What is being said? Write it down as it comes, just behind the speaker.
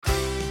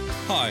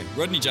Hi,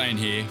 Rodney Jane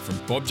here from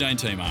Bob Jane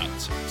Team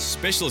Arts,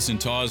 specialists in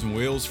tyres and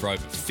wheels for over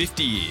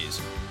 50 years.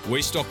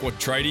 We stock what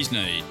tradies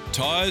need,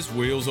 tyres,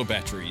 wheels or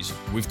batteries,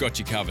 we've got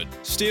you covered.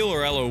 Steel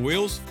or alloy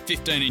wheels,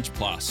 15 inch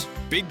plus.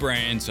 Big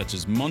brands such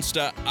as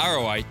Monster,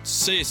 RO8,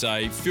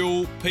 CSA,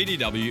 Fuel,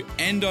 PDW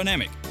and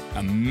Dynamic.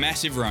 A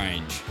massive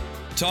range.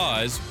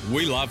 Tyres,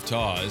 we love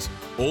tyres.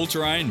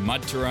 All-terrain,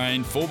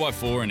 mud-terrain,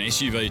 4x4 and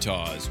SUV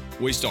tyres.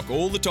 We stock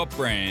all the top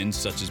brands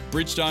such as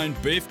Bridgestone,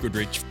 BF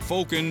Goodrich,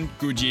 Falcon,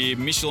 Goodyear,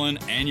 Michelin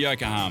and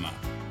Yokohama.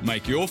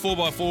 Make your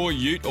 4x4,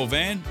 ute or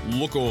van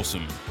look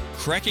awesome.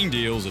 Cracking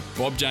deals at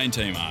Bob Jane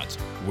Team Arts.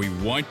 We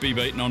won't be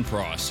beaten on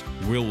price.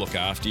 We'll look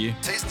after you.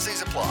 T's and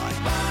C's apply.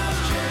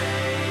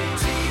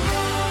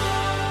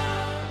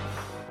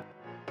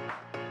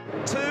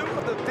 Two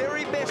of the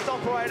very best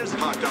operators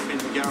Parked up in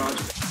the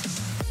garage.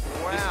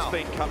 This has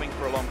been coming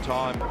for a long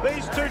time.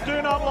 These two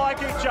do not like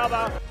each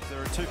other.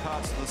 There are two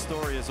parts of the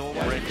story as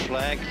always. Red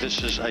flag,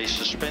 this is a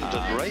suspended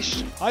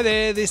race. Hi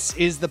there, this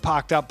is the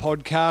Parked Up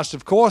podcast.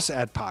 Of course,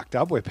 at Parked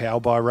Up, we're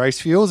powered by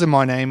Race Fuels, and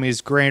my name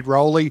is Grant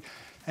Rowley,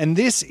 and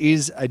this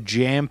is a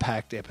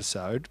jam-packed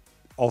episode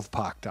of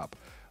Parked Up.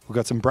 We've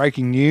got some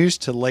breaking news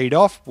to lead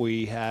off.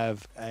 We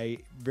have a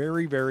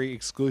very, very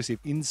exclusive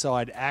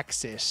inside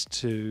access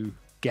to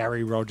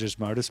Gary Rogers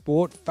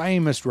Motorsport,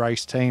 famous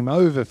race team,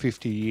 over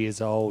 50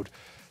 years old.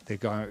 They've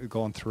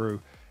gone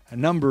through a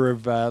number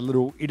of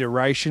little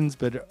iterations,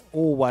 but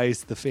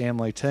always the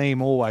family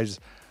team, always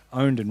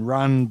owned and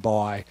run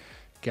by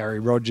Gary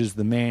Rogers,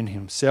 the man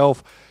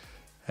himself.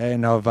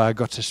 And I've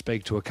got to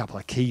speak to a couple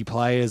of key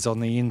players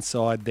on the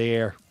inside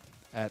there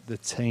at the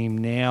team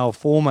now.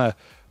 Former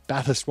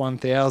Bathurst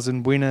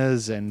 1000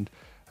 winners and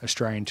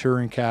Australian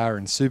Touring Car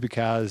and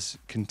Supercars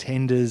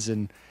contenders,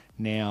 and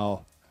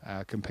now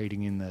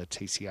competing in the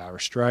TCR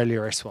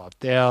Australia,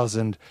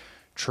 S5000,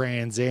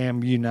 Trans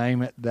Am, you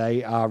name it,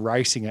 they are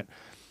racing it.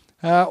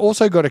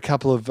 Also got a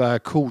couple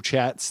of cool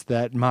chats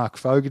that Mark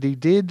Fogarty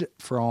did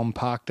from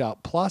Parked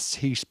Up Plus.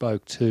 He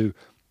spoke to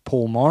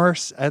Paul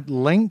Morris at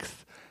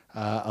length,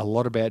 a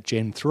lot about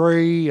Gen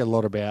 3, a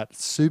lot about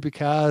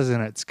Supercars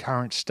and its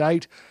current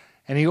state.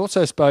 And he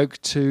also spoke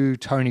to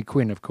Tony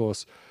Quinn. Of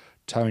course,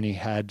 Tony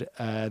had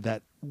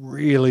that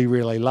really,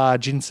 really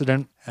large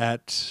incident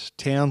at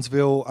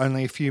Townsville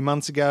only a few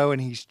months ago,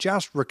 and he's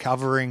just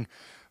recovering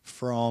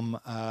from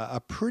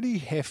a pretty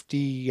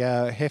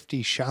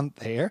hefty shunt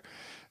there.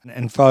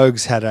 And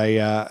Fogs had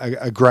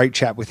a great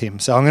chat with him.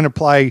 So I'm going to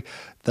play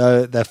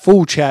the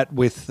full chat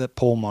with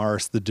Paul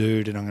Morris, the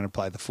dude, and I'm going to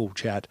play the full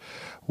chat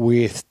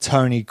with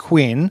Tony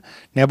Quinn.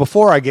 Now,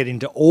 before I get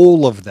into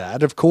all of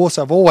that, of course,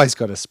 I've always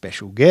got a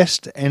special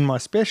guest, and my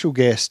special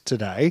guest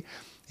today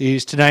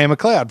is Tanea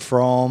McLeod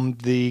from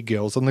the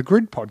Girls on the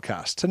Grid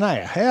podcast.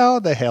 Tanea, how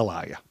the hell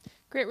are you?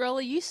 Great,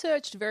 Roller. You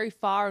searched very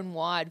far and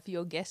wide for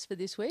your guest for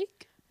this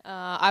week.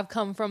 I've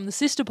come from the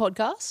sister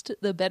podcast,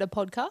 the Better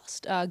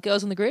podcast,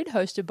 Girls on the Grid,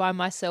 hosted by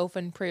myself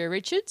and Priya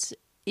Richards.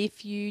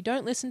 If you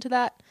don't listen to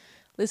that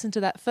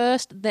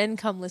first, then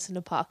come listen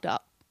to Parked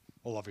Up.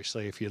 Well,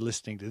 obviously, if you're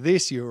listening to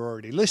this, you're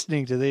already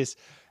listening to this.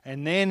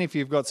 And then if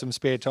you've got some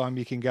spare time,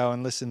 you can go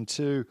and listen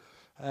to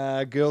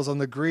Girls on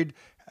the Grid.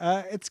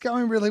 It's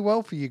going really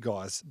well for you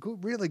guys.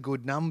 Really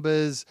good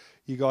numbers.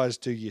 You guys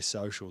do your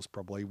socials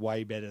probably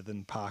way better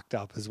than Parked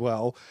Up as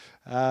well.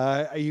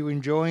 Are you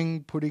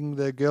enjoying putting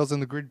the Girls on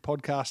the Grid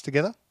podcast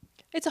together?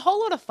 It's a whole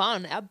lot of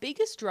fun. Our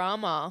biggest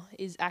drama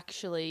is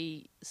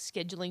actually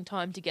scheduling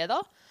time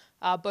together.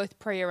 Both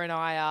Priya and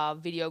I are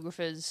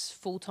videographers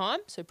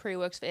full-time. So Priya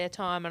works for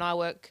Airtime and I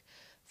work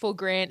for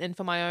Grant and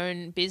for my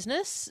own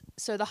business.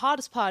 So the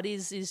hardest part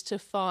is to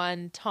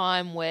find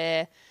time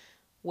where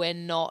we're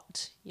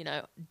not,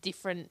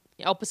 different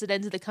opposite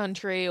ends of the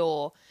country,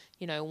 or,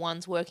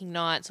 one's working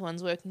nights,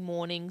 one's working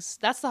mornings.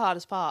 That's the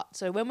hardest part.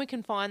 So when we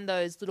can find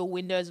those little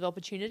windows of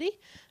opportunity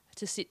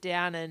to sit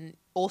down and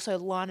also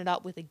line it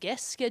up with a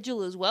guest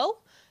schedule as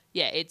well,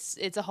 yeah, it's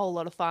a whole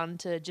lot of fun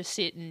to just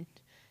sit and,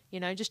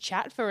 just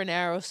chat for an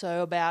hour or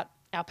so about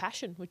our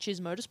passion, which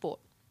is motorsport.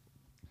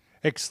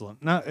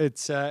 Excellent. No,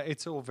 it's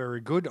all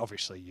very good.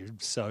 Obviously, you're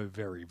so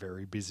very,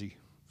 very busy.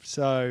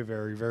 So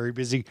very, very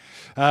busy.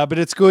 But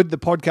it's good. The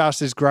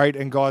podcast is great.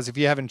 And guys, if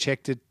you haven't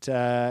checked it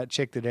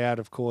out,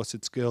 of course,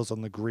 it's Girls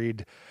on the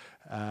Grid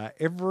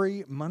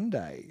every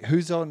Monday.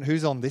 Who's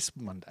on this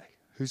Monday?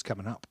 Who's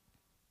coming up?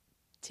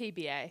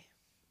 TBA.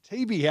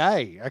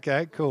 TBA.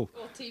 Okay, cool.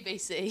 Or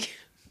TBC.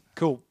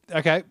 Cool.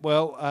 Okay,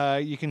 well,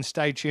 you can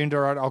stay tuned.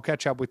 All right, I'll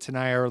catch up with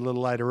Tanea a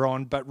little later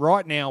on. But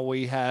right now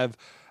we have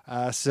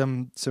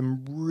some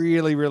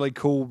really, really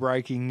cool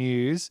breaking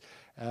news.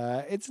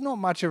 It's not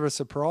much of a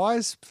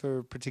surprise,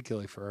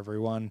 particularly for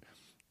everyone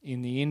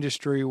in the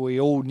industry. We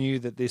all knew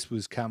that this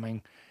was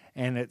coming,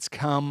 and it's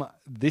come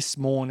this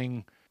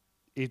morning.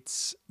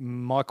 It's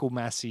Michael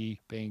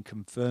Massey being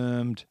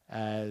confirmed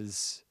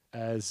as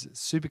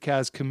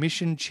Supercars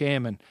Commission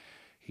Chairman.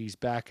 He's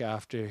back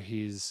after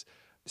his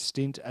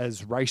stint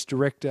as race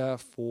director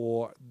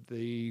for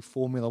the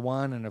Formula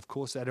One, and of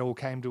course that all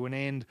came to an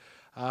end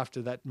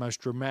after that most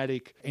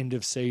dramatic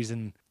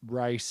end-of-season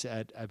race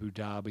at Abu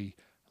Dhabi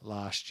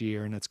last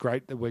year. And it's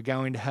great that we're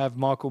going to have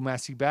Michael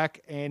Massey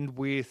back. And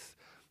with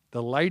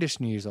the latest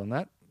news on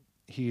that,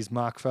 here's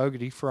Mark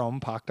Fogarty from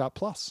Parked Up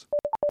Plus.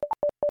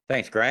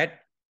 Thanks, Grant.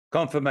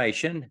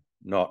 Confirmation,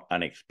 not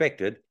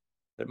unexpected,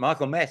 that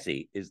Michael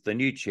Massey is the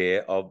new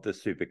chair of the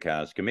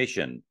Supercars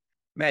Commission.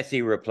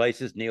 Massey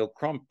replaces Neil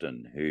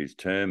Crompton, whose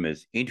term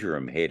as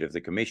interim head of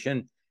the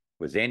commission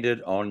was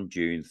ended on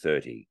June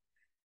 30.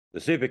 The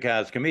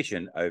Supercars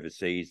Commission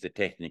oversees the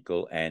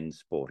technical and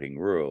sporting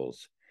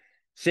rules.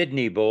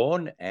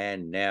 Sydney-born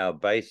and now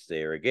based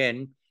there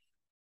again,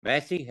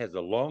 Massey has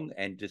a long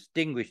and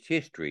distinguished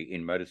history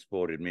in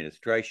motorsport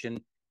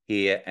administration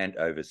here and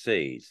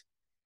overseas.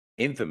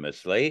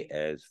 Infamously,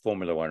 as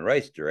Formula One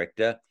race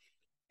director,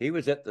 he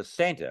was at the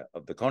centre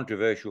of the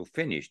controversial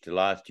finish to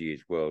last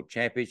year's World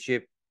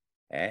Championship,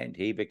 and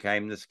he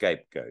became the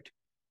scapegoat,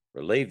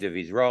 relieved of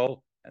his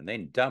role and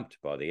then dumped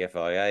by the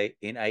FIA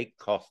in a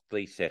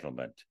costly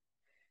settlement.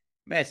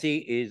 Massey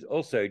is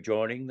also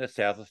joining the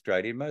South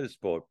Australian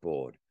Motorsport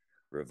Board,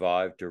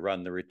 revived to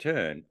run the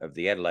return of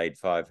the Adelaide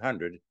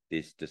 500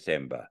 this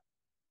December.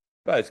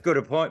 Both good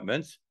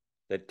appointments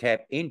that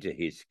tap into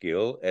his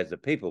skill as a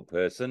people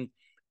person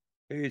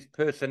whose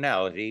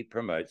personality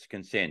promotes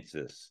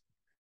consensus.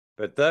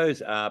 But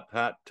those are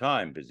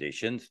part-time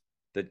positions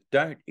that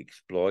don't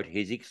exploit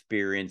his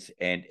experience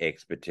and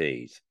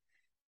expertise.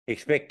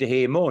 Expect to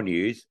hear more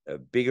news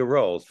of bigger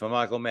roles for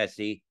Michael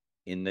Massey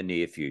in the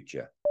near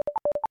future.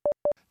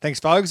 Thanks,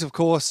 Fogs. Of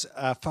course,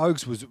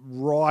 Fogs was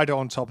right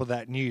on top of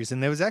that news,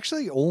 and there was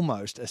actually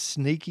almost a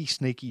sneaky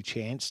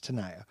chance,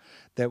 Tanea,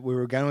 that we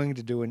were going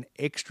to do an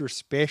extra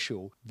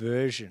special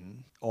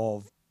version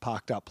of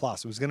Parked Up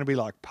Plus. It was going to be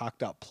like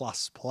Parked Up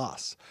Plus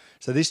Plus.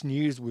 So this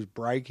news was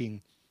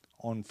breaking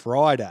on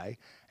Friday,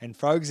 and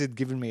Fogs had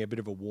given me a bit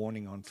of a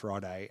warning on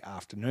Friday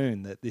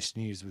afternoon that this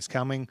news was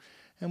coming,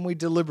 and we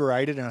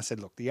deliberated, and I said,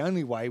 look, the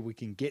only way we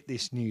can get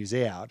this news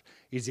out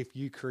is if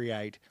you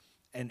create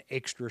an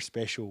extra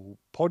special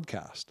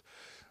podcast.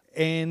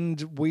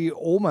 And we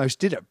almost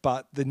did it,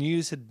 but the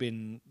news had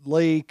been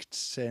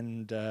leaked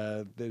and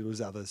there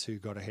was others who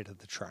got ahead of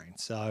the train.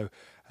 So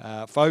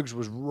Fogs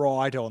was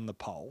right on the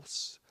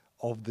pulse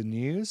of the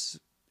news,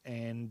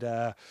 and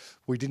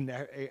we didn't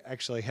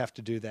actually have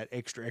to do that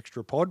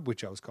extra pod,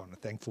 which I was kind of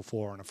thankful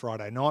for on a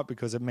Friday night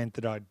because it meant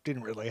that I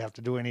didn't really have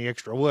to do any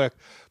extra work.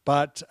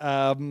 But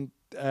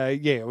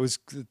it was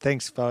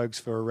thanks, Fogs,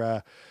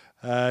 for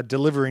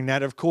delivering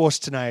that. Of course,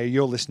 Tanea,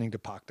 you're listening to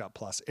Parked Up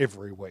Plus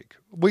every week.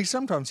 We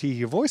sometimes hear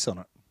your voice on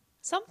it.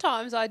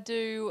 Sometimes I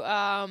do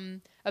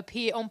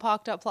appear on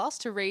Parked Up Plus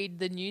to read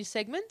the news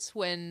segments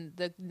when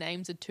the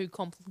names are too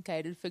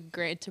complicated for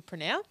Grant to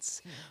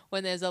pronounce.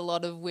 When there's a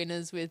lot of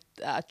winners with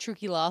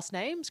tricky last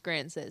names,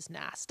 Grant says,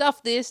 nah,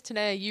 stuff this,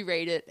 Tanea, you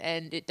read it.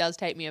 And it does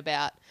take me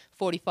about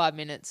 45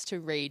 minutes to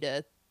read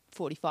a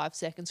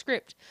 45-second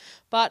script.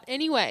 But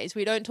anyways,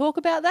 we don't talk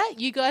about that.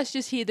 You guys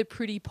just hear the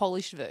pretty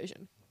polished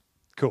version.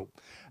 Cool.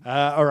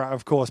 All right,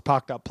 of course,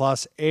 Parked Up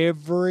Plus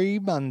every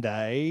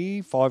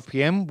Monday, 5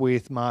 p.m.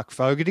 with Mark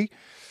Fogarty.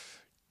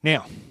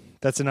 Now,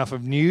 that's enough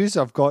of news.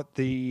 I've got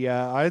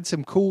I had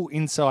some cool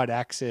inside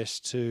access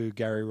to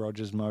Gary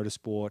Rogers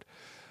Motorsport.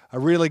 A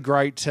really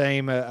great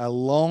team, a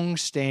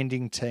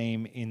long-standing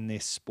team in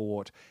this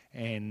sport.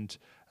 And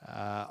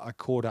I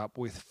caught up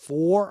with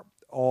 4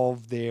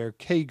 of their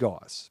key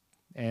guys.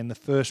 And the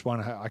first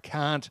one, I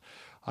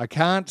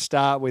can't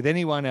start with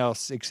anyone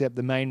else except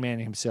the main man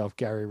himself,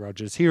 Gary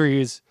Rogers. Here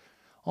he is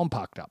on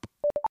Parked Up.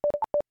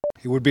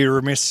 It would be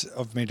remiss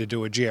of me to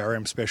do a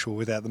GRM special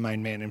without the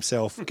main man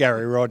himself,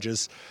 Gary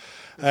Rogers.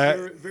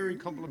 Very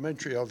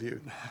complimentary of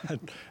you.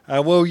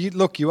 Well,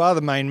 you are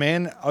the main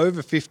man.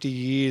 Over 50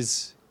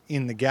 years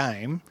in the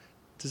game.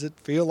 Does it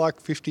feel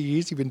like 50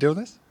 years you've been doing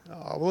this?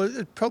 Oh, well,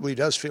 it probably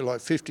does feel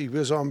like 50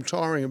 because I'm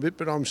tiring a bit,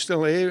 but I'm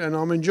still here and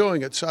I'm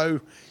enjoying it.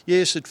 So,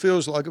 yes, it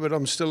feels like it, but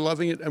I'm still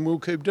loving it and we'll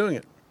keep doing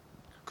it.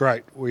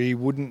 Great. We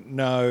wouldn't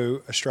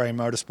know Australian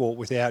motorsport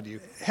without you.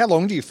 How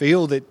long do you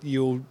feel that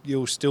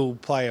you'll still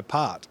play a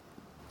part?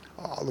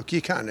 Oh, look,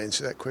 you can't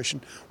answer that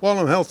question. While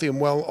I'm healthy and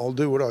well, I'll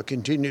do what I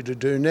continue to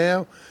do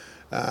now.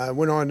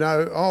 When I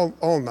know,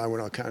 I'll know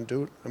when I can't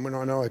do it, and when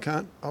I know I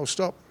can't, I'll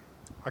stop.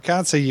 I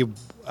can't see you.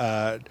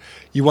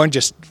 You won't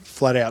just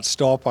flat out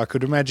stop. I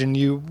could imagine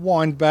you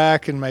wind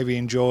back and maybe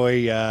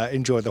enjoy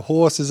the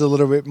horses a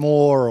little bit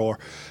more, or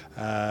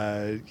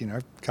a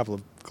couple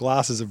of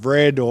glasses of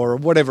red or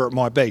whatever it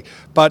might be.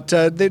 But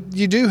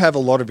you do have a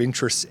lot of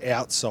interests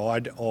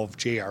outside of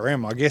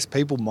GRM. I guess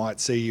people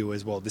might see you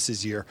as, well, this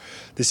is your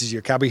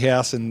cubby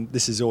house and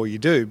this is all you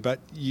do. But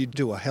you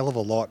do a hell of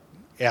a lot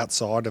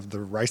outside of the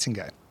racing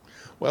game.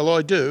 Well,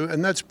 I do,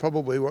 and that's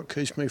probably what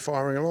keeps me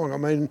firing along. I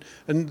mean,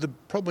 and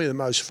probably the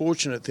most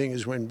fortunate thing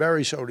is when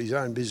Barry sold his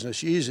own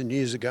business years and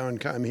years ago and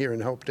came here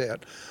and helped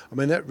out. I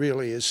mean, that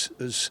really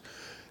has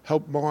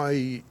helped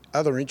my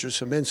other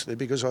interests immensely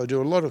because I do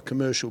a lot of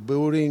commercial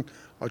building.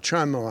 I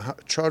train my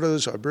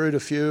trotters, I breed a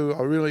few.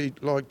 I really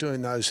like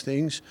doing those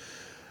things.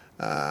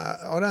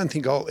 I don't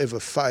think I'll ever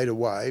fade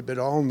away, but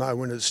I'll know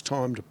when it's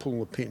time to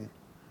pull the pin.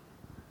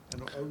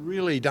 And I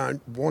really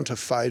don't want to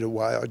fade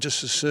away. I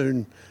just as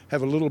soon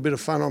have a little bit of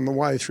fun on the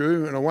way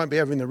through, and I won't be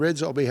having the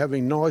Reds. I'll be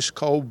having nice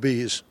cold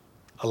beers.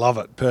 I love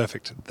it.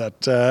 Perfect.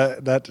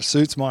 That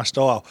suits my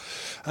style.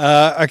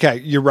 Okay,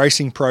 your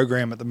racing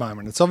program at the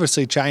moment. It's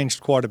obviously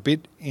changed quite a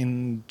bit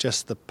in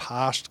just the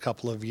past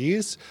couple of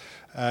years.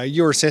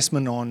 Your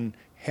assessment on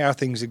how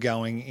things are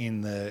going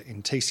in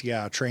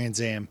TCR,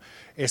 Trans Am,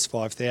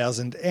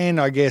 S5000,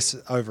 and I guess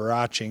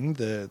overarching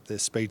the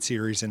Speed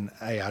Series and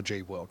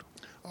ARG World.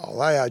 Oh,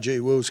 ARG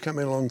World's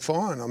coming along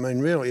fine. I mean,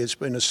 really, it's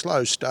been a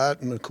slow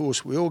start, and of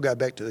course, we all go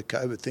back to the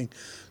COVID thing.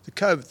 The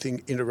COVID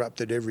thing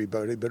interrupted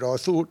everybody, but I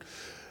thought,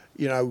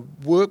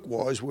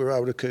 work-wise, we were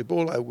able to keep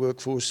all our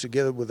workforce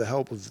together with the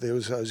help of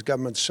those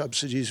government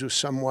subsidies with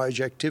some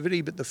wage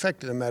activity. But the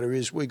fact of the matter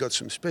is, we got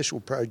some special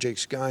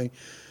projects going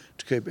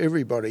to keep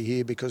everybody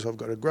here because I've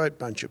got a great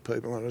bunch of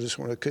people, and I just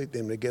want to keep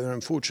them together.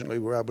 Unfortunately,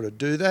 we're able to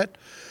do that.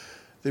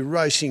 The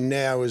racing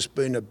now has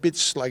been a bit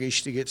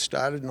sluggish to get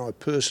started, and I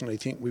personally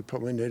think we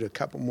probably need a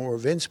couple more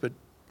events, but,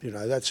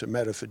 that's a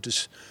matter for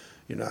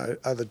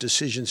other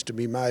decisions to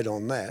be made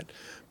on that.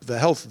 But the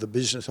health of the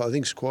business, I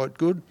think, is quite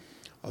good.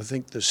 I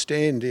think the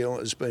stand deal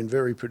has been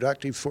very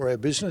productive for our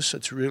business.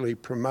 It's really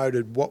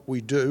promoted what we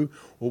do,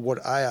 or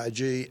what ARG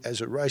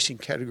as a racing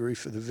category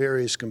for the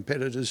various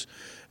competitors,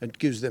 and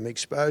gives them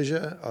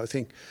exposure. I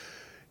think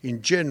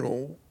in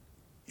general,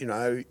 we've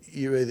got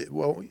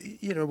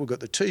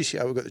the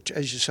TCR, we've got,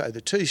 as you say,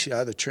 the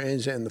TCR, the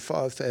Trans Am, the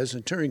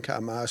 5000, Touring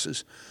Car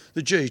Masters,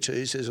 the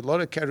GTs. There's a lot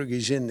of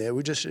categories in there.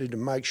 We just need to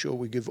make sure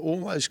we give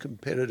all those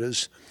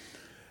competitors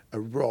a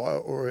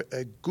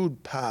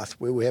good path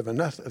where we have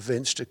enough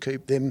events to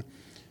keep them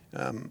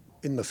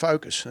in the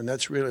focus. And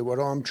that's really what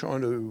I'm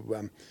trying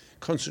to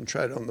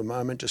concentrate on at the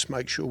moment, just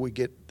make sure we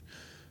get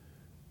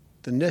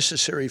the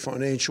necessary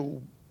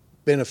financial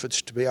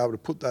benefits to be able to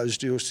put those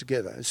deals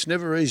together. It's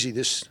never easy,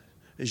 this,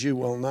 as you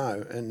well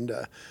know, and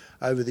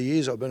over the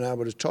years I've been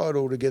able to tie it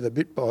all together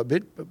bit by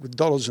bit, but with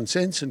dollars and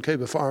cents, and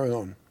keep it firing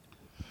on.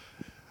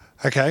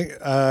 Okay,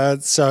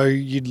 so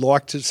you'd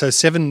like to, so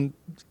 7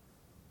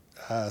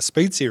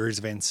 Speed Series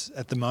events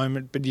at the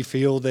moment, but you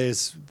feel there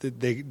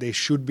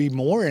should be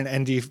more,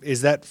 and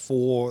is that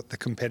for the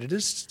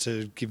competitors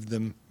to give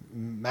them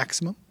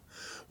maximum?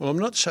 Well, I'm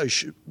not so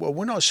sure. Well,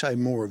 when I say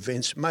more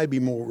events, maybe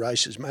more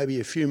races, maybe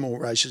a few more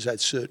races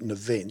at certain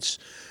events,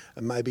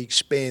 and maybe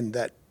expand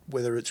that,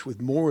 whether it's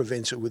with more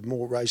events or with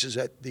more races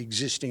at the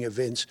existing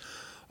events.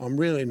 I'm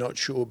really not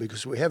sure,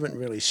 because we haven't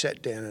really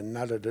sat down and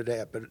nutted it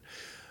out. But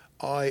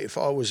if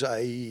I was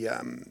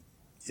a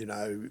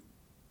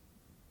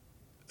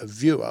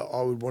viewer,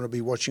 I would want to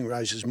be watching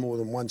races more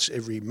than once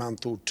every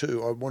month or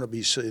two. I'd want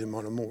to see them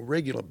on a more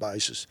regular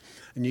basis.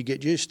 And you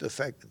get used to the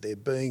fact that they're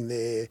being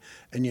there,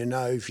 and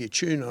if you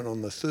tune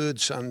on the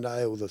third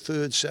Sunday or the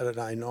third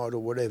Saturday night or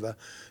whatever,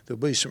 there'll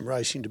be some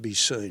racing to be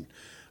seen.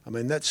 I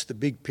mean, that's the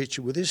big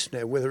picture with this.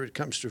 Now, whether it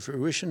comes to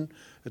fruition,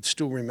 it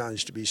still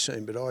remains to be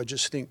seen. But I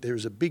just think there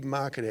is a big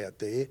market out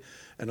there,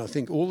 and I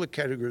think all the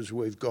categories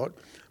we've got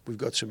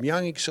some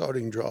young,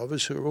 exciting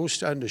drivers who are all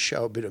starting to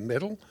show a bit of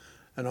mettle.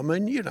 And I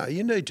mean, you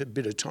need a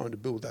bit of time to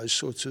build those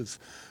sorts of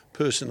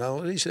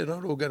personalities. They're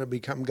not all going to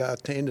become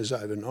Garth Tanders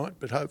overnight,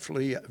 but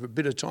hopefully over a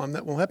bit of time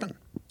that will happen.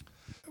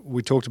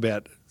 We talked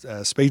about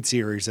Speed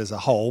Series as a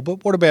whole,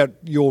 but what about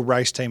your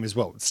race team as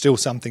well? It's still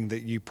something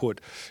that you put,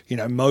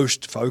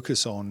 most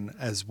focus on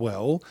as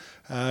well.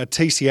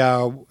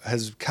 TCR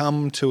has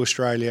come to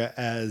Australia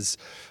as,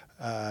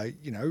 a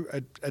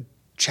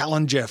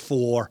challenger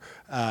for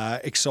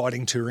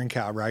exciting touring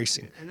car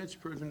racing. And it's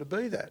proven to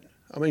be that.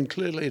 I mean,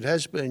 clearly it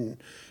has been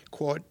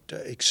quite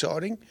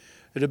exciting.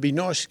 It'd be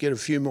nice to get a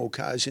few more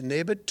cars in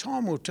there, but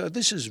time will tell.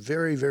 This is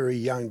very, very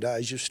young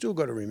days. You've still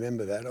got to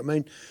remember that. I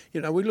mean,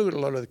 we look at a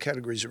lot of the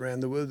categories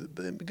around the world.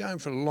 They've been going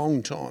for a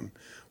long time.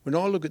 When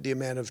I look at the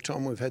amount of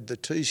time we've had the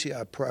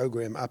TCR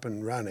program up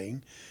and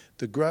running,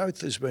 the growth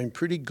has been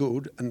pretty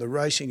good, and the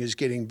racing is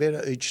getting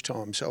better each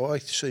time. So I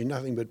see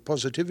nothing but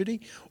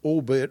positivity,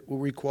 albeit will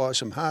require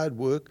some hard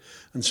work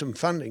and some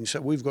funding. So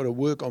we've got to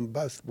work on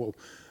both. Well,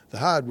 the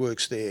hard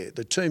work's there.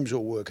 The teams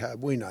all work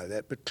hard. We know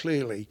that. But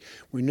clearly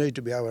we need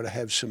to be able to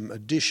have some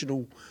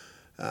additional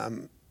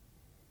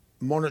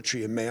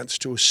monetary amounts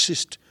to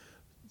assist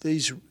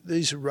these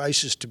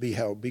races to be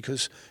held,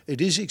 because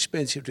it is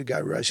expensive to go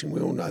racing. We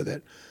all know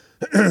that.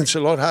 It's a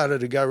lot harder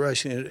to go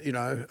racing.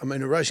 I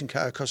mean, a racing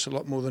car costs a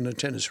lot more than a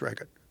tennis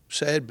racket.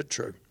 Sad but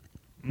true.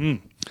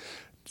 Mm.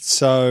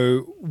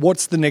 So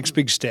what's the next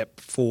big step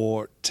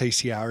for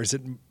TCR? Is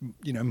it,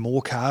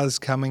 more cars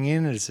coming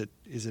in? Is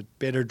it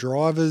better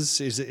drivers?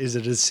 Is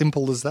it as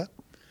simple as that?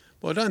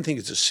 Well, I don't think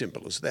it's as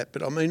simple as that.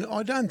 But I mean,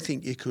 I don't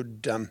think you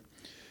could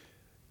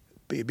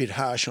be a bit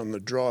harsh on the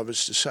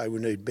drivers to say we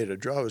need better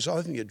drivers.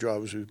 I think the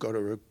drivers we've got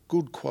are a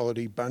good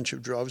quality bunch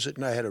of drivers that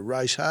know how to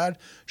race hard.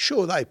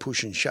 Sure, they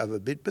push and shove a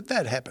bit, but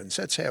that happens.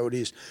 That's how it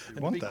is.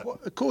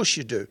 Of course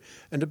you do.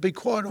 And to be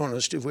quite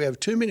honest, if we have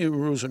too many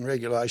rules and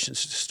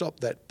regulations to stop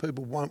that,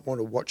 people won't want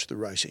to watch the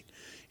racing.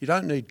 You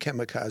don't need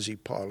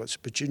kamikaze pilots,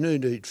 but you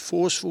need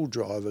forceful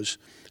drivers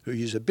who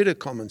use a bit of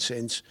common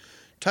sense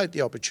take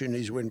the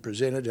opportunities when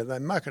presented, and they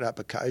muck it up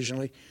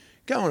occasionally.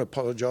 Go and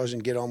apologise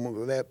and get on with it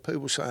without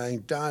people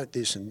saying, don't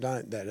this and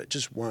don't that. It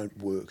just won't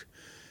work.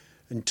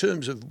 In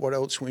terms of what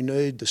else we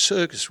need, the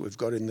circus we've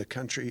got in the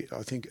country,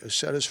 I think, is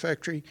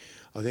satisfactory.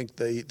 I think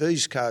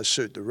these cars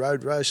suit the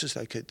road races.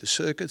 They keep the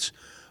circuits.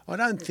 I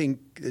don't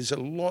think there's a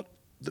lot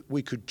that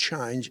we could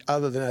change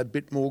other than a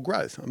bit more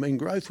growth. I mean,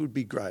 growth would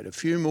be great. A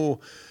few more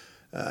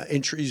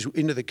entries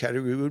into the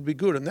category would be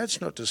good. And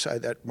that's not to say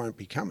that won't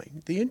be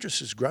coming. The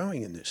interest is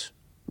growing in this.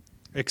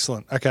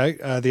 Excellent. Okay,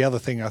 the other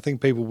thing I think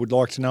people would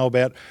like to know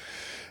about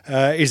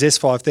is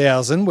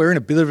S5000. We're in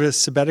a bit of a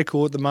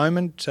sabbatical at the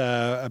moment,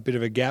 a bit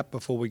of a gap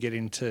before we get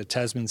into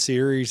Tasman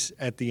Series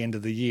at the end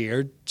of the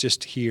year.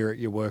 Just here at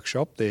your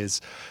workshop,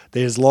 there's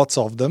lots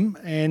of them,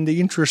 and the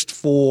interest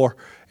for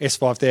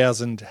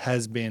S5000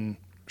 has been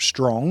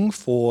strong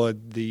for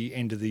the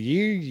end of the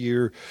year.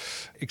 You're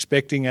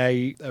expecting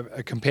a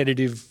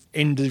competitive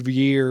end of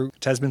year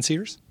Tasman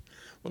Series?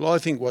 Well, I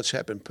think what's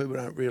happened, people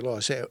don't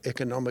realise how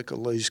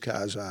economical these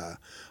cars are.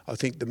 I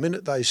think the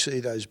minute they see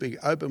those big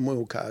open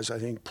wheel cars, they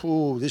think,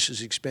 "Oh, this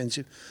is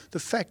expensive." The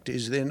fact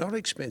is they're not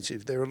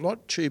expensive. They're a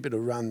lot cheaper to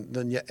run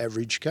than your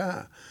average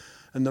car.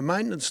 And the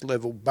maintenance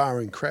level,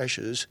 barring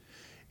crashes,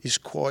 is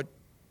quite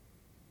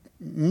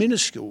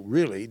minuscule,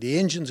 really. The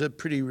engines are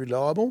pretty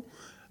reliable.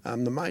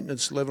 The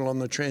maintenance level on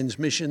the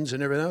transmissions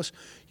and everything else,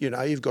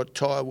 you've got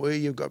tyre wear,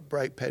 you've got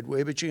brake pad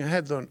wear, but you can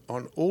have them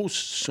on all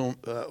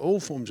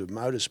forms of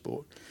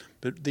motorsport.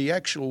 But the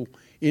actual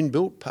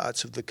inbuilt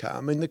parts of the car,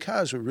 I mean, the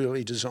cars were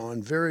really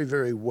designed very,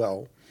 very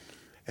well.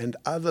 And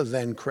other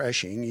than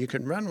crashing, you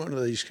can run one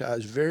of these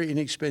cars very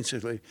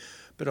inexpensively.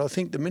 But I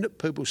think the minute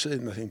people see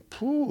them, they think,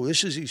 "Pooh,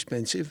 this is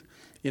expensive,"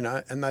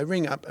 and they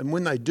ring up. And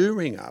when they do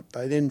ring up,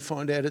 they then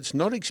find out it's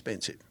not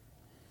expensive.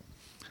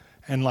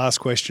 And last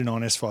question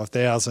on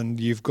S5000.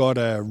 You've got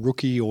a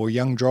rookie or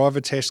young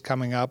driver test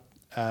coming up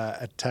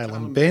at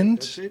Tailem Bend.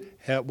 That's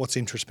it. What's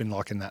interest been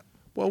like in that?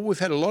 Well, we've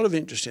had a lot of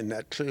interest in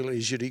that, clearly,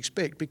 as you'd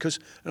expect,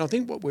 and I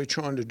think what we're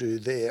trying to do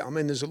there, I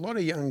mean, there's a lot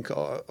of young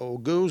guys, or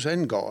girls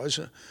and guys,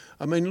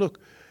 I mean, look,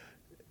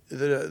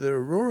 that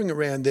are roaring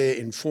around there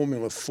in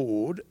Formula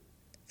Ford,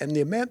 and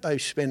the amount they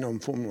spend on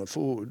Formula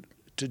Ford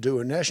to do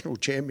a national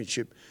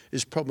championship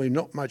is probably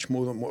not much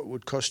more than what it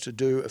would cost to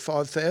do a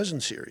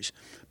 5,000 series.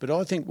 But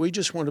I think we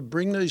just want to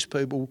bring these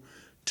people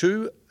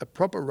to a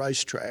proper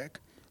racetrack,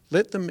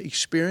 let them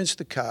experience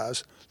the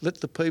cars,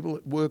 let the people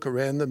that work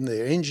around them,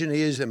 their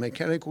engineers, their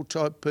mechanical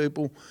type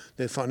people,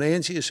 their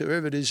financiers,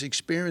 whoever it is,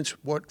 experience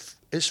what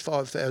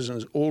S5000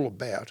 is all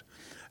about.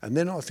 And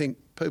then I think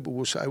people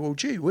will say, well,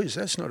 gee whiz,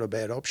 that's not a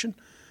bad option.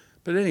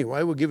 But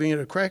anyway, we're giving it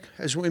a crack,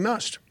 as we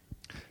must.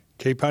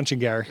 Keep punching,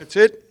 Gary. That's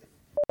it.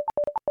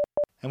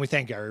 And we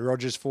thank Gary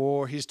Rogers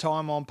for his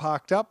time on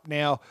Parked Up.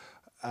 Now,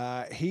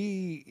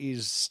 he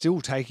is still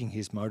taking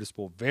his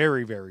motorsport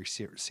very, very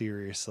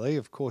seriously.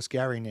 Of course,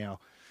 Gary now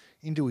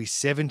into his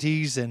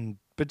 70s,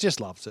 but just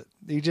loves it.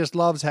 He just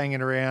loves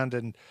hanging around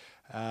and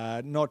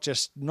not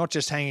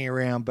just hanging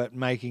around, but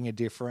making a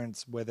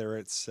difference, whether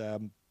it's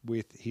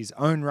with his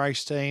own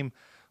race team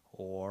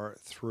or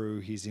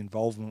through his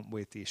involvement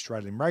with the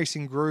Australian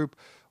Racing Group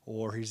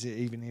or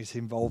even his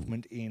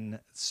involvement in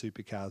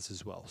supercars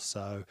as well.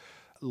 So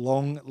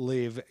long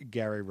live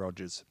Gary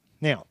Rogers.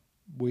 Now,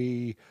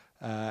 he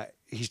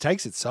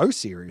takes it so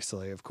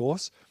seriously, of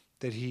course,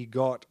 that he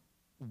got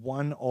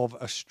one of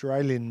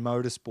Australian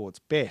motorsport's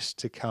best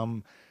to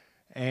come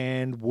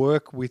and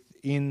work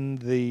within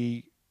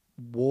the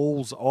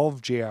walls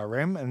of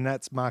GRM, and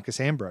that's Marcus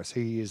Ambrose.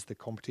 He is the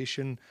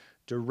competition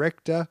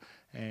director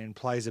and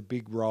plays a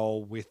big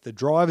role with the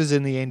drivers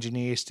and the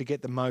engineers to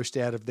get the most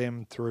out of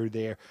them through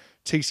their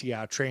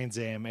TCR Trans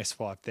Am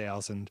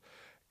S5000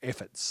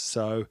 efforts.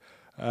 So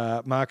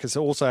Marcus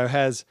also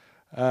has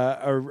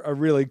a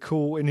really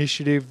cool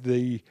initiative,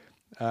 the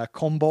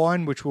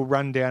Combine, which will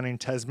run down in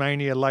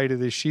Tasmania later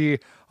this year.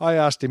 I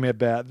asked him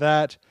about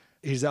that,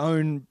 his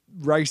own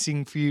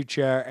racing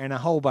future, and a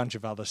whole bunch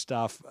of other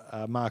stuff.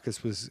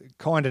 Marcus was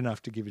kind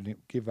enough to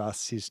give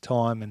us his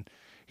time, and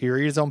here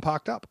he is on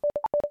Parked Up.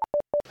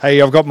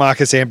 Hey, I've got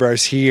Marcus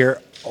Ambrose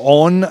here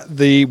on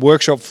the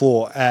workshop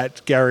floor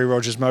at Gary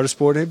Rogers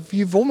Motorsport.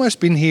 You've almost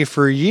been here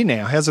for a year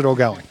now. How's it all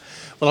going?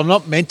 Well, I'm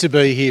not meant to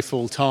be here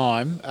full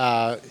time.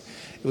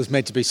 It was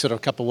meant to be sort of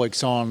a couple of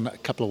weeks on, a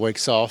couple of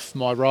weeks off.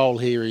 My role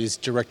here is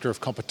Director of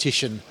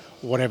Competition,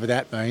 whatever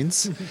that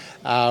means.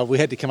 We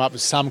had to come up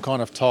with some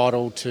kind of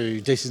title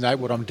to designate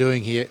what I'm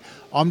doing here.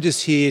 I'm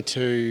just here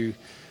to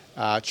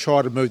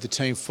try to move the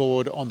team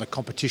forward on the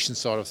competition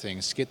side of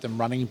things, get them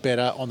running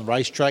better on the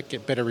racetrack,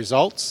 get better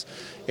results.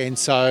 And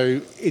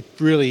so it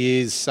really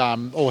is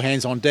all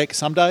hands on deck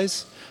some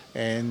days,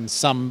 and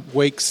some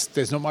weeks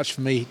there's not much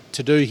for me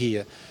to do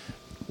here.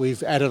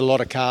 We've added a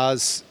lot of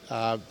cars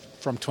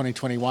from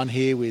 2021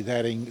 here with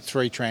adding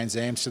 3 Trans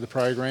Ams to the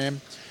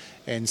program.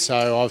 And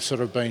so I've sort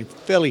of been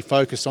fairly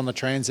focused on the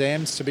Trans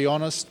Ams, to be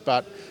honest,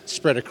 but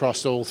spread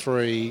across all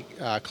 3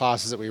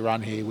 classes that we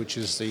run here, which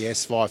is the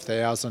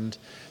S5000,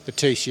 the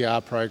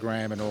TCR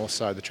program, and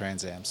also the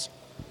Trans Ams.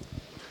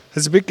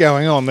 There's a bit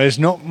going on. There's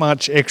not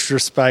much extra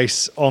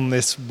space on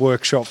this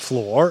workshop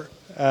floor.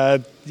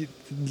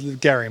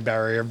 Gary and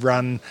Barry have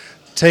run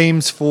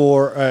teams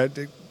for...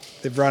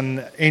 they've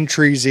run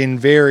entries in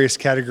various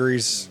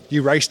categories.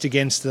 You raced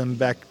against them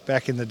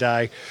back in the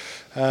day.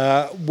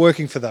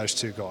 Working for those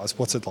two guys,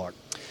 what's it like?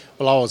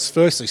 Well, I was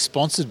firstly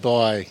sponsored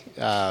by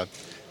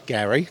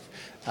Gary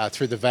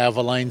through the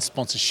Valvoline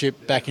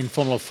sponsorship back in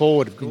Formula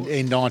Ford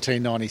in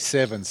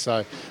 1997.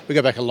 So we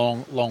go back a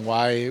long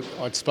way.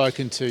 I'd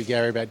spoken to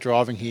Gary about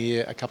driving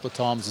here a couple of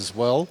times as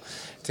well.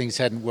 Things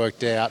hadn't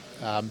worked out.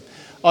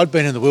 I'd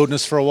been in the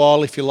wilderness for a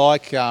while, if you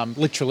like,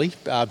 literally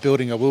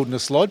building a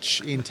wilderness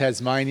lodge in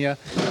Tasmania.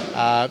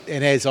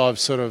 And as I've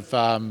sort of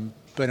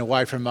been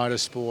away from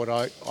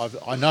motorsport,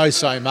 I know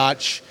so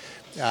much.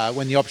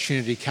 When the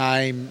opportunity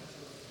came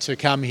to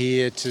come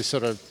here to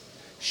sort of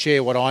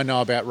share what I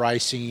know about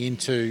racing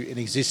into an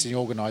existing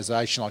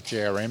organisation like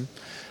GRM,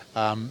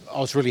 I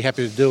was really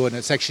happy to do it, and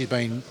it's actually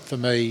been, for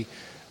me,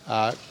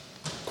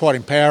 quite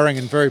empowering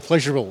and very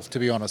pleasurable, to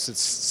be honest. It's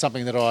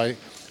something that I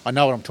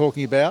know what I'm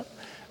talking about,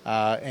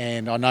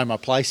 and I know my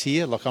place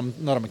here. Like, I'm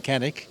not a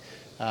mechanic.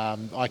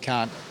 I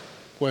can't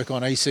work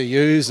on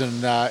ECUs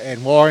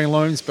and wiring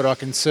looms, but I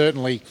can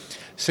certainly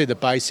see the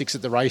basics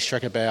at the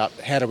racetrack about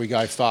how do we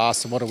go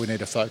fast and what do we need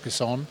to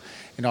focus on.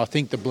 And I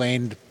think the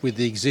blend with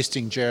the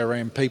existing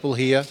GRM people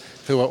here,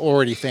 who are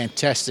already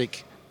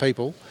fantastic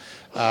people,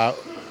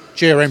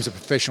 GRM's a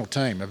professional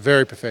team, a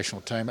very professional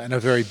team, and a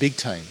very big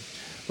team.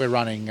 We're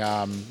running,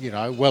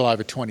 well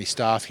over 20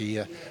 staff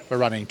here. We're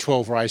running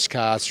 12 race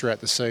cars throughout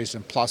the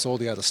season, plus all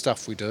the other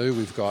stuff we do.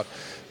 We've got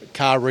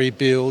car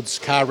rebuilds,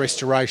 car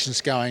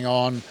restorations going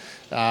on.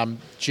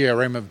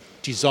 GRM have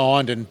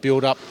designed and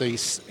built up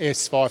these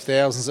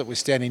S5000s that we're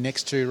standing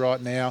next to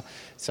right now.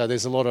 So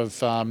there's a lot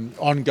of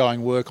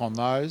ongoing work on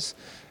those.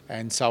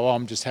 And so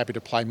I'm just happy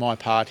to play my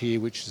part here,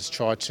 which is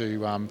try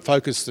to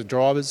focus the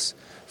drivers,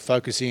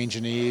 focus the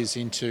engineers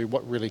into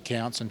what really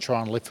counts and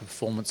try and lift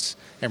performance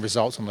and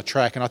results on the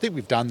track. And I think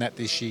we've done that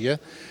this year.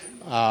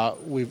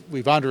 We've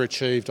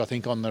underachieved, I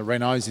think, on the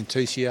Renaults in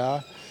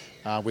TCR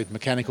with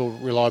mechanical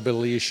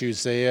reliability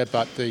issues there,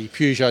 but the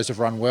Peugeots have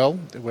run well.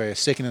 We're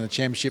second in the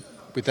championship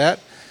with that,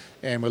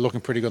 and we're looking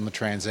pretty good on the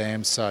Trans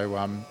Am.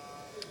 So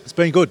it's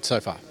been good so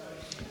far.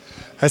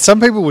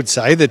 Some people would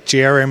say that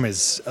GRM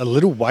is a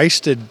little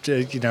wasted,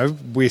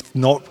 with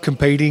not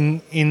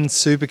competing in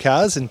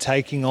supercars and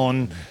taking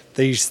on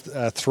these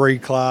three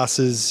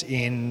classes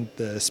in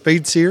the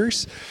Speed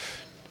Series.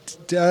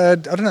 I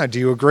don't know. Do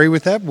you agree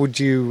with that? Would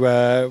you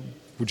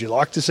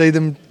like to see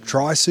them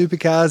try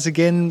supercars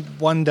again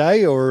one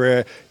day,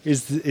 or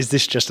is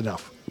this just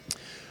enough?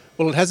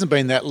 Well, it hasn't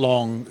been that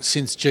long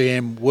since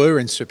GM were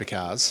in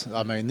supercars.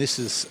 I mean, this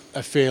is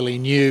a fairly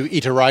new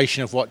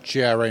iteration of what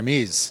GRM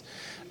is.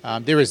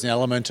 There is an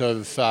element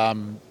of,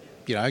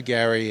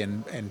 Gary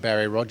and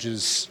Barry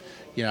Rogers,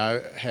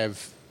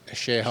 have a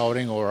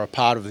shareholding or are a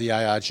part of the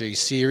ARG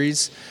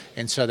series,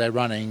 and so they're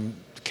running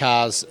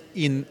cars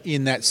in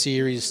that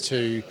series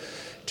to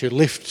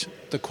lift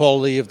the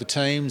quality of the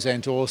teams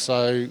and to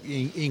also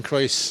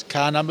increase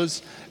car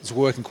numbers. It's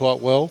working quite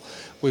well.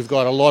 We've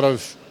got a lot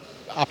of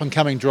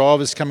up-and-coming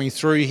drivers coming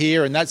through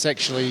here, and that's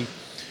actually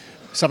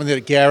something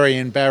that Gary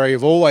and Barry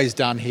have always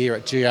done here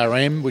at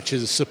GRM, which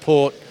is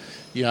support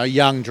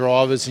young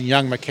drivers and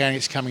young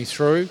mechanics coming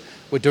through.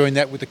 We're doing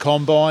that with the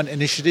Combine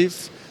initiative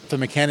for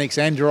mechanics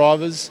and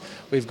drivers.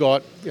 We've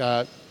got,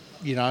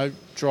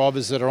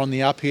 drivers that are on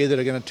the up here that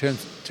are going to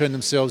turn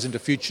themselves into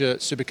future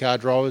supercar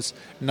drivers,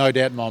 no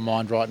doubt in my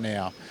mind right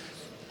now.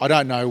 I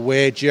don't know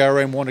where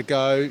GRM want to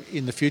go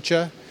in the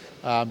future,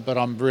 but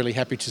I'm really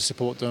happy to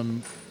support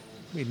them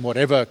in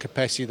whatever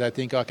capacity they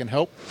think I can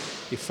help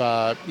if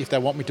they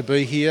want me to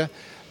be here.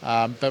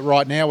 But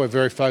right now we're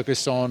very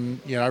focused on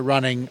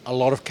running a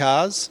lot of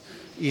cars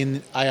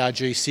in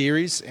ARG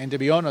series, and to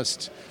be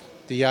honest,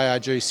 the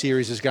ARG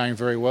series is going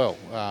very well.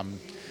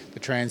 The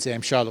Trans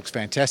Am show looks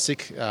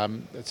fantastic.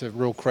 It's a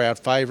real crowd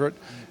favourite.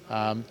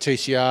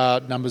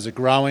 TCR numbers are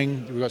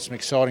growing. We've got some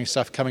exciting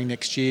stuff coming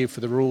next year for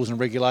the rules and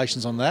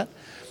regulations on that.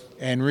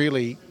 And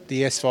really,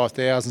 the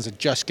S5000s are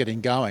just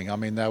getting going. I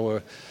mean,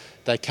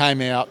 they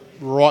came out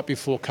right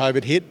before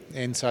COVID hit,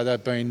 and so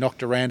they've been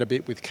knocked around a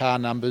bit with car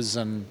numbers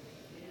and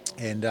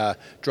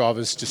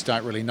drivers just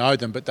don't really know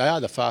them, but they are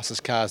the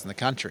fastest cars in the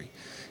country.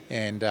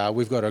 And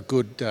we've got a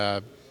good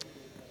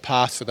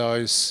path for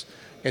those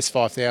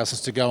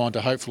S5000s to go on to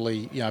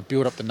hopefully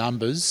build up the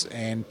numbers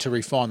and to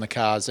refine the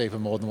cars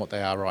even more than what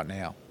they are right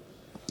now.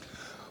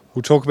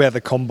 We'll talk about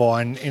the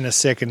Combine in a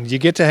second. You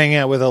get to hang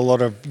out with a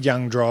lot of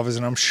young drivers,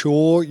 and I'm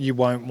sure you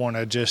won't want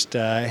to just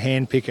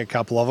handpick a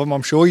couple of them.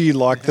 I'm sure you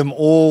like them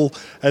all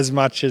as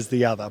much as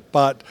the other.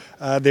 But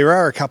there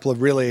are a couple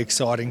of really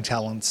exciting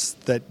talents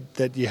that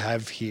you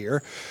have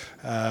here.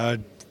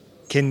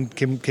 Can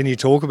you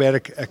talk about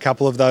a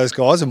couple of those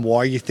guys and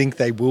why you think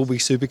they will be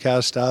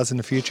supercar stars in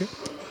the future?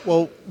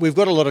 Well, we've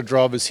got a lot of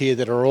drivers here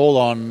that are all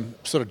on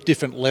sort of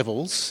different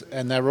levels,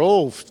 and they're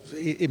all,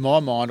 in my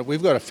mind,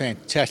 we've got a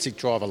fantastic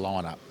driver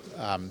lineup.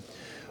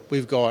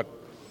 We've got,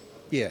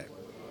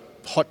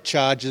 hot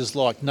chargers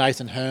like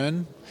Nathan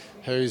Hearn,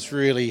 who's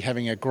really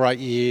having a great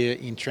year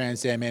in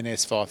Trans Am and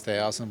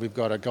S5000. We've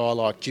got a guy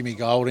like Jimmy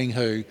Golding,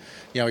 who,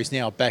 he's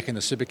now back in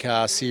the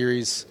Supercar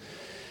Series,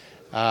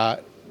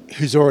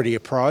 who's already a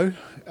pro,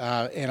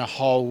 and a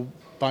whole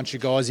bunch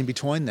of guys in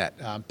between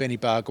that. Benny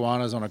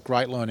Barguana's on a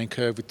great learning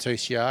curve with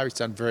TCR. He's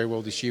done very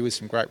well this year with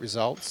some great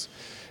results.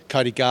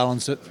 Cody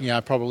Garland's,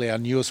 probably our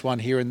newest one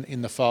here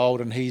in the fold,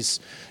 and he's,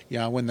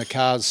 when the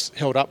car's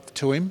held up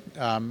to him,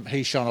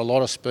 he's shown a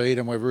lot of speed,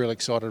 and we're really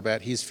excited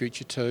about his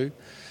future too.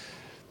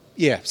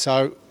 Yeah,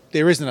 so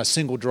there isn't a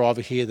single driver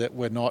here that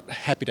we're not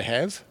happy to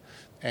have,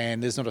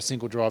 and there's not a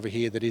single driver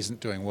here that isn't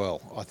doing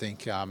well. I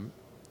think,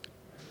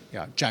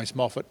 James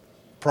Moffat,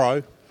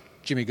 pro,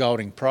 Jimmy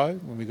Golding, pro,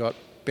 when we got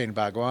Ben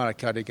Barguana,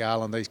 Cody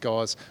Garland, these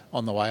guys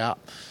on the way up.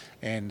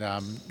 And,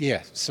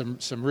 some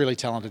really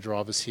talented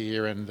drivers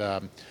here, and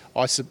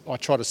I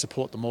try to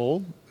support them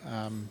all,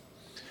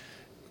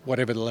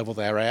 whatever the level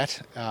they're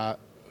at.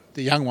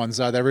 The young ones,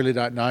 though, they really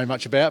don't know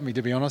much about me,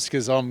 to be honest,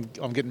 because I'm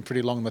getting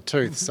pretty long in the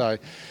tooth. So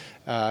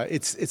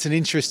it's an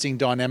interesting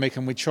dynamic,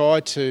 and we try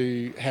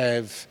to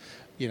have,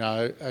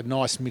 a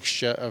nice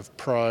mixture of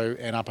pro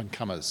and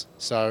up-and-comers.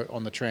 So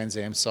on the Trans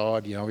Am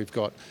side, we've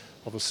got,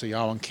 obviously,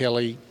 Owen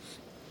Kelly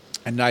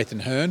and Nathan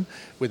Hearn,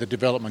 with a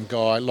development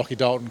guy, Lockie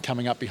Dalton,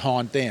 coming up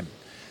behind them.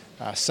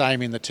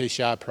 Same in the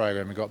TCR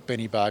program. We've got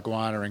Benny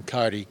Barguana and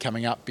Cody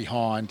coming up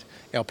behind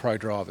our pro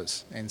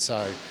drivers. And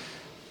so,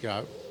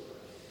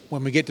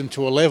 when we get them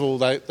to a level,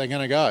 they're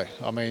going to go.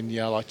 I mean,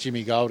 like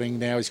Jimmy Golding,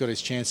 now he's got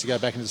his chance to go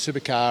back into the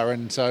supercar,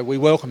 and so we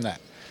welcome that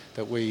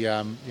we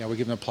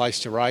give them a place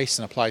to race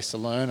and a place to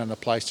learn and a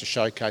place to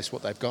showcase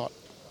what they've got.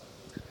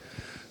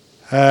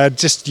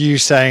 Just you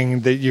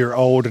saying that you're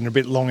old and a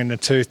bit long in the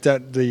tooth,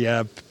 that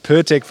the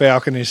Pertec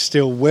Falcon is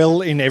still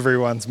well in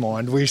everyone's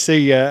mind. We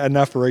see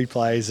enough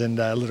replays and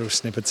little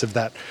snippets of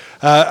that.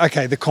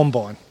 Okay, the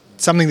Combine,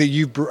 something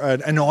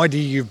that an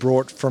idea you've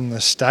brought from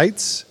the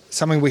States,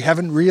 something we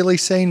haven't really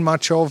seen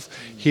much of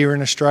here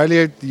in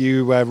Australia.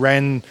 You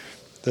ran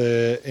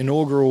the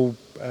inaugural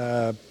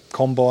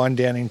Combine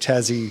down in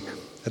Tassie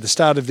at the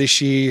start of this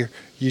year.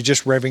 You're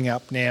just revving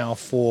up now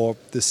for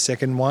the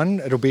second one.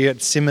 It'll be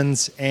at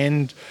Simmons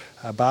and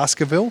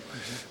Baskerville.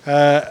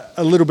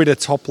 A little bit of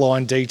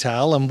top-line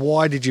detail, and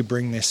why did you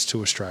bring this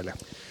to Australia?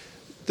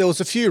 There was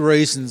a few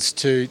reasons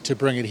to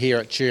bring it here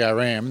at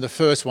GRM. The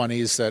first one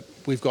is that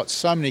we've got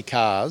so many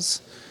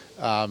cars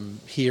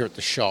here at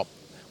the shop.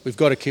 We've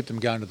got to keep them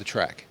going to the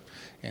track.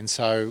 And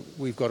so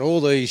we've got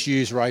all these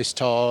used race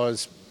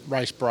tyres,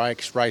 race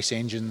brakes, race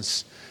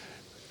engines,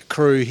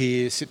 crew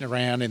here sitting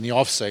around in the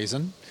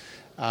off-season.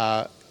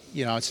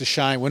 It's a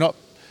shame. We're not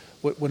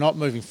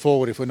moving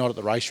forward if we're not at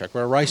the racetrack.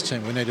 We're a race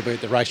team. We need to be at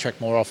the racetrack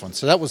more often.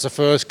 So that was the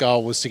first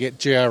goal, was to get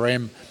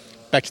GRM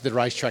back to the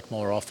racetrack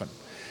more often.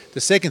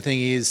 The second thing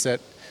is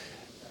that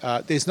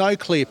there's no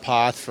clear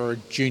path for a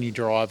junior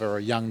driver or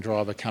a young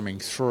driver coming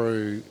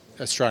through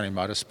Australian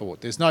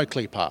motorsport. There's no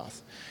clear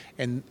path.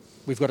 And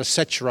we've got a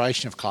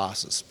saturation of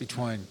classes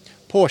between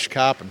Porsche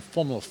Cup and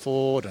Formula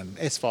Ford and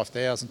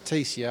S5000,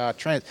 TCR,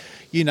 Trans,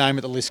 you name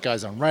it, the list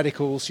goes on.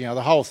 Radicals,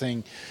 the whole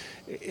thing.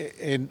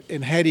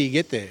 And how do you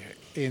get there?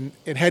 And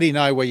how do you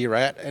know where you're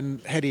at?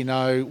 And how do you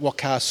know what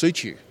car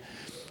suits you?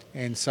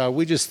 And so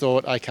we just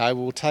thought, okay,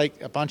 we'll take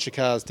a bunch of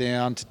cars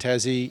down to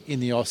Tassie in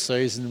the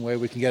off-season where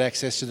we can get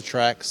access to the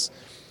tracks,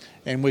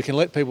 and we can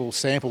let people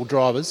sample,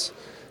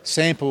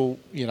 the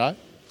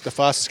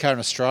fastest car in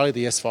Australia,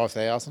 the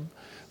S5000,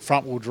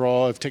 front-wheel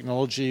drive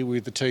technology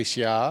with the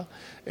TCR,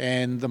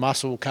 and the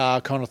muscle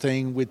car kind of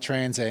thing with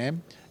Trans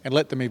Am, and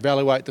let them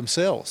evaluate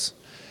themselves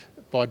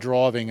by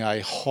driving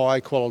a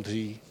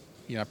high-quality,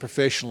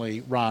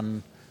 professionally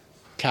run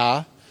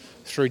car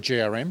through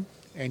GRM,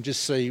 and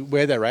just see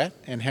where they're at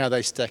and how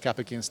they stack up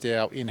against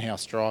our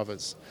in-house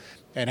drivers.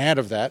 And out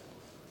of that,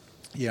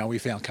 we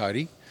found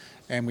Cody,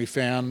 and we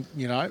found,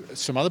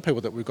 some other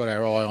people that we've got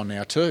our eye on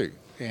now too.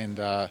 And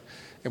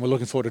we're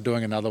looking forward to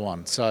doing another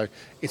one. So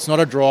it's not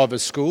a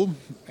driver's school,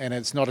 and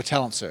it's not a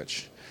talent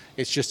search.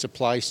 It's just a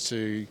place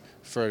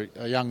for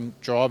a young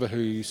driver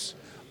who's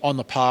on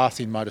the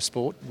path in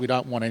motorsport. We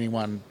don't want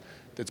anyone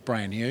that's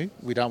brand new.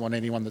 We don't want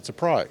anyone that's a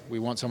pro. We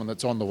want someone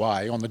that's on the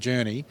way, on the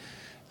journey,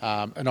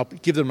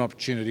 and give them an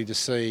opportunity to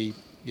see,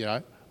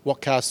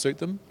 what cars suit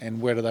them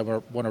and where do they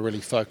want to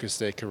really focus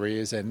their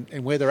careers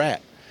and where they're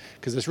at.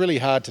 Because it's really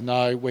hard to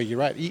know where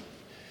you're at.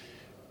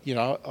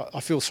 I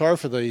feel sorry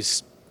for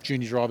these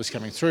junior drivers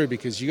coming through,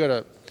 because you got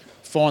to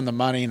find the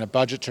money and a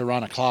budget to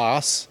run a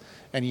class,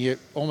 and you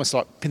almost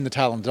like pin the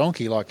tail on the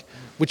donkey, like,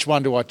 which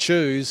one do I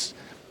choose?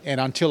 And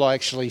until I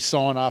actually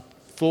sign up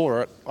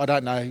for it, I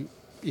don't know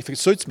if it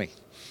suits me.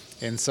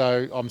 And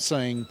so I'm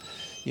seeing,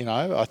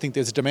 I think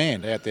there's a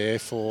demand out there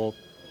for,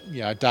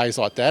 days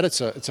like that.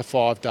 It's a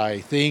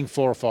 5-day thing,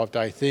 4 or 5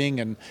 day thing,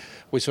 and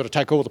we sort of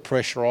take all the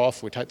pressure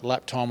off. We take the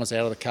lap timers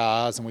out of the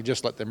cars, and we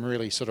just let them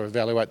really sort of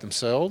evaluate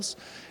themselves,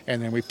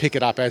 and then we pick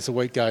it up as the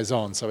week goes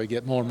on. So we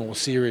get more and more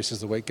serious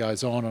as the week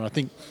goes on, and I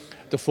think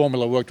the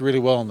formula worked really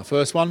well on the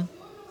first one,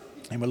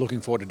 and we're looking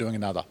forward to doing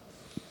another.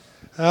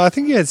 I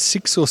think you had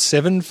 6 or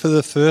 7 for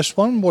the first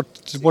one.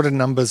 What do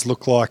numbers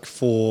look like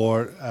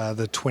for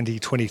the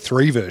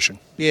 2023 version?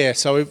 Yeah,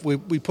 so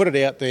we put it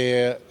out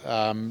there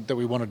that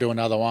we want to do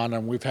another one,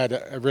 and we've had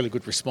a really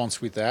good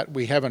response with that.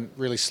 We haven't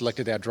really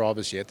selected our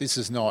drivers yet. This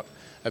is not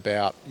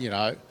about,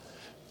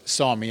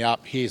 sign me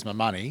up, here's my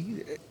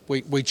money.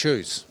 We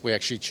choose. We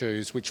actually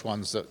choose which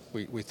ones that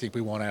we think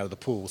we want out of the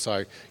pool.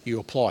 So you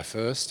apply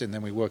first and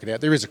then we work it out.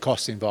 There is a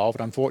cost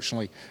involved.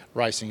 Unfortunately,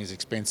 racing is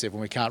expensive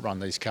and we can't run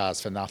these cars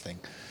for nothing.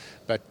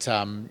 But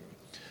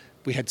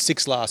we had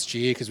 6 last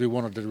year because we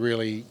wanted to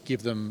really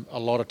give them a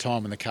lot of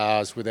time in the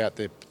cars without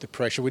the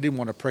pressure. We didn't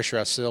want to pressure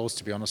ourselves,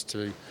 to be honest,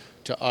 to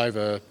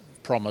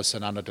over-promise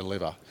and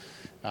under-deliver.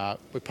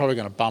 We're probably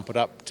going to bump it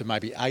up to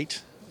maybe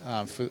 8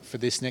 for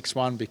this next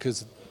one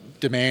because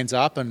demand's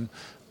up and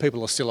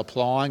people are still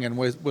applying, and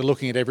we're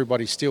looking at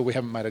everybody still. We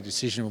haven't made a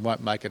decision. We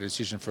won't make a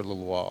decision for a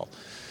little while.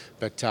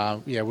 But,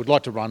 we'd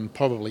like to run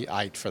probably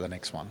 8 for the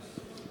next one.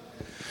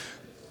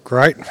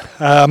 Great.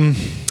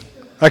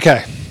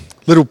 Okay,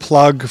 little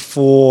plug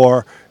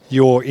for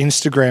your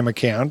Instagram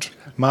account,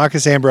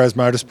 Marcus Ambrose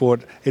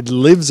Motorsport. It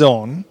lives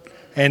on,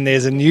 and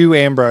there's a new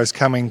Ambrose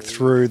coming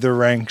through the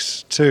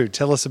ranks too.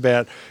 Tell us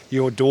about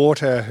your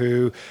daughter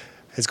who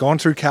has gone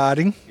through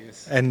karting.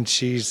 Yes. And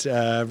she's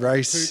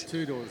raced.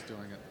 Two daughters doing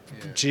it.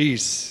 Yeah.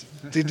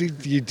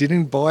 Jeez, you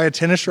didn't buy a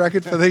tennis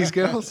racket for these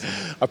girls?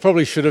 I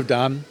probably should have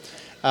done.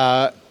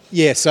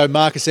 So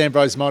Marcus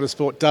Ambrose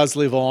Motorsport does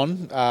live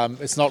on.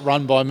 It's not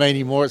run by me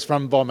anymore, it's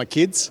run by my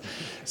kids.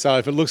 So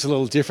if it looks a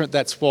little different,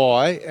 that's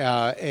why.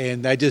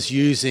 And they're just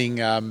using,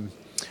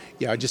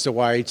 just a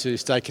way to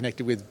stay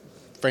connected with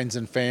friends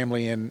and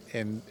family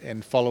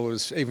and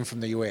followers, even from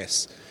the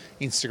US.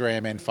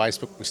 Instagram and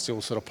Facebook, we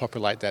still sort of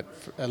populate that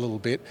a little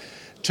bit.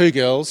 2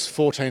 girls,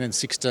 14 and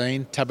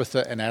 16,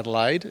 Tabitha and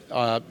Adelaide.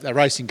 They're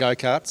racing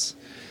go-karts.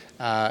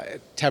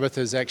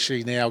 Tabitha's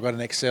actually now got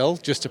an XL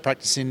just to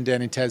practice in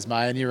down in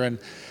Tasmania, and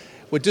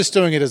we're just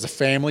doing it as a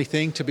family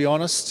thing, to be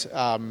honest.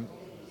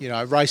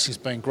 Racing's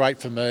been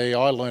great for me.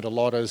 I learned a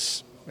lot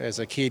as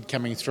a kid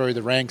coming through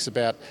the ranks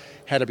about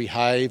how to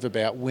behave,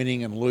 about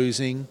winning and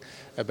losing,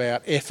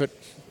 about effort,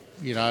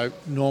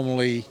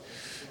 normally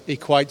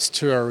equates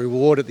to a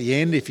reward at the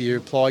end if you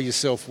apply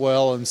yourself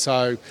well. And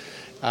so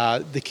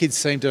the kids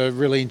seem to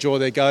really enjoy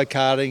their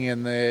go-karting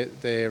and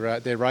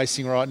their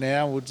racing right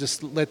now. We'll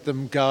just let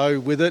them go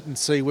with it and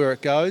see where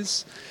it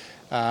goes.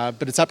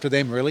 But it's up to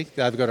them, really.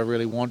 They've got to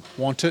really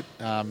want it.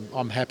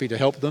 I'm happy to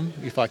help them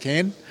if I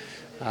can.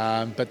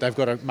 But they've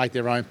got to make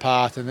their own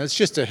path. And it's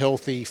just a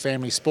healthy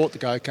family sport, the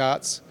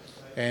go-karts.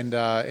 And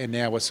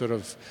now we're sort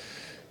of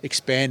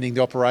expanding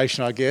the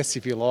operation, I guess,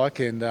 if you like.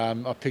 And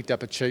I picked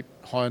up a cheap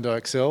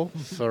Hyundai XL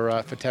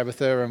for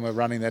Tabitha, and we're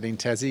running that in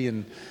Tassie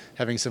and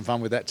having some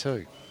fun with that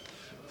too.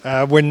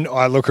 When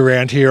I look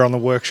around here on the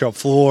workshop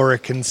floor,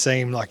 it can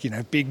seem like,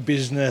 big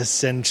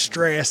business and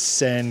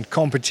stress and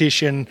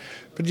competition,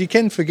 but you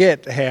can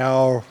forget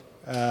how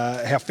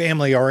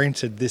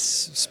family-oriented this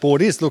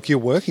sport is. Look, you're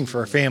working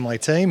for a family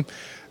team.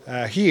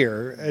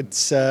 Here,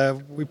 it's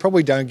we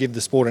probably don't give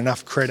the sport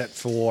enough credit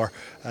for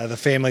the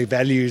family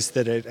values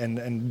that it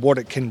and what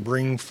it can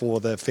bring for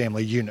the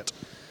family unit.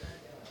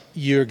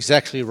 You're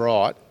exactly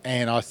right,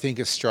 and I think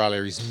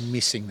Australia is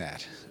missing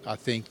that. I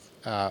think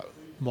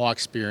my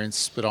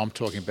experience that I'm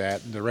talking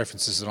about, and the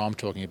references that I'm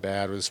talking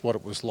about, is what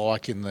it was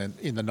like in the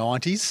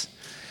 90s,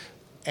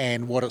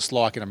 and what it's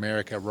like in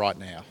America right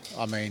now.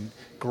 I mean,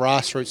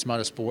 grassroots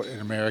motorsport in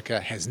America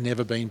has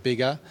never been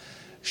bigger.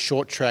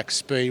 Short track,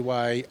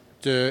 speedway,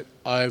 dirt,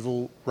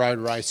 oval, road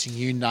racing,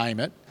 you name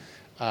it.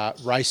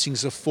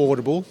 Racing's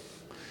affordable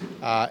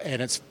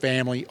and it's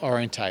family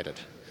orientated.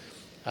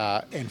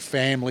 And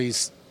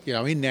families,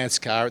 in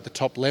NASCAR at the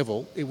top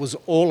level, it was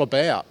all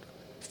about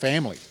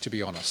family, to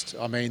be honest.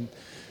 I mean,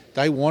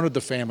 they wanted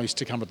the families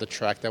to come to the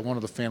track. They wanted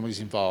the families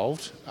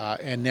involved.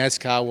 And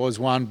NASCAR was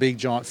one big,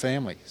 giant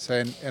family.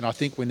 So, and I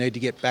think we need to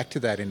get back to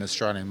that in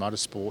Australian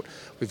motorsport.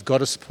 We've got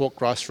to support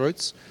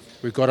grassroots.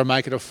 We've got to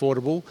make it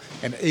affordable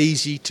and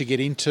easy to get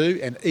into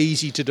and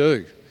easy to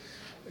do,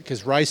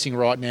 because racing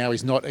right now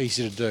is not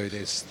easy to do.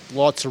 There's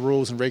lots of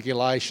rules and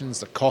regulations,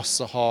 the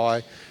costs are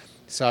high.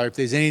 So if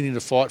there's anything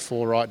to fight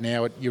for right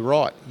now, you're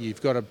right.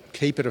 You've got to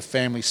keep it a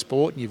family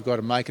sport and you've got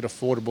to make it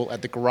affordable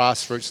at the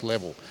grassroots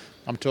level.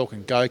 I'm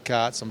talking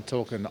go-karts, I'm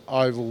talking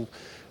oval,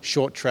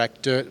 short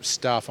track, dirt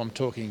stuff, I'm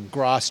talking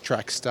grass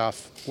track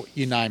stuff,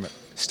 you name it.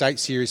 State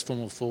Series,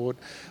 Formula Ford.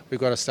 We've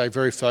got to stay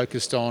very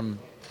focused on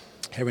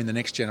having the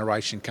next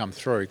generation come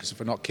through, because if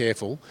we're not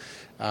careful,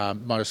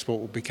 motorsport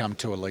will become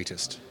too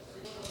elitist.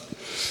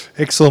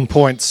 Excellent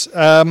points.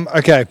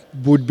 Okay,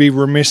 would be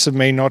remiss of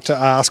me not to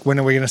ask, when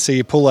are we going to see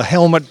you pull a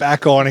helmet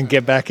back on and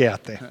get back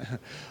out there?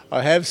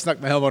 I have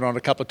snuck my helmet on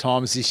a couple of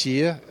times this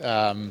year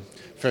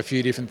for a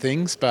few different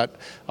things, but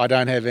I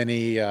don't have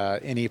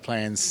any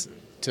plans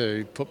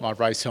to put my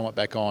race helmet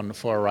back on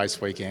for a race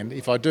weekend.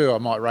 If I do, I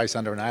might race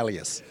under an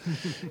alias.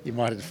 You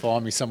might have to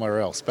find me somewhere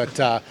else.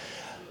 But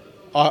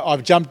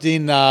I've jumped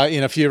in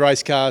a few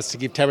race cars to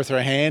give Tabitha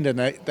a hand, and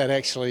that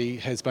actually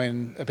has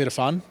been a bit of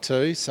fun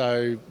too.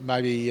 So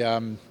maybe,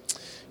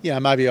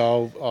 maybe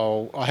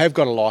I have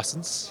got a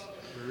licence,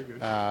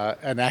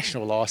 a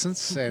national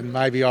licence, and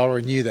maybe I'll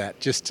renew that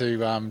just to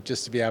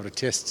be able to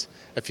test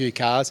a few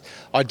cars.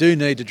 I do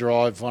need to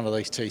drive one of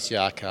these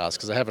TCR cars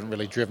because I haven't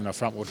really driven a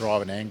front wheel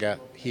drive in anger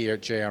here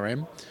at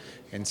GRM,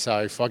 and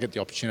so if I get the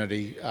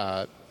opportunity,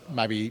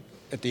 maybe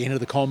at the end of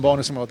the combine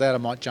or something like that, I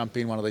might jump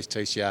in one of these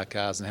TCR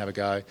cars and have a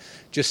go,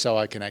 just so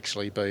I can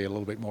actually be a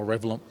little bit more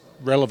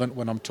relevant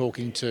when I'm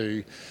talking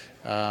to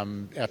our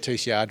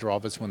TCR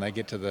drivers when they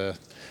get to the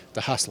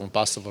hustle and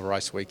bustle of a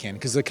race weekend,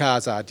 because the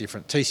cars are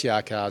different.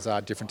 TCR cars are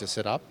different to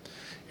set up,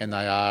 and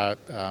they are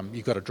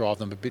you've got to drive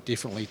them a bit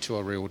differently to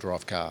a rear-wheel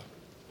drive car.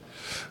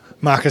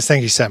 Marcus,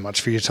 thank you so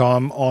much for your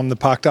time on the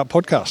Parked Up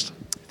podcast.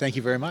 Thank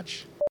you very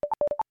much.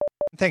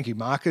 Thank you,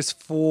 Marcus,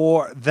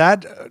 for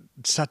that.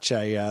 Such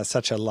a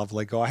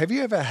lovely guy. Have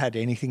you ever had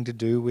anything to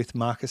do with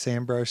Marcus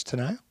Ambrose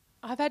Teneo?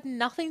 I've had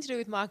nothing to do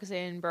with Marcus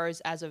Ambrose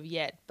as of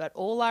yet, but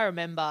all I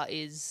remember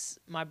is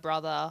my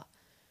brother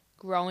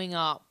growing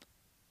up.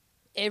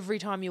 Every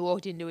time you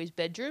walked into his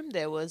bedroom,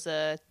 there was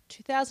a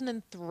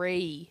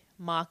 2003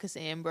 Marcus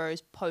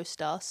Ambrose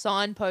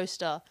signed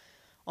poster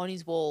on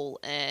his wall,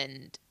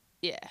 and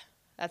yeah,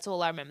 that's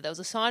all I remember. There was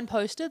a signed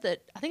poster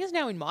that I think is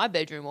now in my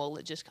bedroom wall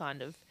that just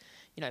kind of,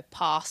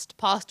 passed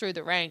through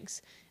the ranks.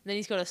 And then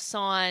he's got a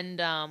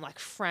signed,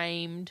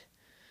 framed,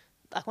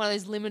 like one of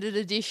those limited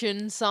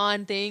edition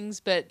signed things.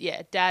 But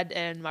yeah, Dad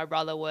and my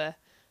brother were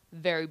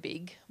very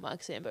big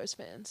Marcus Ambrose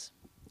fans.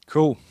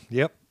 Cool.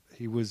 Yep.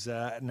 He was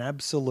an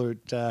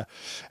absolute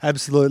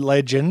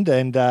legend.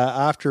 And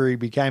after he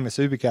became a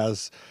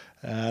Supercars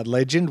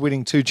legend,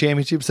 winning 2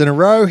 championships in a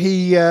row,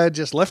 he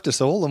just left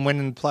us all and went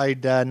and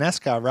played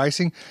NASCAR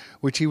racing,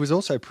 which he was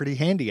also pretty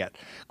handy at.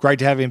 Great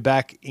to have him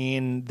back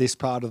in this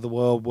part of the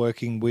world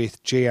working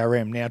with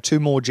GRM. Now, 2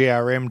 more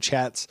GRM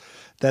chats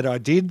that I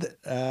did.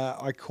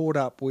 I caught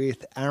up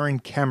with Aaron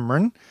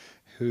Cameron,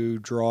 who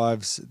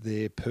drives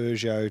the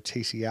Peugeot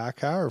TCR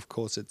car. Of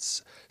course,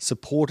 it's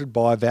supported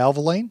by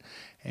Valvoline.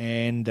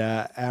 And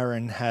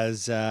Aaron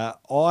has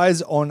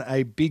eyes on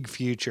a big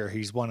future.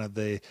 He's one of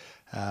the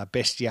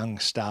best young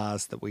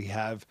stars that we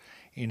have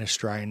in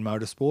Australian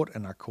motorsport,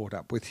 and I caught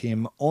up with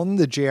him on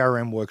the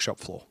GRM workshop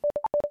floor.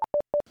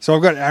 So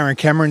I've got Aaron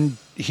Cameron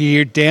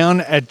here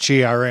down at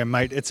GRM,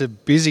 mate. It's a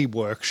busy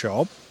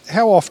workshop.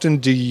 How often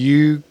do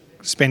you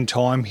spend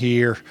time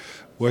here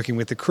working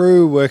with the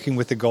crew, working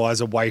with the guys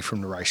away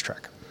from the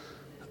racetrack?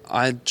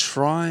 I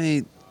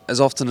try as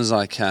often as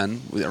I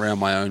can around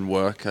my own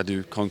work. I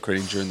do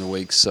concreting during the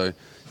week, so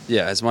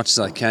yeah, as much as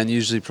I can,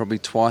 usually probably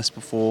twice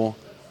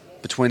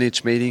between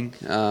each meeting.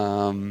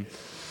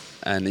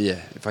 And yeah,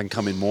 if I can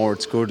come in more,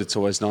 it's good. It's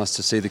always nice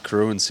to see the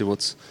crew and see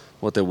what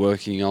they're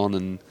working on,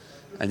 and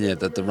yeah,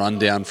 the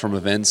rundown from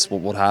events,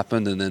 what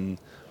happened, and then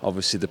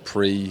obviously the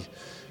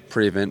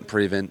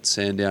pre-event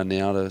sand down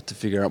now to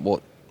figure out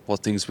what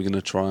things we're going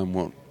to try and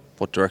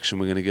what direction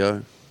we're going to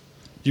go.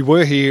 You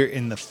were here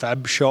in the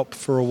fab shop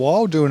for a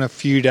while, doing a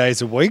few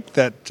days a week.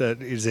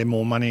 Is there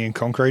more money in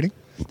concreting?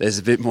 There's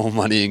a bit more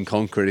money in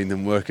concreting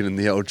than working in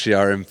the old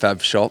GRM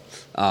fab shop.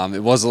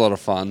 It was a lot of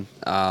fun,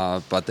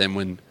 but then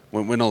when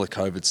all the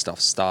COVID stuff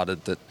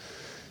started,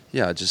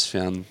 I just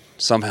found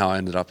somehow I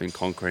ended up in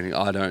concreting.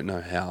 I don't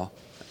know how,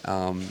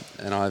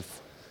 and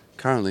I've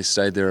currently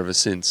stayed there ever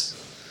since.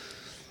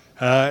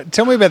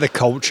 Tell me about the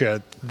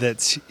culture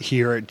that's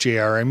here at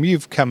GRM.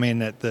 You've come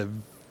in at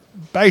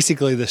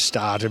basically the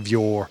start of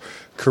your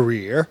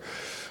career.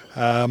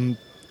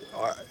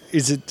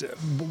 Is it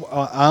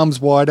arms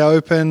wide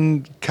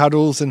open,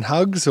 cuddles and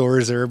hugs, or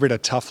is there a bit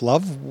of tough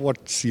love?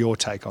 What's your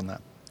take on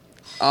that?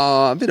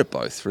 A bit of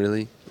both,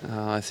 really.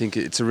 I think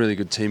it's a really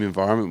good team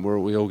environment where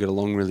we all get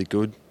along really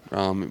good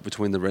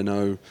between the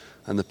Renault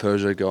and the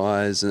Peugeot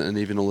guys, and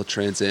even all the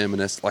Trans Am,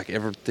 and it's like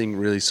everything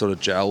really sort of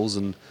gels,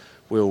 and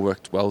we all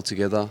worked well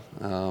together.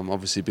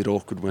 Obviously a bit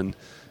awkward when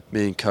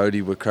me and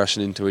Cody were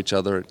crashing into each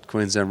other at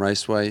Queensland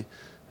Raceway,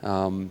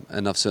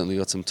 and I've certainly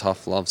got some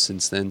tough love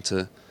since then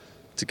to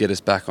get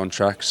us back on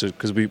track,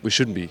 because we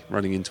shouldn't be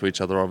running into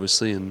each other,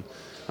 obviously, and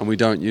we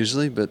don't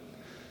usually, but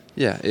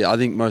yeah, I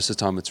think most of the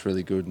time it's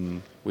really good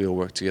and we all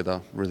work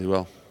together really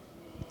well.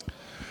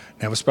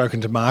 Now, we've spoken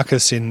to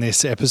Marcus in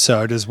this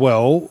episode as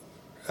well,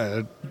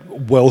 a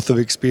wealth of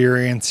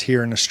experience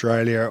here in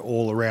Australia,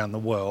 all around the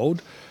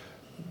world.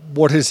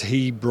 What has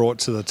he brought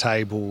to the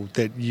table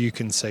that you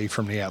can see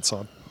from the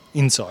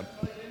inside?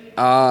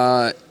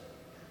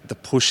 The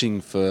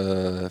pushing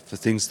for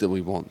things that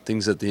we want,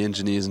 things that the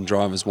engineers and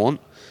drivers want.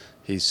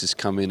 He's just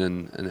come in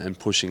and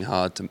pushing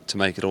hard to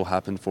make it all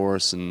happen for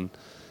us, and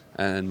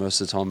most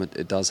of the time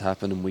it does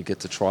happen, and we get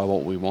to try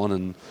what we want,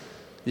 and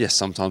yes,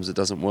 sometimes it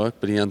doesn't work,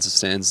 but he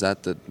understands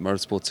that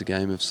motorsport's a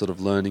game of sort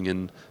of learning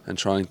and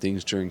trying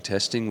things during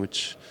testing,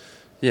 which,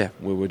 yeah,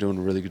 we're doing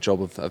a really good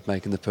job of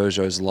making the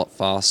Peugeots a lot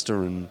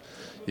faster, and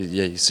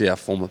yeah, you see our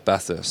form at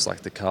Bathurst,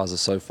 like the cars are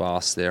so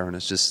fast there, and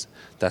it's just,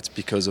 that's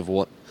because of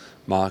what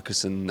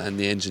Marcus and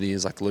the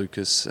engineers like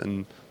Lucas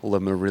and all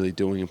of them are really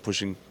doing and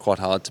pushing quite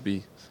hard to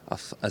be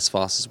as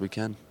fast as we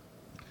can.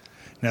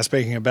 Now,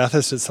 speaking of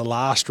Bathurst, it's the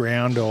last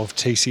round of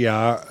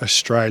TCR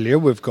Australia.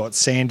 We've got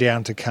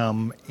Sandown to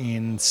come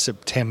in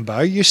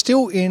September. You're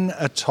still in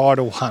a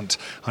title hunt.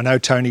 I know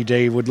Tony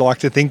D would like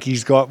to think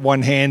he's got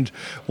one hand,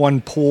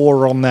 one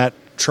paw on that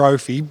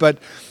trophy, but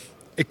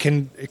it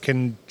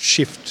can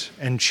shift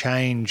and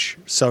change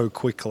so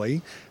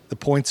quickly. The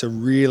points are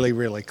really,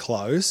 really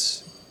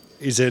close.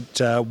 Is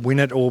it win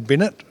it or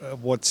bin it?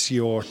 What's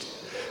your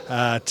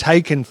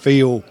take and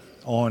feel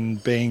on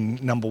being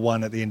number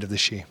one at the end of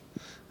this year?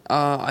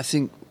 I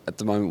think at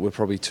the moment we're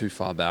probably too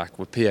far back.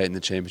 We're P8 in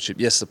the championship.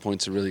 Yes, the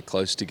points are really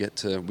close to get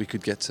to. We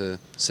could get to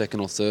second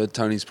or third.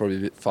 Tony's probably a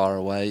bit far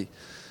away.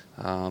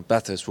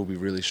 Bathurst will be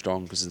really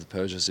strong because the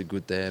Peugeots are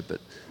good there, but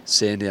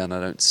Sandown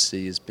I don't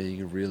see as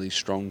being a really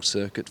strong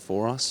circuit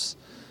for us.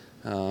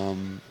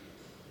 I'm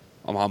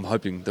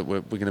hoping that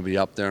we're going to be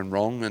up there and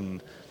wrong,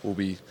 and we'll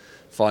be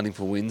fighting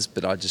for wins.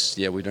 But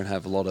we don't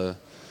have a lot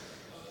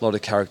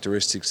of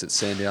characteristics that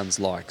Sandown's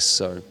likes.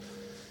 So.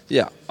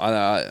 Yeah,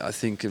 I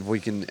think if we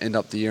can end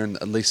up the year in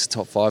at least the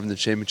top 5 in the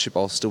championship,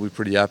 I'll still be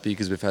pretty happy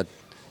because we've had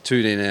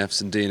 2 DNFs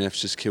and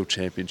DNFs just kill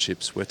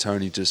championships where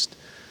Tony just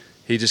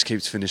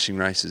keeps finishing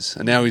races.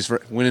 And now he's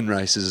winning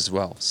races as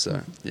well.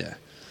 So, yeah.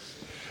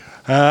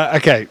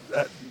 Okay,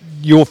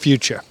 your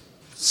future.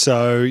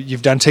 So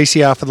you've done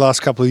TCR for the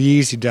last couple of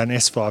years. You've done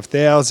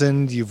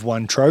S5000. You've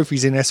won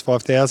trophies in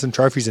S5000,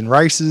 trophies in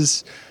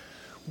races.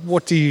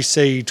 What do you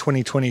see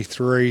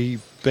 2023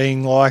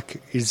 being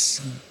like?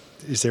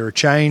 Is there a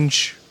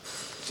change?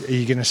 Are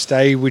you going to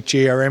stay with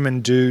GRM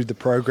and do the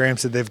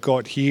programs that they've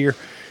got here?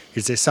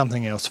 Is there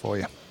something else for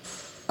you?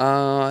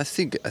 I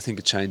think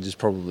a change is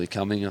probably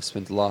coming. I've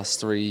spent the last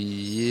 3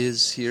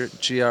 years here at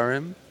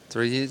GRM.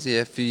 3 years,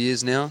 a few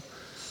years now.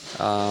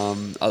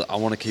 I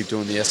want to keep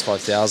doing the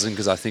S5000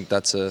 because I think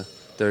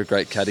they're a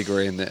great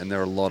category and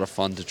they're a lot of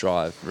fun to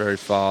drive. Very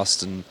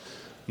fast and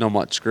not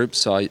much grip.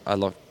 So I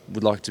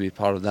would like to be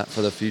part of that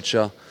for the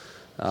future.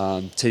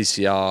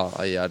 TCR,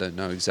 I don't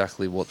know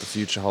exactly what the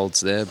future holds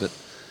there, but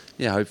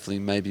yeah, hopefully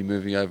maybe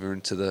moving over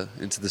into the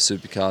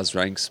supercars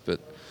ranks, but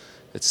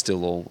it's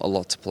still all a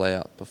lot to play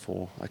out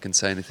before I can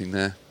say anything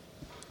there.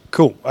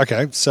 Cool.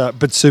 Okay. So,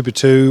 but Super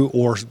 2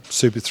 or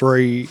Super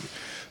 3,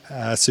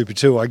 Super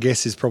 2, I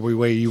guess, is probably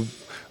where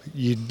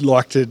you'd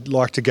like to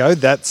go.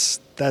 That's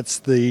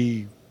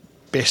the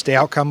best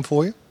outcome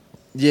for you.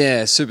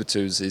 Yeah, Super 2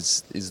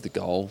 is the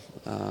goal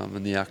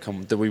and the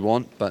outcome that we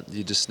want, but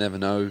you just never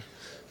know.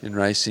 In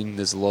racing,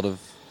 there's a lot of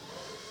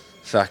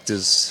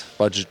factors,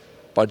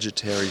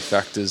 budgetary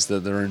factors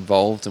that are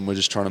involved, and we're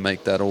just trying to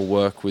make that all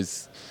work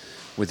with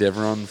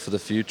everyone for the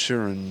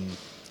future, and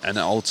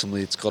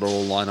ultimately it's got to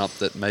all line up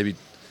that maybe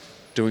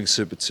doing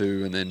Super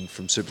 2, and then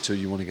from Super 2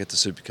 you want to get to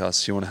Supercars,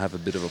 so you want to have a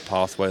bit of a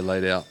pathway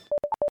laid out.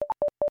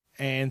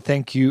 And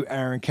thank you,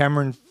 Aaron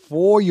Cameron,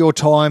 for your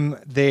time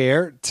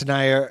there.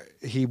 Tanea,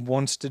 he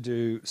wants to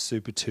do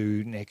Super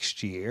 2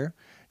 next year.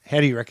 How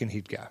do you reckon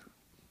he'd go?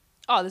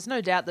 Oh, there's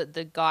no doubt that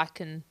the guy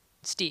can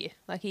steer.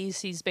 Like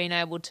he's been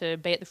able to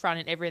be at the front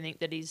in everything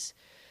that he's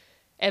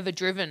ever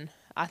driven.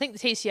 I think the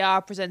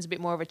TCR presents a bit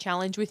more of a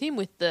challenge with him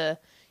with the,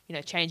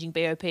 changing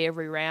BOP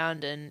every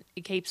round, and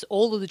it keeps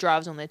all of the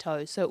drivers on their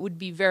toes. So it would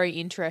be very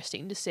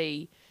interesting to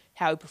see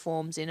how he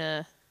performs in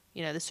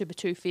the Super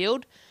 2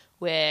 field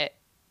where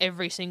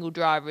every single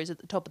driver is at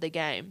the top of their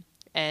game,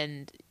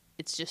 and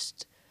it's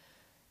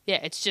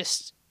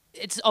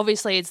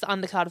obviously it's the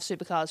undercard of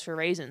supercars for a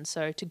reason.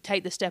 So to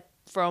take the step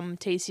from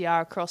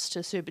TCR across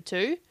to Super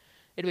 2,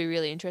 it'll be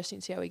really interesting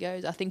to see how he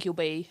goes. I think he'll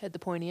be at the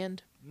pointy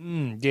end.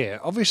 Yeah,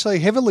 obviously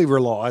heavily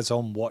relies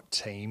on what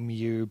team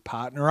you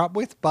partner up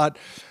with, but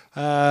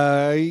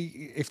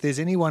if there's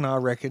anyone I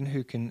reckon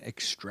who can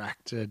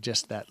extract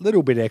just that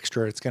little bit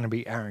extra, it's going to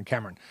be Aaron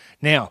Cameron.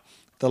 Now,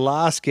 the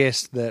last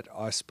guest that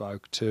I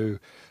spoke to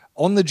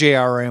on the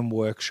GRM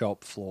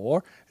workshop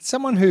floor, it's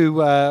someone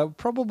who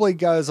probably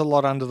goes a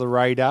lot under the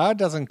radar,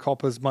 doesn't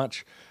cop as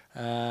much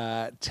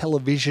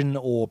television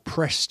or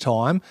press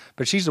time,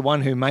 but she's the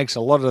one who makes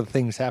a lot of the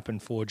things happen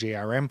for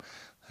GRM.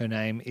 Her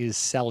name is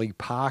Sally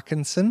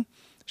Parkinson.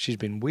 She's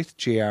been with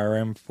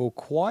GRM for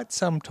quite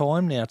some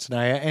time now,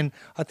 Tanea, and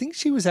I think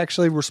she was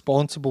actually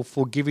responsible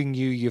for giving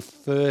you your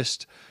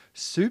first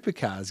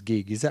supercars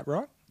gig. Is that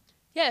right?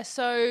 Yeah,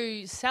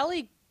 so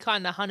Sally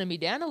kind of hunted me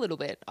down a little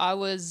bit. I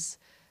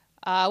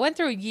went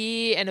through a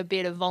year and a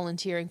bit of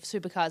volunteering for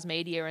Supercars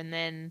Media, and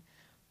then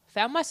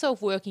found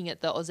myself working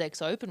at the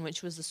AusX Open,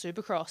 which was the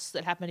Supercross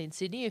that happened in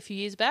Sydney a few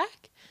years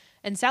back.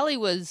 And Sally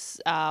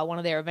was one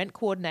of their event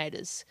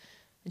coordinators.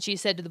 And she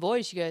said to the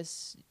boys, she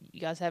goes, "You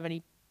guys have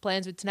any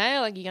plans with Tanea?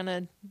 Like, you going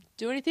to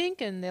do anything?"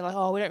 And they're like,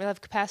 "Oh, we don't really have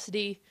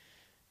capacity."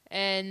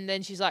 And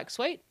then she's like,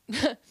 "Sweet,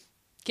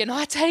 can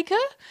I take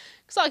her?"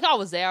 Because I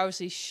was there,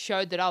 obviously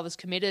showed that I was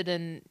committed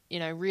and,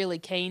 really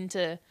keen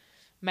to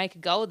make a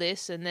go of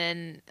this. And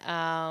then...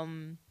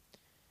 and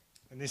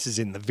this is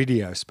in the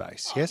video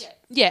space, yes?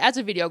 Yeah, as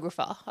a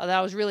videographer.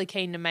 I was really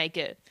keen to make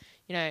it,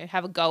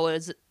 have a go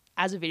as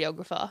a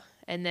videographer.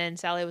 And then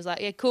Sally was like,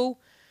 yeah, cool,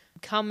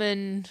 come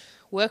and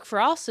work for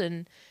us.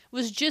 And it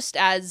was just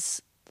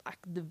as like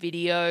the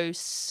video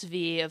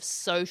sphere of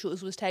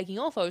socials was taking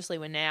off. Obviously,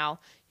 we're now,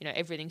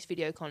 everything's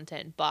video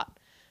content. But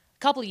a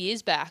couple of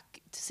years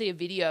back, to see a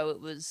video,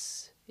 it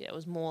was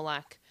more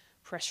like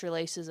press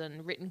releases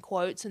and written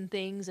quotes and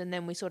things. And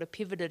then we sort of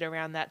pivoted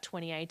around that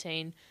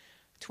 2018,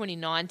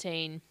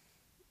 2019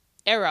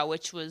 era,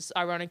 which was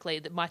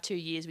ironically my 2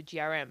 years with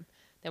GRM.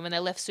 Then when they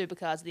left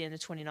Supercars at the end of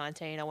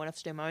 2019, I went off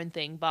to do my own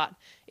thing. But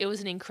it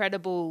was an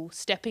incredible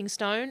stepping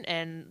stone.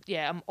 And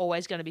yeah, I'm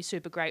always going to be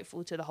super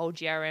grateful to the whole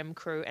GRM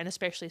crew, and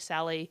especially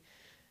Sally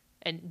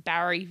and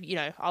Barry.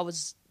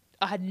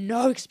 I had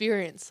no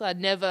experience.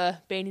 I'd never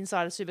been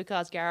inside a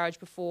Supercars garage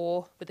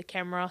before with a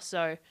camera.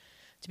 So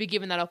to be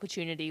given that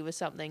opportunity was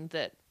something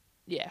that,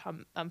 yeah,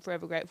 I'm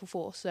forever grateful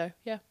for. So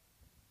yeah.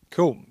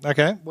 Cool.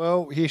 Okay.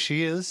 Well, here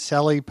she is,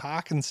 Sally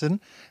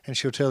Parkinson, and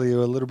she'll tell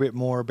you a little bit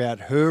more about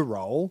her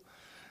role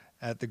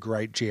at the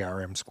great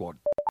GRM squad.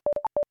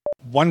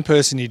 One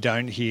person you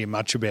don't hear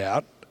much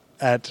about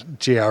at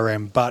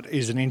GRM, but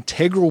is an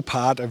integral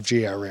part of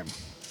GRM.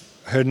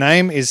 Her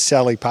name is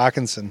Sally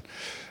Parkinson.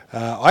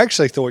 I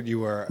actually thought you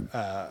were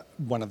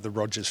one of the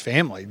Rogers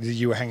family.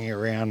 You were hanging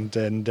around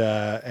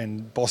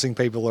and bossing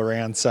people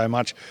around so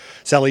much.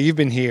 Sally, you've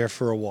been here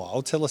for a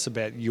while. Tell us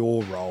about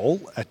your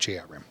role at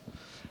GRM.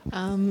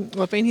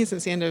 Well, I've been here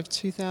since the end of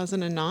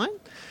 2009.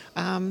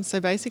 So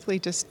basically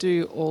just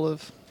do all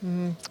of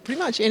pretty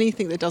much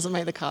anything that doesn't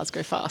make the cars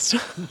go fast.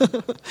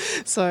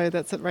 So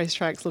that's at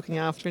racetracks, looking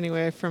after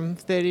anywhere from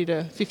 30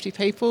 to 50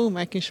 people,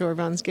 making sure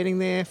everyone's getting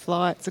there,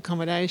 flights,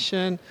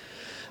 accommodation,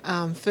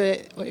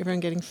 everyone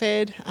getting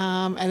fed,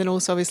 and then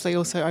also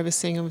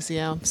overseeing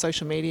our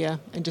social media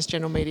and just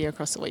general media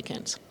across the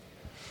weekend.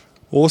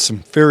 Awesome.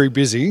 Very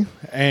busy.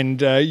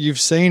 And you've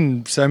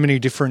seen so many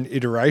different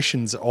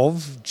iterations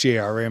of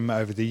GRM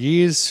over the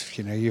years.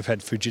 You've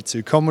had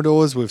Fujitsu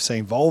Commodores, we've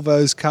seen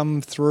Volvos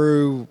come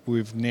through,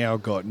 we've now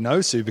got no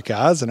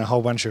supercars and a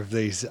whole bunch of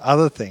these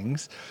other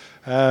things.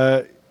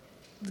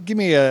 Give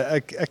me a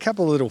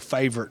couple of little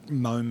favourite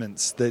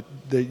moments that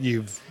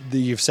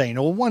you've seen,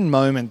 or one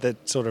moment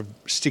that sort of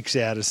sticks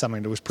out as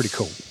something that was pretty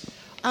cool.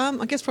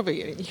 I guess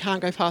probably you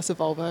can't go past a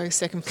Volvo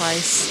second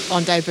place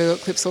on debut at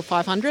Clipsal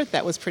 500.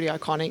 That was pretty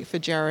iconic for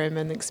GRM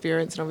and the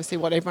experience, and obviously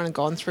what everyone had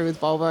gone through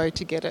with Volvo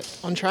to get it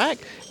on track,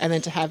 and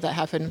then to have that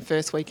happen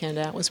first weekend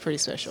out was pretty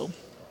special.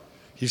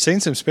 You've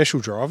seen some special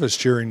drivers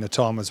during the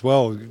time as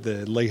well,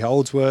 the Lee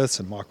Holdsworths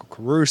and Michael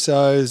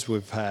Carusos.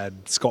 We've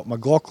had Scott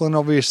McLaughlin,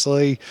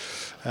 obviously,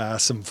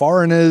 some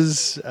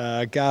foreigners.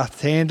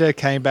 Garth Tander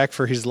came back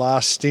for his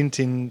last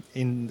stint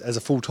in as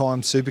a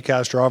full-time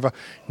supercars driver.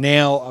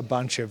 Now a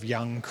bunch of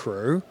young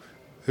crew.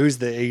 Who's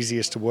the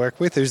easiest to work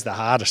with? Who's the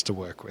hardest to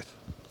work with?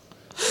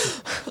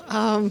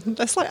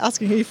 That's like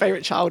asking who your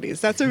favourite child is.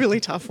 That's a really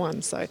tough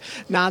one. So,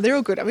 they're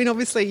all good. I mean,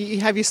 obviously,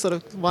 you have your sort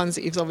of ones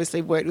that you've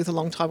obviously worked with a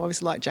long time,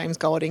 obviously like James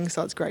Golding,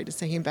 so it's great to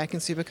see him back in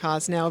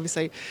supercars. Now,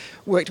 obviously,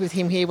 worked with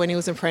him here when he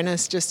was an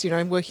apprentice, just,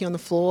 working on the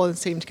floor and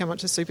see him to come up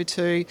to Super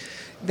 2,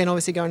 then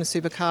obviously going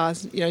to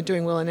supercars,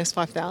 doing well in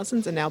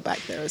S5000s and now back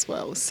there as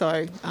well.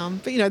 So,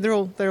 but,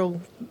 they're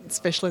all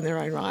special in their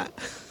own right.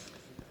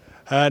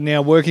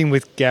 Now, working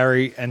with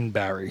Gary and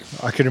Barry,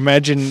 I can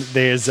imagine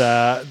there's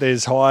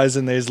highs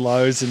and there's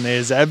lows and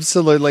there's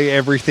absolutely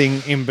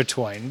everything in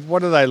between. What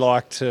do they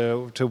like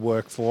to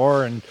work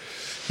for? And,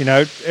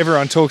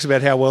 everyone talks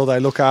about how well they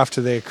look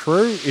after their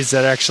crew. Is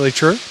that actually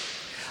true?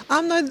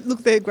 No,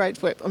 look, they're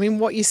great work. I mean,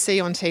 what you see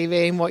on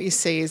TV and what you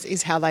see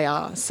is how they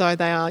are. So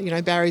they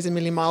are, Barry's a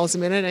million miles a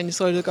minute and you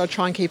sort of got to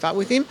try and keep up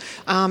with him.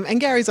 And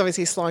Gary's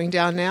obviously slowing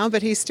down now,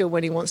 but he's still,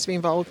 when he wants to be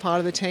involved, part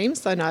of the team.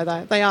 So no,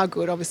 they are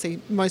good.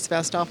 Obviously, most of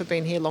our staff have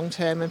been here long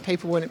term and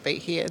people wouldn't be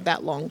here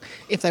that long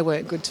if they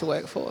weren't good to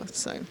work for.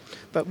 So,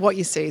 but what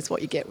you see is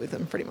what you get with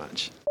them, pretty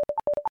much.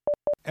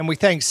 And we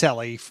thank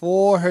Sally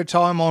for her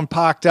time on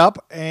Parked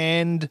Up,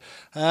 and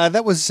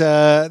that was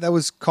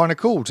kind of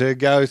cool to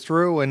go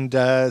through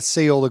and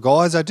see all the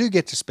guys. I do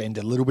get to spend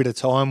a little bit of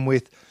time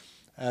with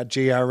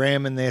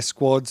GRM and their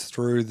squads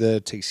through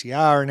the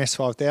TCR and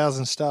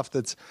S5000 stuff.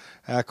 That's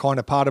kind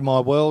of part of my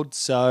world.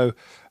 So,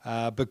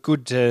 but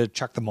good to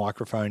chuck the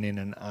microphone in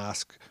and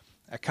ask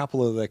a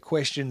couple of the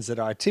questions that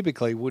I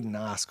typically wouldn't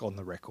ask on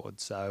the record.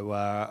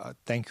 So,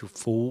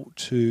 thankful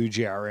to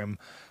GRM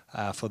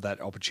for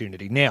that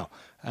opportunity. Now,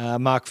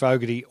 Mark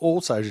Fogarty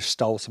also just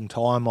stole some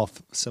time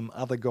off some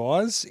other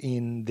guys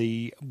in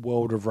the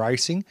world of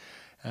racing,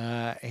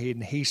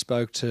 and he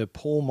spoke to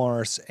Paul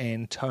Morris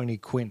and Tony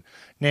Quinn.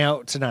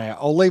 Now, Tanea,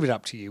 I'll leave it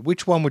up to you.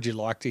 Which one would you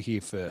like to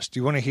hear first? Do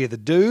you want to hear the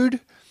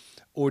dude,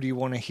 or do you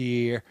want to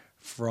hear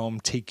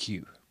from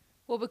TQ?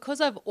 Well,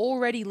 because I've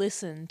already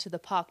listened to the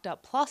Parked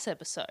Up Plus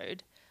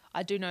episode,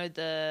 I do know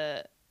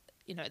the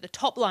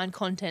top line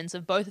contents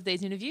of both of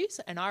these interviews,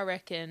 and I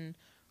reckon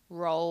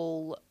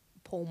roll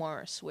Paul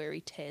Morris where he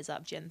tears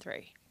up Gen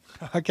 3.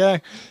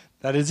 Okay,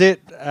 that is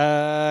it.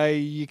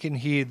 You can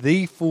hear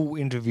the full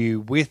interview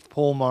with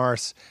Paul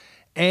Morris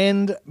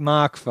and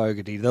Mark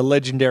Fogarty, the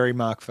legendary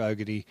Mark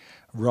Fogarty,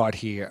 right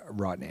here,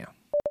 right now.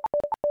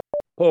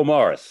 Paul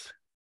Morris,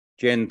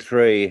 Gen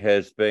 3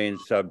 has been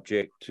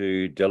subject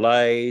to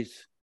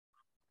delays,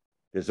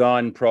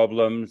 design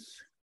problems,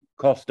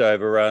 cost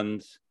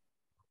overruns,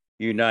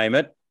 you name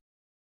it.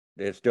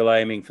 They're still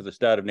aiming for the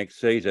start of next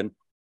season.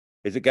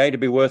 Is it going to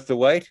be worth the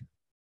wait?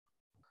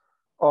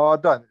 Oh, I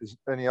don't think there's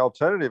any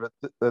alternative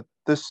at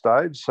this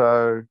stage.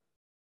 So,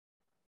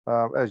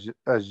 as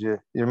you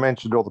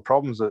mentioned, all the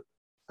problems that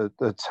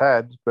it's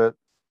had, but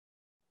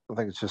I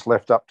think it's just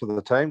left up to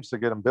the teams to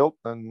get them built,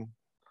 and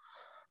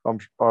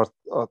I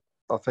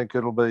think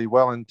it'll be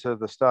well into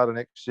the start of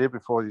next year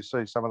before you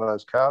see some of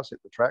those cars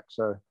hit the track.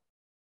 So,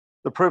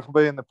 the proof will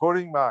be in the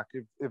pudding, Mark.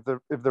 If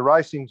the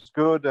racing's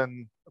good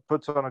and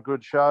puts on a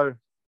good show,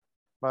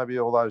 maybe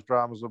all those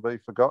dramas will be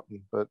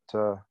forgotten. But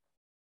I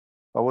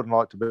wouldn't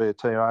like to be a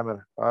team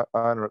owner at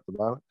the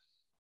moment.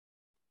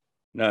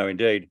 No,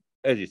 indeed.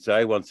 As you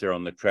say, once they're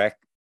on the track,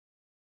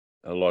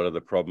 a lot of the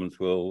problems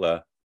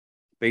will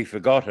be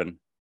forgotten.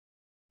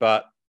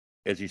 But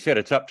as you said,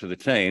 it's up to the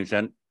teams.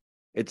 And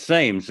it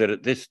seems that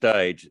at this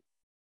stage,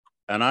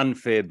 an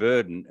unfair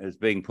burden is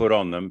being put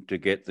on them to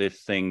get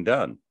this thing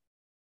done.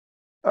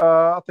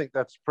 I think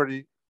that's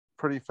pretty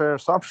fair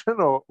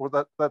assumption, or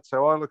that's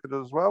how I look at it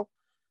as well.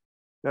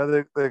 You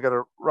know, they've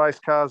got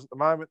race cars at the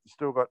moment. They've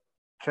still got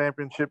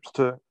championships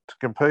to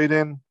compete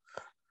in.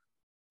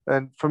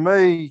 And for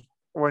me,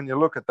 when you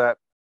look at that,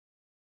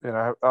 you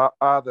know,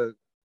 are the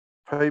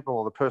people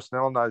or the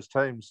personnel in those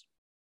teams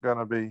going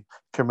to be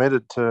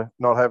committed to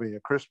not having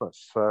a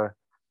Christmas? So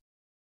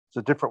it's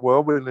a different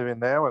world we live in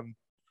now, and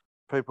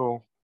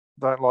people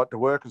don't like to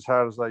work as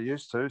hard as they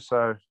used to.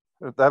 So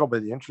that'll be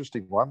the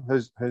interesting one.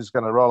 Who's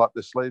going to roll up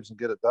their sleeves and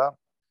get it done?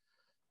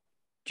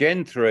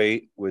 Gen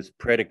 3 was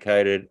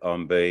predicated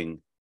on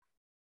being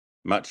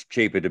much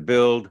cheaper to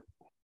build,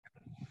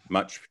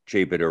 much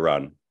cheaper to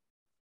run.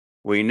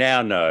 We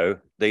now know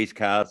these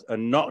cars are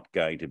not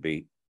going to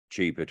be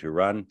cheaper to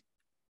run.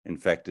 In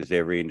fact, there's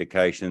every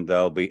indication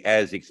they'll be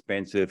as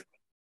expensive,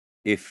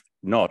 if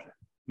not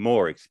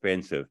more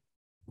expensive.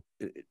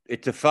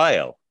 It's a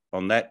fail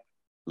on that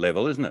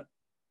level, isn't it?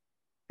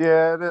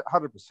 Yeah,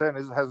 100%.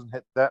 It hasn't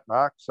hit that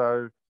mark.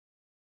 So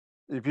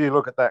if you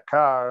look at that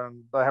car,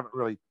 and they haven't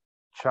really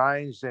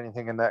changed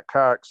anything in that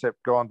car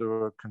except gone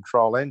to a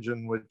control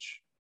engine, which,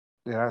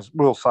 you know,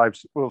 will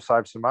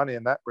save some money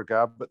in that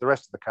regard. But the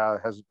rest of the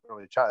car hasn't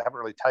really changed. They haven't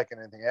really taken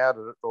anything out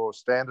of it or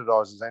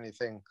standardises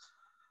anything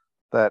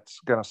that's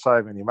going to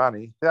save any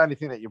money. The only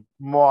thing that you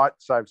might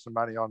save some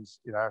money on is,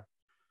 you know,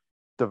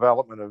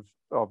 development of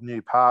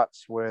new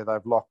parts where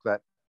they've locked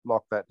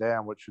that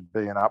down, which would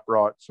be in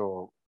uprights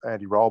or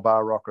anti-roll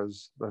bar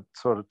rockers, the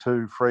sort of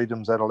two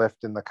freedoms that are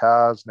left in the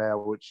cars now,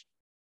 which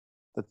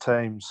the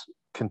teams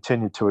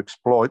continue to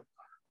exploit.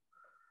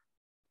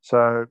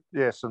 So,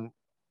 yeah,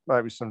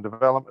 maybe some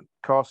development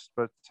costs,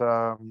 but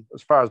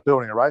as far as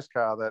building a race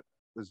car, that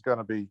is going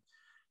to be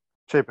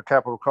cheaper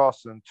capital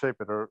costs and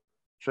cheaper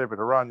to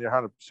run. You're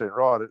 100%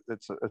 right.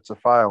 It's a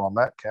fail on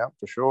that count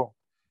for sure.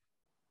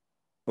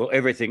 Well,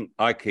 everything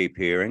I keep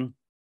hearing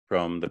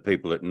from the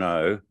people that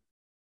know,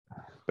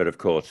 but of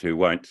course who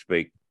won't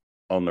speak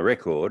on the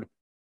record,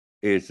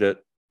 is that,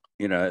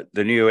 you know,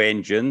 the new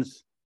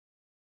engines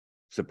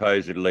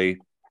supposedly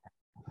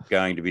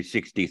going to be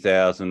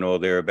 60,000 or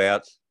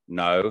thereabouts.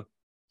 No,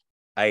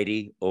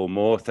 80 or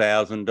more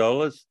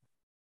 $1,000,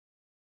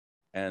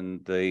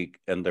 and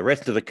the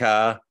rest of the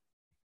car,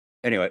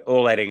 anyway,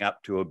 all adding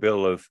up to a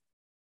bill of,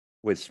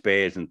 with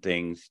spares and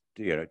things,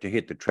 you know, to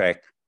hit the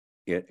track,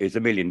 is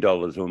 $1 million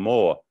or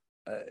more.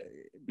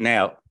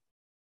 Now,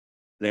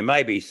 there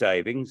may be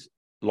savings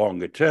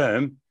longer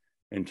term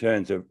in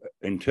terms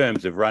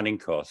of running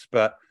costs,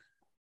 but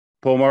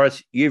Paul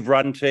Morris, you've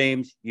run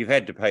teams, you've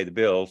had to pay the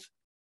bills.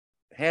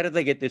 How did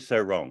they get this so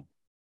wrong?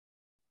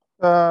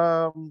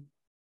 Well,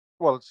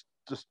 it's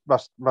just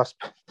must.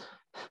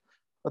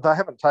 But they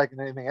haven't taken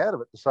anything out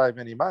of it to save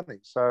any money.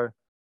 So,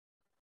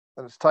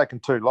 and it's taken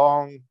too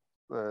long.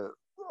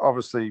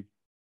 Obviously,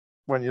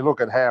 when you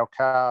look at how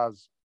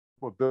cars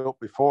were built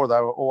before, they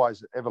were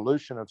always an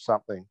evolution of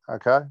something.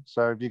 Okay,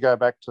 so if you go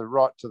back to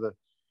right to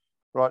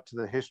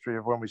the history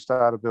of when we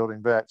started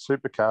building V8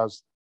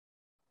 supercars,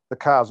 the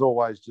cars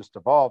always just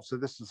evolved. So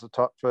this is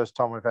the first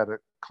time we've had a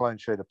clean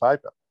sheet of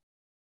paper.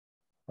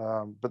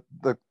 But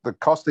the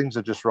costings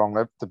are just wrong.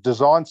 They've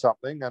designed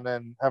something and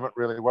then haven't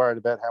really worried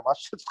about how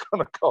much it's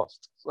going to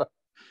cost. So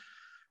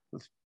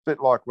it's a bit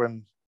like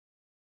when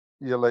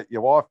you let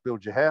your wife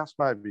build your house,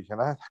 maybe, you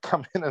know, they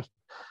come in and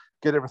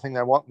get everything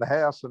they want in the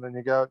house, and then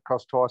you go, it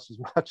costs twice as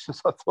much as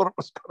I thought it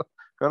was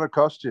going to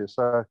cost you.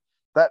 So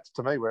that's,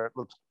 to me, where it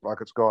looks like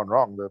it's gone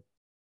wrong.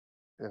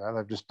 You know,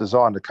 they've just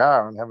designed a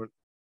car and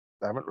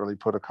haven't really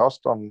put a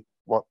cost on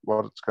what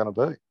it's going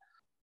to be.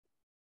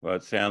 Well,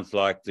 it sounds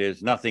like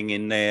there's nothing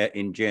in there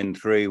in Gen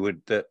 3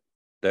 that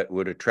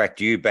would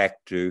attract you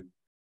back to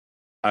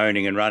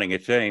owning and running a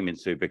team in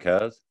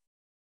supercars.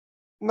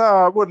 No,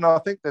 I wouldn't. I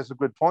think there's a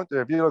good point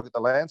there. If you look at the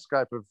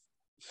landscape of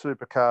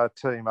supercar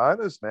team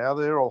owners now,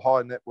 they're all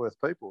high net worth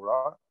people,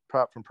 right?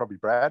 Apart from probably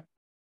Brad.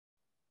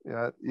 You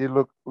know, you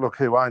look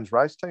who owns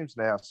race teams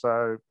now.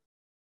 So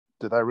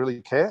do they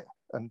really care?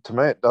 And to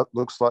me, it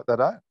looks like they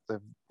don't.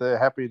 They're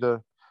happy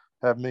to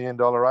have $1 million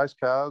race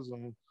cars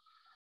and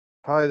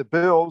pay the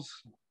bills,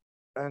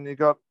 and you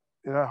got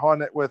high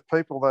net worth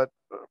people that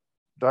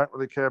don't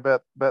really care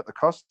about the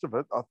cost of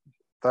it.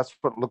 That's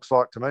what it looks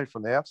like to me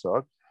from the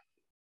outside.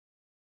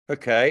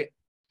 Okay,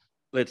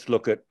 let's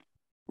look at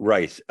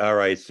RACE,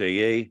 RACE,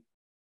 the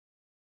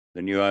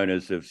new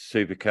owners of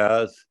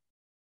supercars.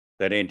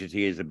 That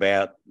entity is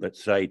about,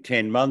 let's say,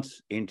 10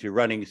 months into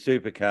running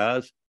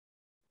supercars.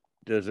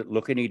 Does it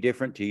look any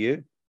different to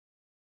you?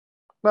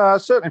 No,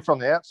 certainly from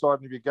the outside.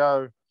 And if you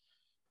go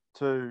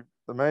to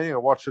the meeting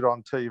or watch it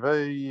on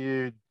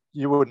TV,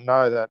 you wouldn't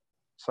know that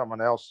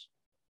someone else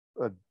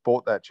had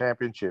bought that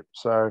championship.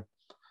 So,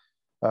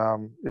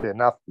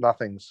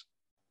 nothing's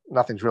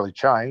really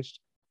changed.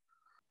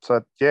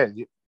 So, yeah,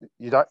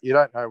 you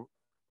don't know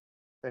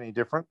any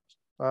different.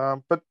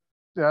 But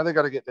they've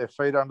got to get their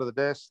feet under the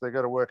desk. They've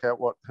got to work out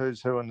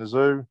who's who in the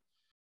zoo.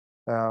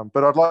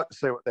 But I'd like to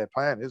see what their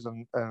plan is,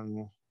 and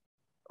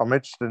I'm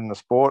interested in the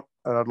sport,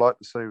 and I'd like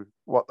to see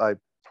what they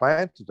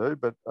plan to do,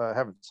 but I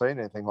haven't seen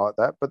anything like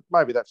that. But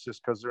maybe that's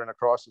just because they're in a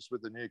crisis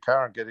with the new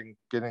car and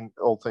getting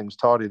all things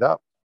tidied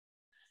up.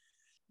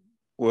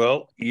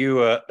 Well,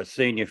 you are a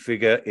senior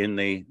figure in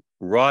the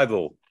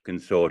rival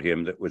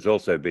consortium that was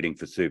also bidding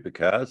for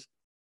supercars,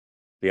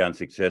 the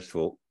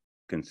unsuccessful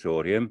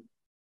consortium.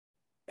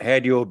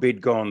 Had your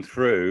bid gone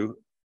through,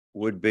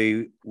 would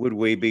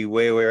we be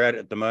where we're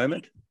at the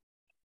moment?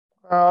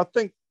 I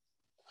think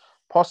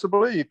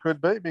possibly you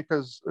could be,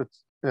 because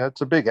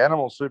it's a big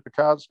animal,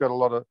 supercar. It's got a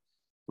lot of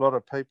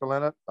people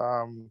in it.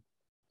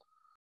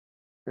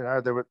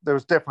 There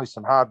was definitely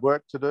some hard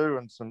work to do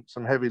and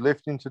some heavy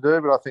lifting to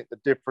do, but I think the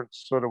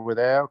difference sort of with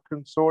our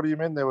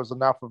consortium there was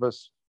enough of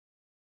us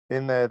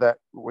in there that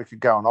we could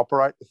go and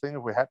operate the thing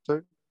if we had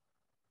to.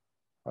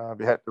 If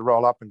you had to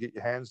roll up and get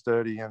your hands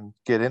dirty and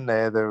get in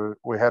there,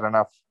 we had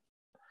enough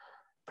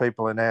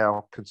people in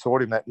our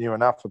consortium that knew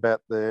enough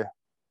about their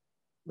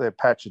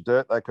patch of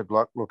dirt they could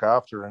look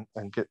after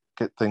and get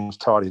things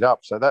tidied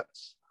up. So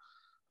that's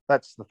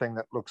the thing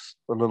that looks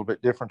a little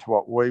bit different to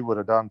what we would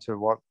have done to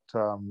what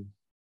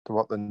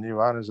the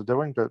new owners are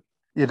doing. But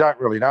you don't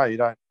really know. You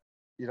don't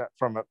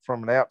from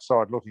an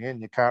outside looking in,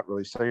 you can't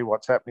really see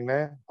what's happening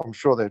there. I'm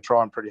sure they're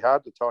trying pretty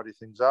hard to tidy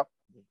things up,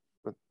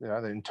 but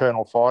the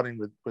internal fighting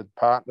with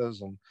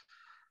partners and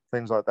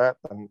things like that.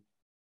 And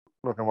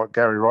looking what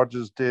Gary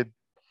Rogers did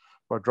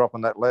by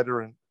dropping that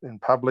letter in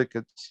public,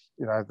 it's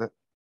that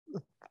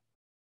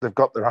they've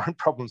got their own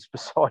problems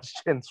besides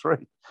Gen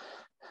 3.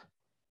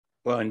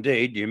 Well,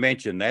 indeed, you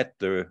mentioned that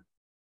the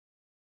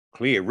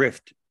clear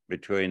rift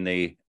between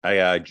the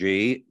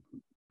ARG,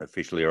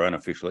 officially or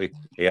unofficially,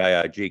 the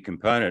ARG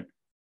component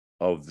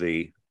of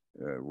the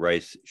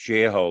race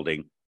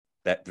shareholding,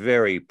 that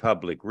very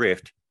public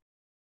rift.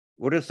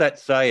 What does that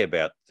say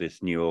about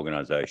this new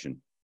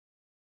organisation?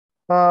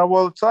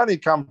 Well, it's only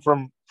come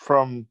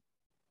from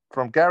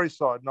Gary's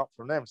side, not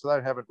from them, so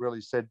they haven't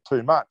really said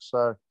too much.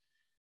 So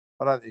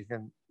I don't think you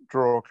can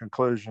draw a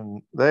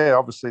conclusion there.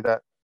 Obviously,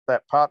 that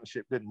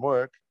partnership didn't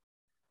work.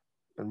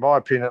 In my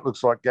opinion, it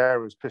looks like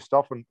Gary was pissed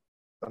off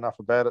enough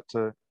about it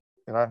to,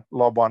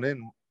 lob one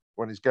in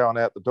when he's going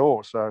out the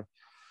door. So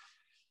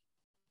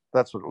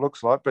that's what it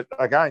looks like. But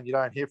again, you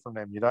don't hear from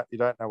them. You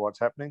don't know what's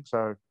happening.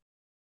 So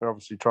they're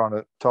obviously trying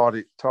to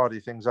tidy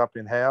things up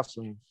in house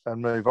and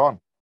move on.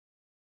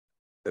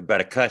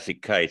 But a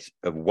classic case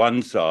of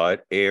one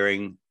side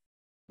airing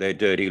their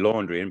dirty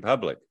laundry in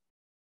public.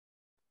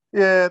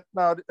 Yeah,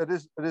 no, it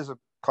is a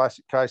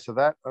classic case of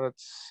that, and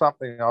it's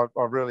something I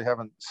really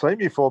haven't seen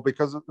before,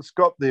 because it's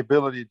got the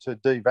ability to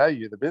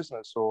devalue the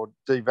business or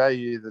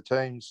devalue the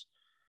teams.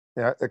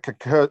 It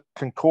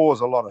can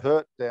cause a lot of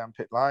hurt down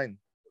pit lane.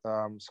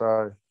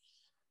 So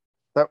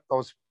that I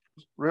was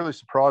really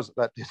surprised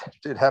that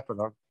did happen.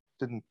 I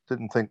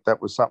didn't think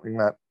that was something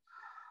that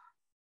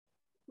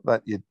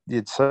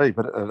you'd see,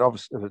 but it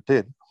obviously it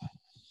did.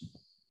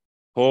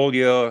 Paul,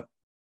 you're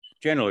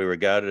generally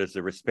regarded as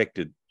a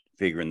respected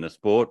figure in the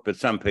sport, but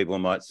some people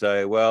might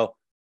say, well,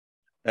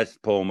 that's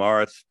Paul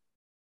Morris,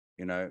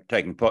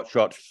 taking pot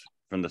shots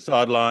from the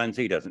sidelines.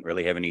 He doesn't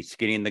really have any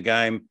skin in the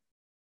game.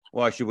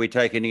 Why should we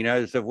take any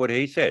notice of what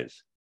he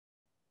says?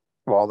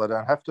 Well, they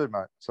don't have to,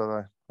 mate.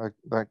 So they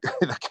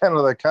can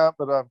or they can't.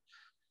 But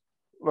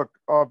look,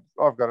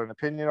 I've got an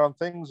opinion on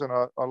things, and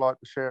I like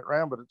to share it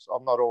around. But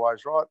I'm not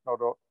always right.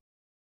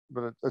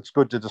 But it's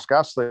good to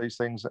discuss these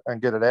things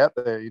and get it out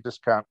there. You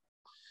just can't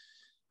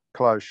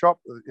close shop.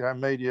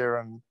 Media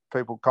and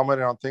people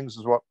commenting on things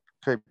is what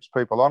keeps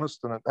people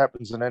honest, and it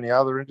happens in any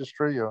other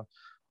industry or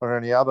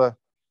any other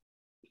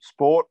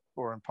sport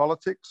or in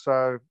politics.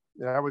 So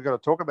we've got to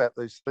talk about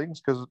these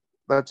things, because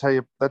that's how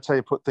you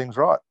put things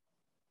right.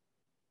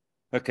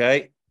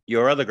 Okay,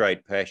 your other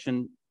great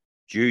passion,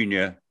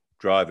 junior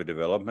driver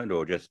development,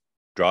 or just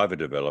driver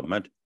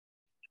development.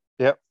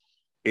 Yep.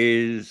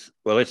 Is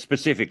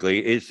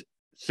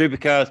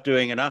Supercars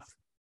doing enough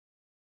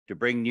to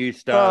bring new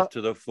stars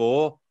to the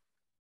fore?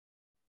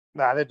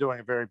 No, they're doing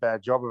a very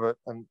bad job of it,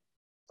 and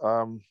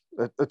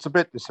it's a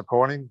bit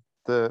disappointing.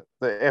 the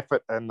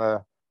effort and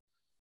the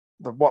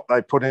what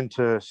they put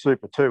into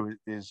Super 2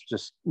 is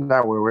just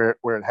nowhere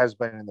where it has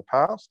been in the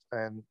past,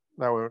 and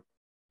nowhere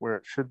where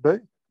it should be.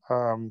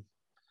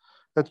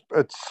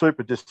 It's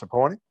super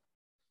disappointing.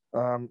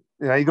 You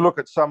know, you can look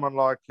at someone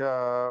like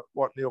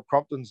what Neil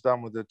Crompton's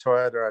done with the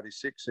Toyota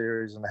 86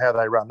 series and how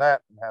they run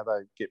that and how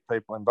they get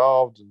people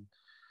involved, and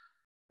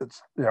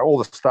it's, you know, all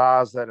the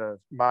stars that have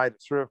made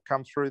it through have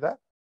come through that.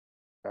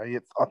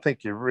 I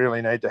think you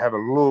really need to have a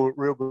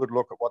real good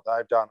look at what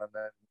they've done and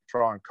then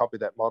try and copy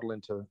that model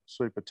into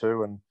Super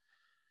 2, and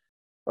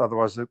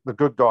otherwise the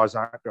good guys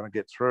aren't going to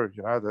get through.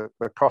 You know,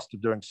 the cost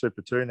of doing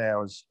Super 2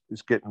 now is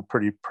getting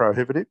pretty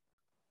prohibitive.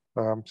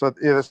 So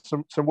yeah, there's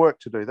some work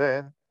to do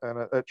there,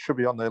 and it should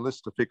be on their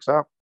list to fix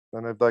up.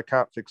 And if they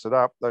can't fix it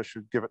up, they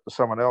should give it to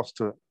someone else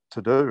to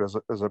do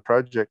as a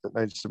project that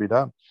needs to be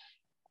done.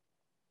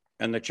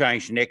 And the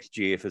change next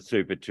year for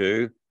Super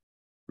 2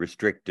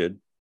 restricted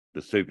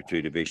the Super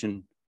 2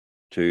 division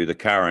to the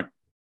current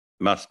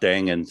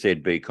Mustang and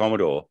ZB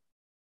Commodore.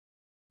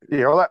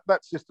 Yeah, well,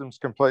 that system's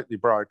completely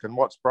broken.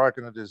 What's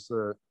broken it is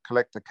the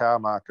collector car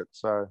market.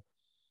 So,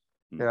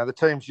 you know, the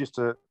teams used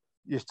to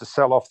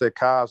sell off their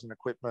cars and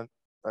equipment,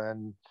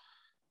 and,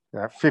 you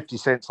know, 50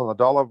 cents on the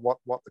dollar, what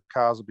the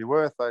cars would be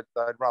worth. They'd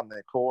run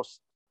their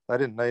course. They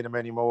didn't need them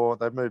anymore.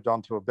 They moved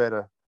on to a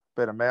better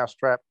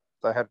mousetrap.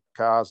 They had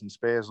cars and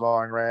spares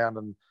lying around,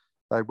 and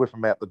they'd whip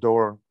them out the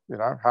door, you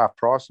know, half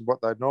price of what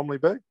they'd normally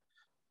be.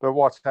 But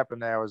what's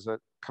happened now is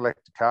that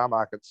collector car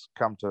markets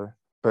come to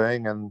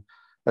being, and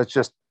it's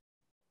just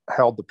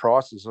held the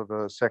prices of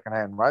a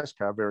second-hand race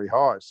car very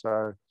high.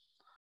 So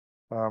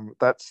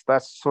that's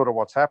sort of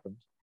what's happened.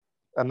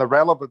 And the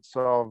relevance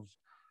of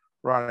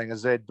running a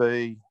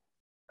ZB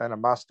and a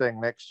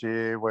Mustang next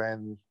year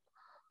when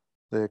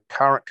the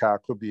current car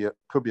could be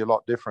a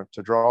lot different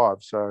to drive.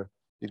 So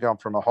you're going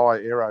from a high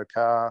aero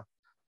car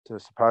to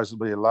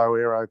supposedly a low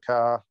aero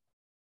car.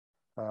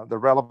 The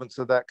relevance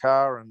of that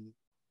car and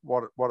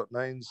what it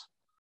means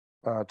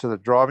to the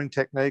driving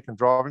technique and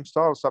driving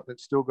style is something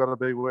that's still got to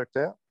be worked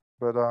out.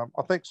 But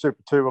I think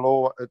Super 2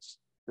 will you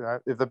know,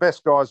 if the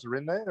best guys are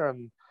in there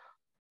and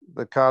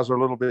the cars are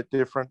a little bit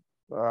different,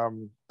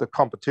 the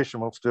competition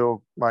will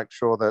still make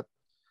sure that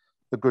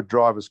the good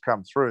drivers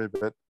come through.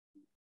 But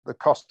the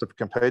cost of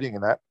competing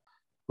in that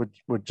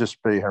would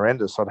just be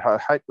horrendous.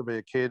 I'd hate to be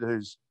a kid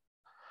who's,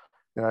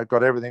 you know,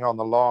 got everything on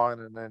the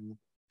line and then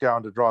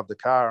going to drive the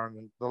car,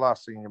 and the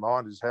last thing in your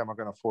mind is, how am I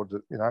going to afford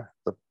to, you know,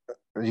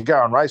 you go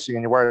on racing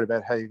and you're worried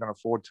about how you're going to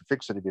afford to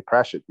fix it if you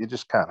crash it. You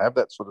just can't have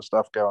that sort of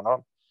stuff going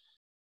on.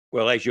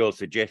 Well, as you're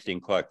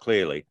suggesting quite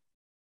clearly,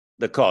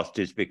 the cost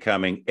is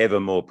becoming ever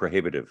more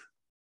prohibitive.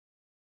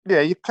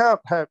 Yeah, you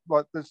can't have,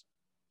 like, this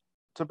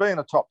to be in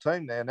a top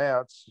team there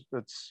now.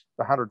 It's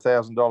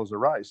 $100,000 a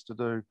race to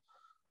do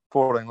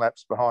 14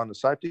 laps behind the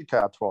safety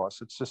car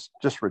twice. It's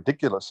just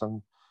ridiculous,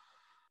 and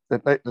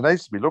it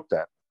needs to be looked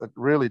at. It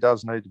really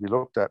does need to be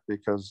looked at,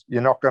 because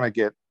you're not going to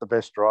get the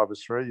best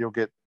drivers through. You'll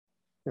get,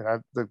 you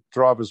know, the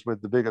drivers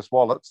with the biggest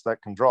wallets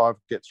that can drive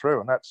get through,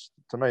 and that's,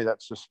 to me,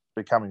 that's just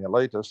becoming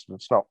elitist.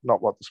 It's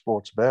not what the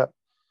sport's about.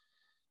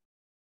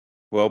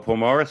 Well, Paul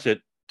Morris,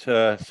 it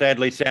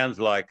sadly sounds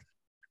like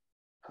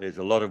there's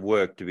a lot of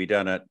work to be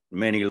done at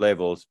many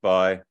levels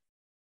by,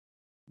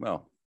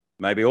 well,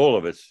 maybe all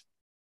of us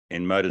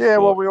in motorsport. Yeah,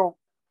 well, we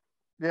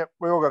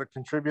all got to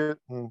contribute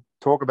and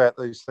talk about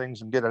these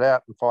things and get it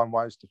out and find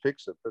ways to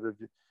fix it. But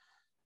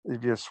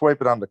if you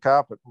sweep it under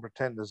carpet and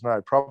pretend there's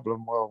no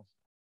problem, well,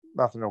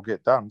 nothing will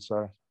get done.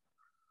 So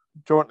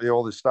jointly,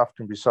 all this stuff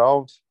can be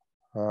solved,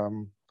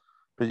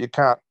 but you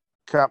can't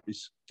be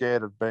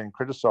scared of being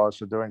criticised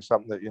for doing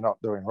something that you're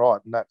not doing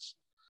right. And that's,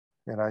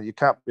 you know, you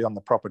can't be on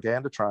the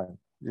propaganda train.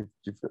 You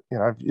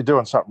know, if you're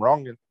doing something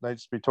wrong, it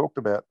needs to be talked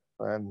about.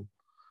 And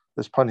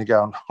there's plenty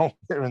going on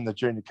there in the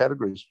junior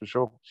categories for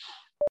sure.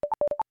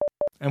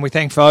 And we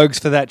thank folks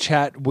for that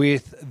chat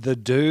with the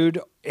dude.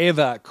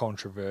 Ever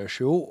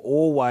controversial,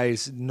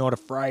 always not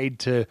afraid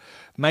to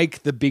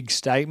make the big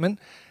statement.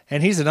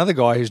 And here's another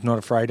guy who's not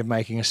afraid of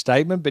making a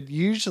statement, but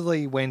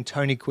usually when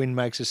Tony Quinn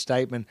makes a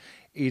statement,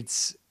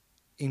 it's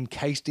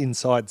encased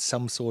inside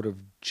some sort of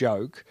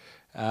joke.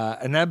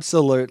 An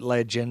absolute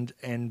legend,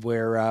 and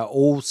we're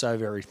also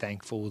very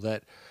thankful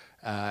that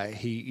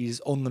he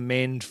is on the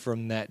mend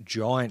from that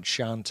giant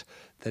shunt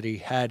that he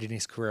had in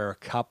his Carrera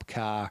Cup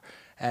car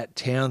at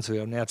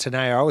Townsville. Now,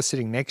 today I was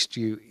sitting next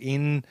to you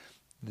in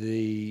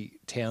the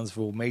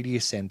Townsville Media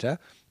Centre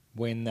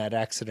when that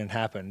accident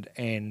happened,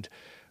 and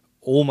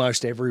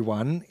almost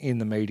everyone in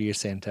the media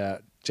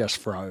centre just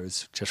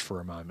froze just for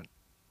a moment.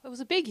 It was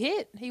a big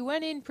hit. He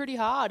went in pretty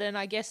hard, and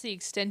I guess the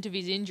extent of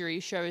his injury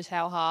shows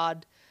how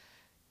hard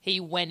he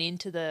went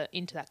into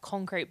that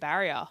concrete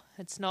barrier.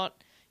 It's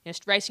not, you know,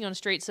 racing on a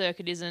street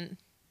circuit isn't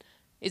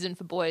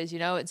for boys. You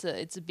know, it's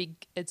for big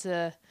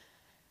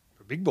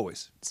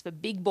boys. It's for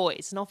big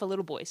boys, not for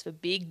little boys. For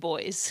big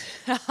boys.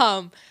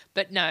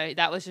 But no,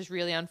 that was just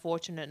really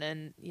unfortunate,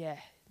 and yeah,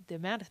 the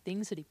amount of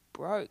things that he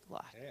broke,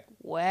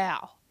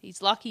 wow,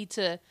 he's lucky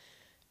to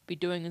be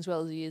doing as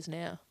well as he is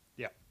now.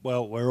 Yeah,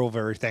 well, we're all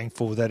very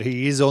thankful that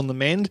he is on the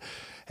mend,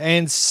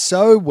 and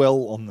so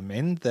well on the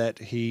mend that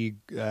he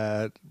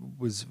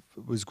was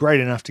great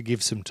enough to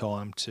give some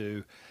time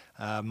to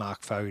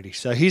Mark Fogarty.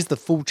 So here's the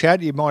full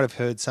chat. You might have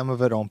heard some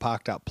of it on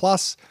Parked Up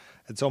Plus.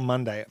 It's on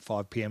Monday at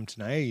 5 p.m.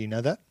 tonight. You know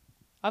that?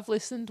 I've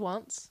listened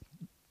once.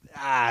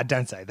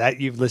 Don't say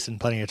that. You've listened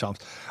plenty of times.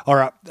 All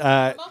right.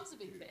 Mum's a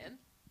big fan.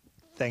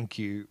 Thank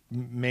you.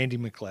 Mandy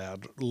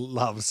McLeod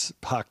loves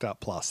Parked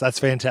Up Plus. That's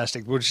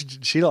fantastic. Well,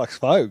 she likes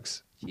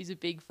Fogues. She's a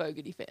big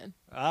Fogarty fan.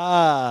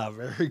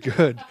 Very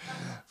good.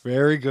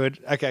 Very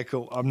good. Okay,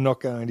 cool. I'm not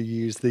going to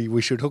use the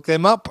we should hook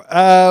them up.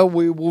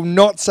 We will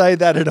not say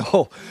that at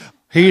all.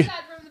 From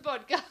the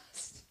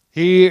podcast.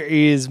 Here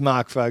is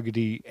Mark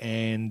Fogarty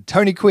and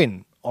Tony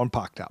Quinn on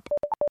Parked Up.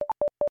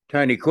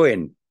 Tony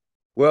Quinn,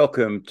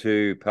 welcome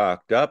to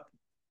Parked Up,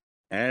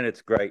 and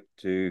it's great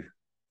to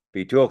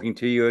be talking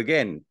to you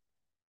again.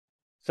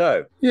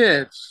 So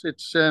yeah,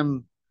 it's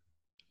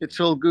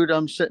all good.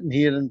 I'm sitting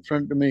here in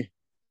front of me,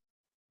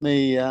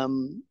 my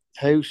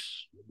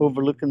house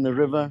overlooking the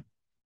river,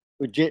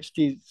 with jet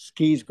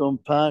skis going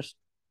past,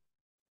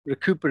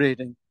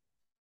 recuperating.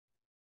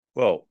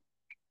 Well,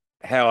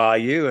 how are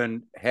you,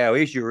 and how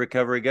is your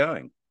recovery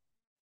going?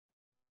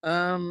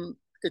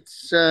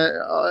 It's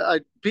I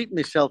beat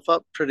myself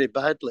up pretty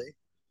badly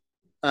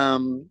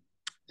in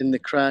the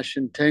crash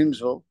in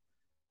Townsville,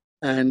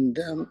 and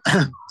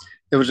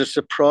there was a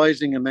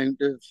surprising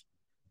amount of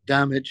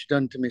damage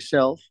done to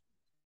myself.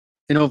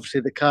 And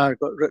obviously the car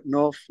got written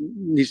off,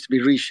 needs to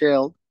be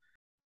reshelled.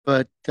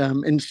 But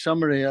in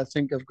summary, I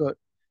think I've got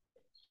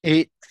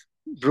 8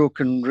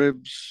 broken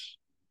ribs.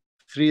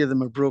 3 of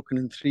them are broken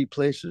in 3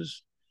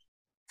 places.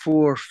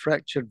 4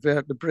 fractured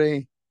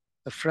vertebrae,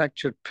 a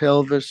fractured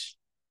pelvis,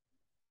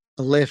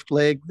 a left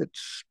leg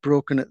that's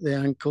broken at the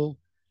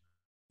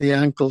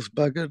ankle's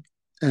buggered,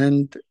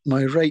 and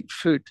my right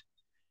foot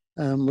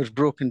was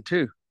broken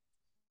too.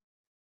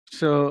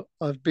 So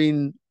I've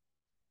been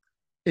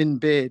in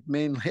bed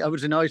mainly. I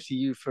was in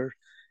ICU for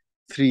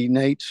 3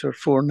 nights or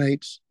 4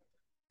 nights,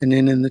 and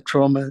then in the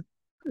trauma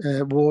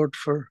ward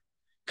for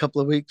a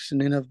couple of weeks,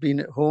 and then I've been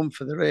at home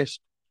for the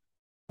rest.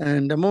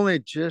 And I'm only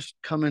just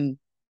coming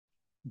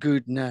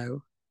good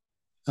now.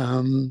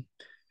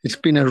 It's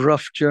been a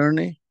rough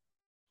journey.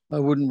 I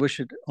wouldn't wish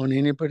it on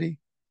anybody,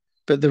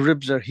 but the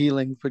ribs are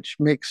healing, which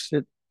makes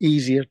it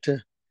easier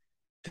to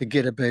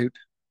get about.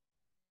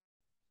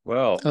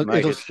 Well,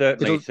 mate, it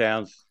certainly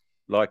sounds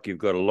like you've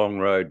got a long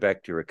road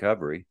back to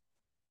recovery.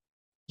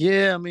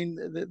 Yeah, I mean,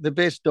 the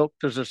best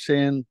doctors are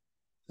saying,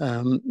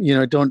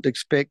 don't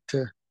expect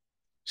to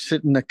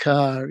sit in a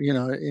car,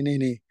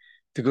 to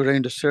go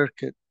around a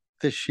circuit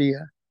this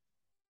year.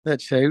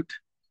 That's out.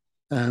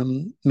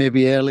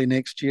 Maybe early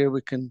next year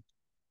we can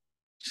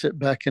sit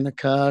back in a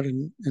car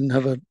and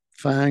have a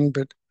fang,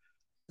 but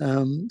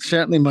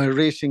certainly my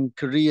racing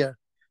career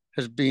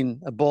has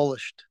been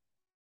abolished.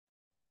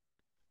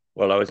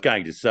 Well, I was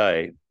going to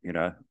say,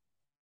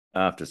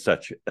 after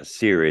such a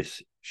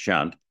serious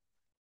shunt,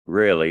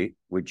 really,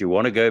 would you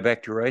want to go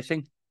back to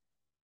racing?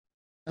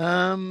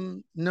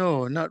 No,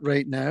 not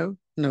right now.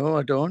 No,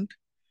 I don't.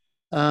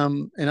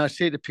 And I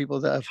say to people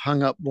that have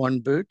hung up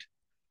one boot,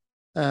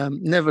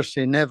 never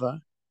say never.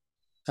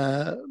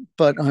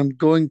 But I'm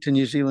going to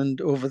New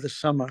Zealand over the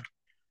summer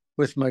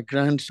with my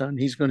grandson.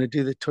 He's going to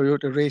do the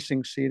Toyota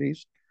Racing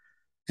Series,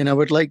 and I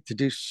would like to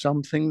do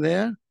something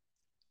there,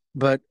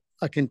 but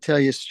I can tell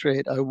you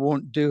straight, I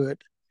won't do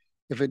it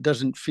if it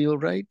doesn't feel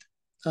right.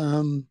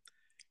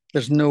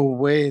 There's no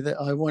way that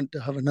I want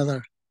to have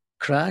another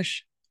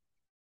crash.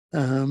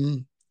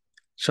 So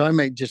I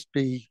might just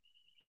be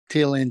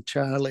tail end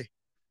Charlie,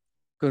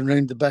 going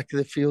around the back of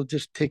the field,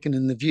 just taking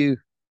in the view.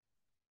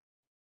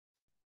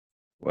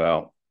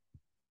 Well,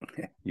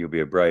 you'll be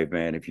a brave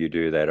man if you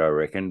do that, I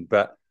reckon.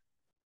 But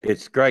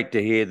it's great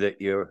to hear that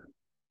you're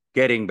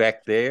getting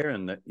back there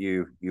and that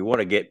you want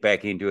to get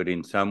back into it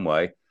in some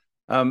way.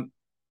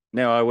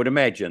 Now, I would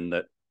imagine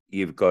that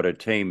you've got a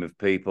team of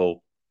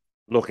people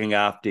looking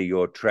after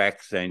your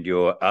tracks and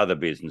your other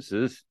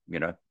businesses.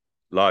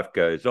 Life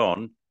goes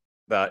on,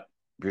 but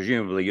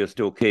presumably you're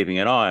still keeping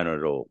an eye on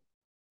it all.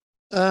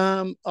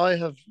 I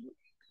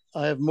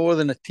have more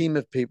than a team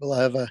of people.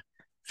 I have a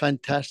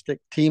fantastic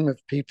team of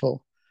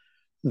people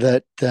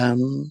that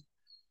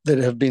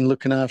have been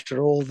looking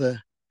after all the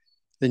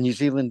New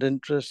Zealand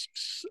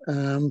interests.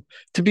 To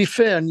be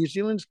fair, New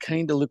Zealand's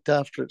kind of looked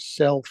after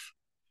itself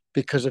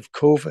because of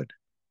COVID.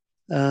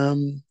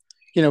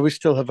 We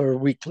still have our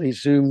weekly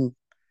Zoom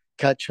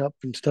catch up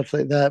and stuff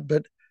like that.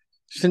 But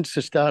since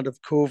the start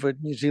of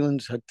COVID, New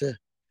Zealand's had to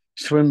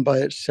swim by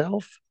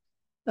itself,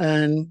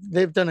 and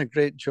they've done a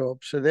great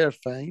job. So they're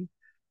fine.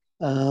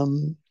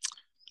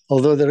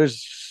 Although there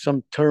is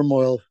some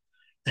turmoil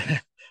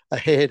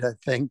ahead, I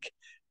think,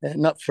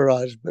 not for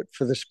us, but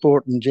for the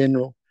sport in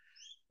general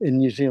in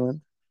New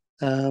Zealand.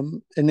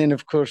 And then,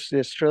 of course, the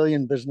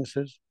Australian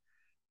businesses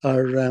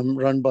are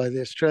run by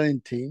the Australian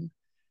team,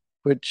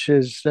 which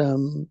is,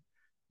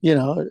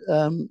 you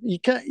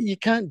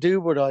can't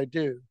do what I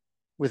do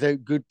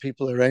without good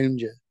people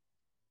around you.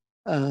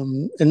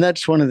 And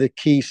that's one of the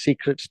key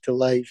secrets to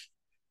life,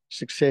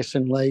 success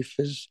in life,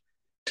 is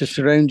to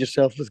surround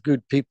yourself with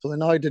good people.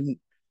 And I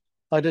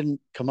didn't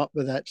come up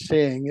with that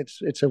saying.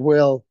 It's a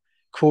well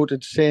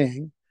quoted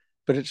saying,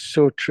 but it's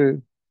so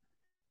true.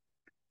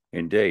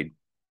 Indeed.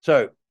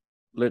 So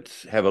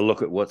let's have a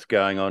look at what's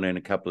going on in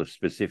a couple of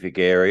specific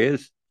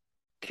areas.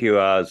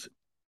 QR's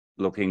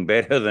looking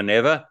better than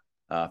ever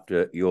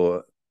after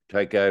your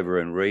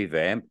takeover and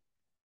revamp.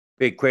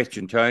 Big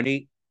question,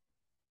 Tony.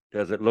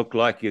 Does it look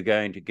like you're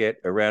going to get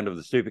a round of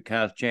the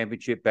Supercars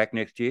Championship back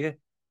next year?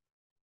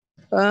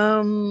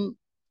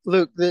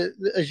 Look,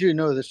 as you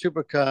know, the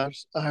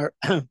supercars are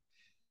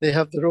they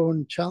have their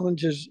own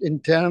challenges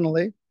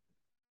internally,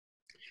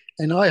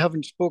 and I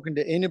haven't spoken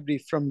to anybody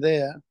from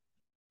there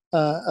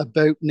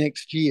about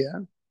next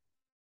year.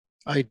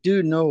 I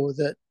do know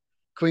that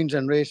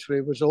Queensland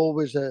Raceway was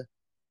always a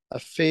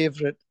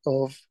favourite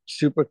of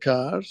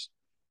supercars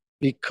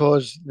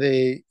because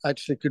they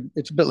actually could.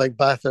 It's a bit like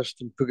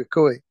Bathurst and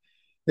Pukekohe.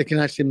 They can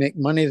actually make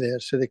money there,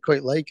 so they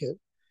quite like it.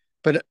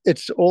 But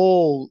it's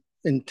all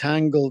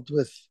entangled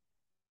with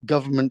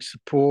government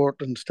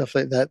support and stuff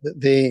like that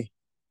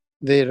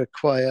they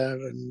require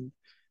and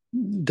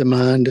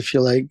demand, if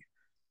you like.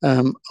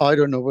 I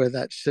don't know where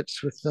that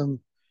sits with them,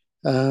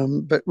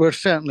 but we're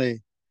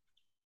certainly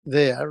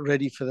there,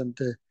 ready for them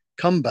to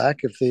come back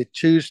if they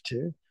choose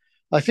to.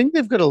 I think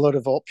they've got a lot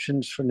of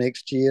options for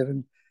next year,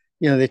 and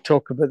they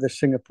talk about the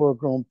Singapore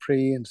Grand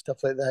Prix and stuff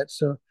like that.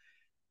 So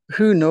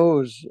who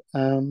knows?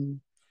 Who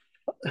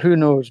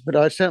knows? But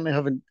I certainly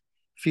haven't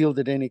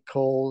fielded any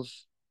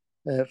calls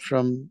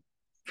from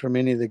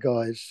any of the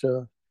guys.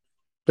 So,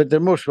 but they're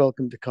most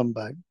welcome to come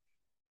back.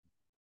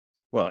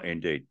 Well,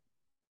 indeed,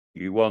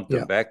 you want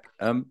them back.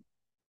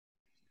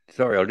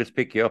 Sorry, I'll just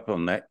pick you up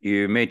on that.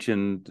 You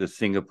mentioned the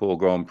Singapore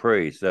Grand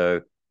Prix.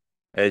 So,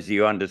 as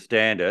you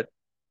understand it,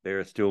 there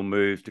are still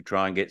moves to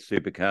try and get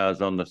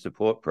supercars on the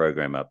support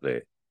program up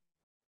there.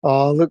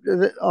 Oh, look,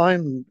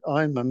 I'm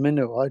a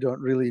minnow. I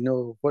don't really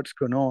know what's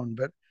going on,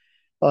 but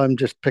I'm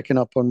just picking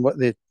up on what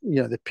the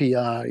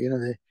PR,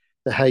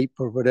 the hype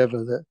or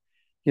whatever that,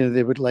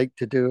 they would like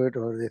to do it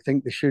or they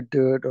think they should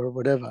do it or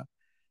whatever.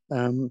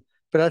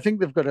 But I think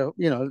they've got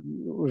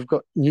we've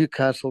got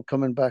Newcastle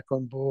coming back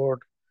on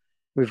board.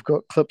 We've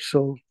got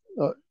Clipsal.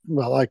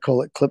 Well, I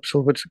call it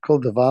Clipsal. What's it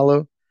called? The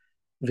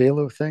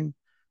Velo thing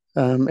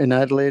in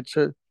Adelaide.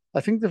 So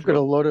I think they've got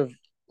a lot of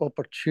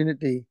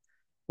opportunity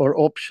or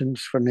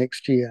options for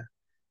next year.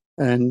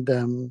 And,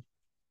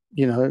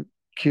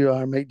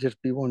 QR might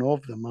just be one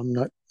of them. I'm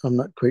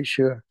not quite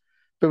sure.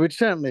 But we'd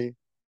certainly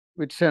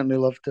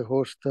love to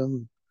host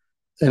them.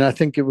 And I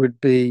think it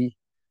would be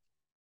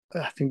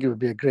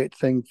a great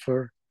thing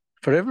for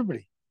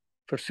everybody,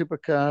 for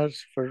supercars,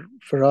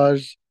 for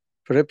us,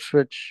 for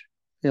Ipswich.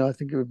 I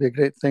think it would be a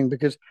great thing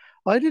because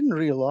I didn't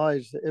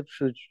realise that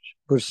Ipswich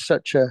was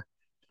such a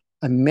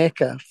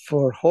mecca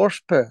for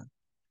horsepower.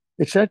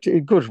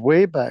 It goes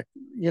way back,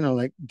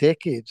 like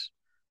decades,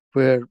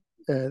 where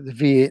the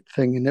V8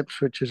 thing in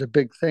Ipswich is a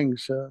big thing.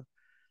 So,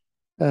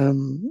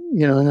 and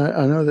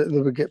I know that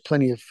they would get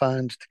plenty of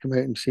fans to come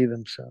out and see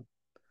them. So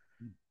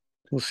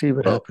we'll see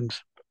what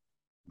happens.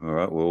 All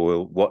right. Well,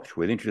 we'll watch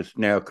with interest.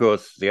 Now, of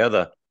course, the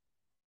other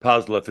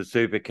puzzler for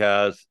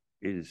supercars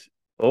is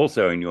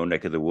also in your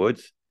neck of the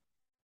woods,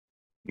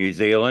 New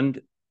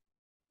Zealand.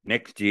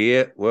 Next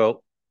year,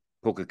 well,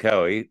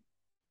 Pukekohe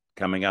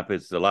coming up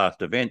as the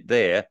last event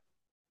there.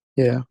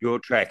 Yeah. Your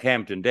track,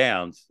 Hampton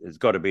Downs, has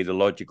got to be the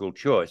logical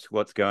choice.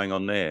 What's going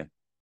on there?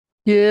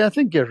 Yeah, I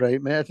think you're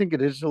right, mate. I think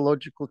it is a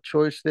logical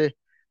choice. They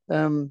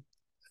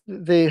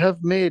have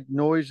made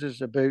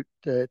noises about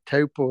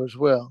Taupo as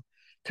well.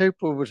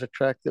 Taupo was a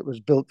track that was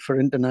built for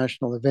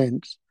international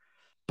events,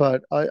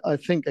 but I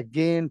think,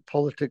 again,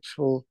 politics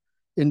will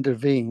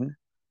intervene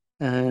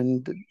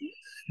and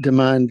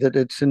demand that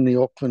it's in the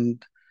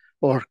Auckland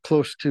or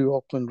close to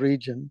Auckland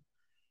region,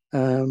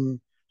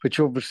 which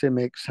obviously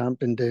makes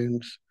Hampton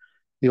Downs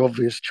the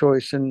obvious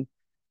choice. And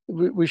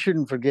we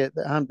shouldn't forget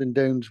that Hampton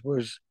Downs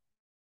was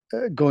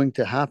going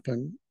to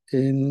happen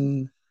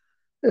in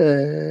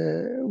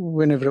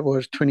whenever it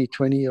was,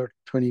 2020 or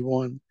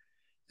 21,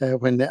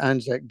 when the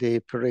Anzac Day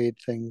parade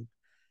thing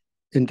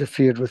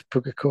interfered with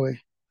Pukekohe.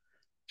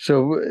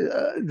 So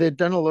they'd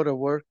done a lot of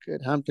work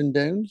at Hampton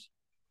Downs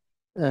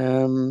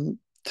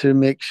to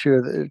make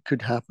sure that it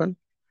could happen.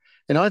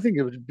 And I think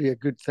it would be a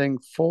good thing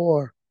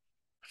for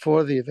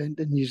the event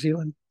in New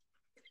Zealand,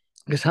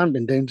 because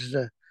Hampton Downs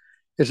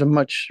is a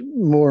much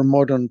more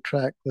modern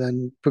track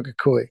than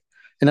Pukekohe.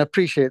 And I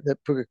appreciate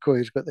that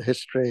Pukekohe's got the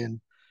history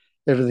and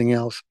everything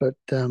else, but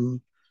a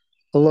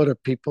lot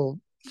of people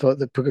thought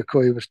that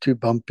Pukekohe was too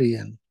bumpy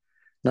and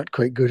not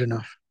quite good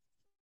enough.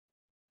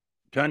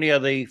 Tony, are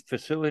the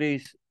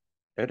facilities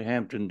at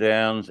Hampton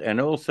Downs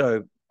and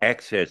also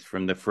access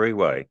from the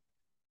freeway,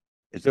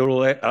 is it all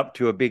that up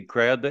to a big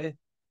crowd there?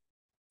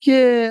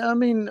 Yeah, I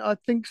mean, I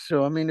think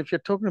so. I mean, if you're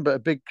talking about a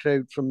big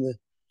crowd from the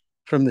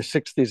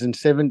 60s and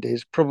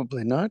 70s,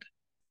 probably not.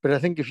 But I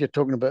think if you're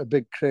talking about a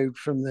big crowd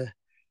from the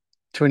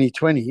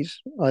 2020s,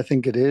 I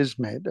think it is,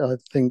 mate. I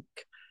think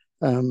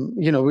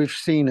We've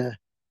seen a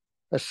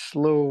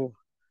slow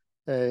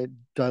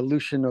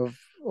dilution of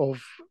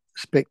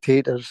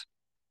spectators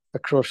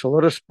across a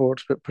lot of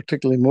sports, but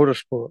particularly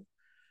motorsport.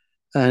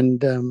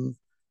 And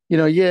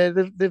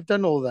they've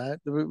done all that.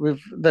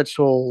 That's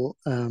all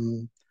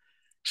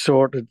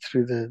sorted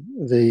through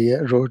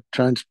the Road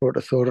Transport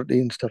Authority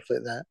and stuff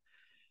like that.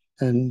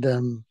 And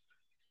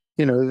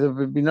there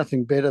would be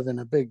nothing better than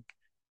a big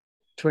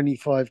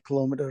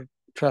 25-kilometre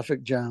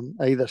traffic jam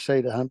either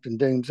side of Hampton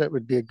Downs. That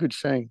would be a good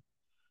sign,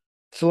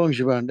 as long as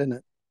you weren't in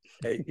it.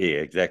 Yeah,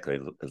 exactly.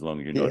 As long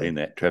as you're not in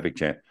that traffic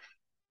jam.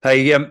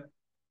 Hey,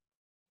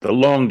 the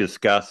long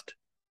discussed,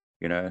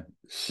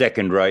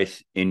 second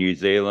race in New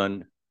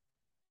Zealand.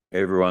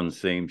 Everyone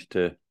seems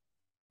to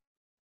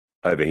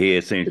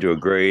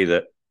agree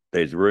that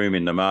there's room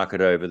in the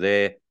market over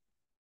there.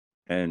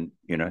 And,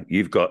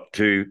 you've got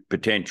two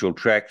potential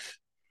tracks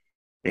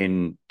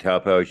in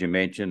Taupo, as you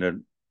mentioned,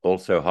 and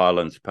also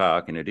Highlands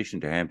Park, in addition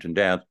to Hampton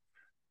Downs.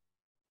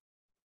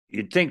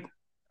 You'd think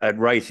a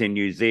race in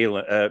New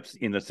Zealand,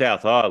 in the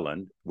South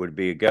Island, would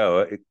be a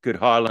goer. Could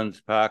Highlands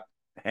Park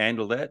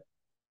handle that?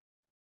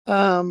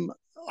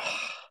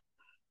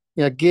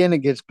 Again, it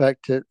gets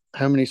back to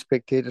how many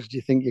spectators do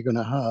you think you're going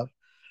to have?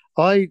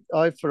 I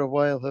for a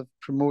while have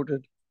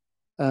promoted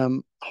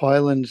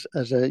Highlands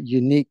as a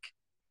unique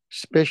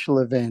special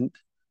event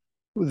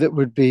that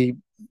would be,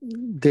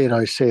 dare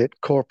I say it,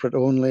 corporate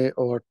only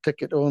or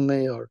ticket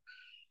only, or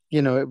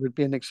it would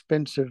be an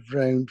expensive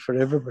round for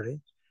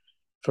everybody,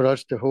 for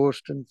us to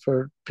host and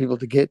for people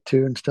to get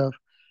to and stuff.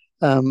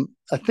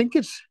 I think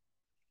it's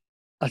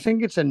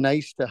a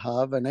nice to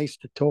have, a nice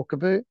to talk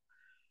about.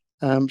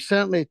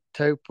 Certainly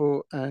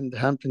Taupo and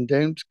Hampton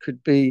Downs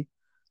could be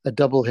a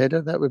double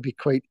header. That would be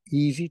quite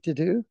easy to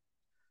do,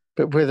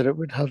 but whether it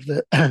would have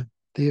the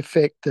the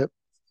effect that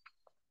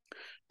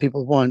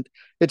people want,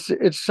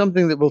 it's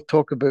something that we'll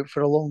talk about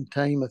for a long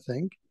time, I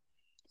think.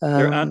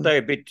 Aren't they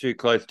a bit too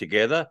close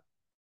together?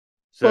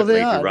 Certainly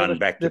to run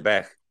back to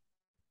back.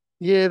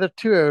 Yeah, they're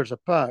 2 hours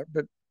apart,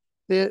 but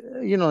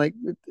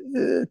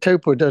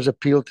Taupo does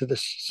appeal to the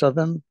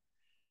southern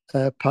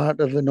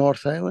part of the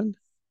North Island.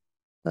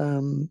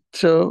 And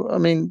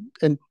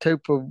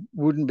Taupo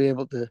wouldn't be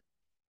able to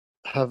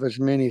have as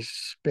many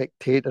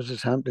spectators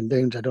as Hampton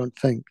Downs, I don't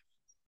think.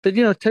 But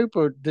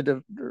Taupo did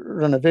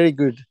run a very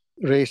good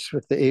race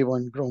with the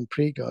A1 Grand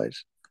Prix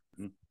guys.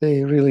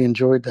 They really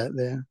enjoyed that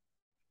there.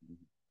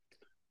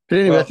 But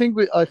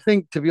anyway, I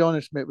think to be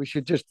honest, mate, we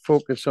should just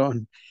focus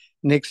on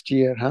next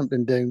year,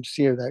 Hampton Downs,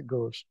 see how that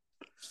goes.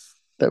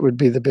 That would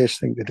be the best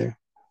thing to do.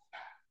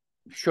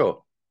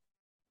 Sure.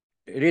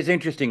 It is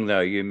interesting,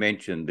 though, you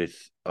mentioned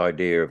this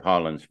idea of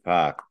Highlands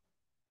Park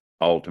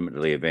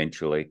ultimately,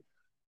 eventually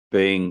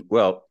being,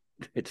 well,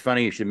 it's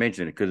funny you should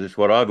mention it because it's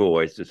what I've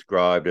always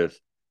described as,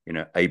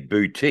 a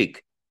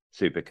boutique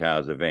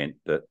supercars event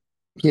that,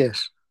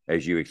 yes,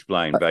 as you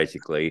explained,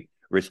 basically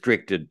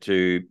restricted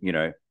to,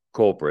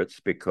 corporates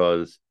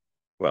because,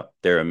 well,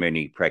 there are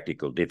many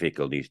practical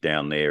difficulties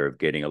down there of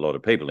getting a lot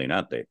of people in,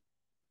 aren't there?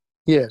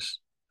 Yes.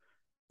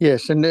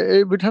 And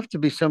it would have to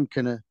be some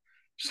kind of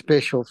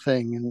special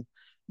thing, and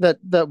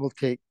that will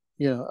take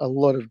a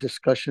lot of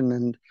discussion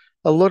and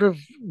a lot of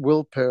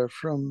willpower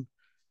from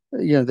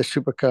the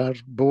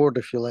supercars board,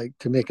 if you like,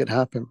 to make it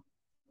happen.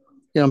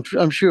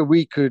 I'm sure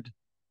we could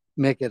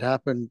make it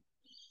happen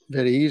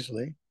very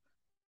easily,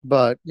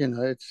 but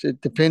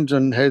it depends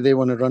on how they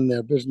want to run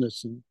their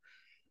business. And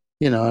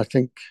I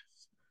think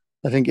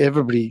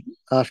everybody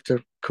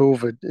after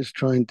COVID is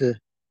trying to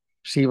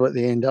see what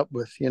they end up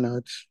with.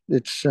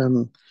 It's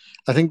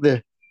I think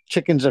the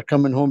chickens are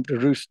coming home to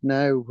roost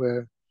now,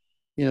 where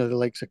the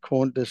likes of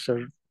Qantas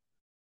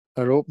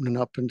are opening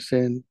up and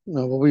saying,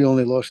 no, well, we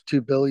only lost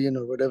 2 billion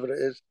or whatever it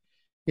is.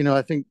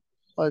 I think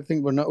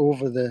we're not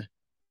over the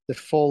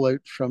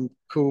fallout from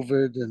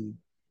COVID and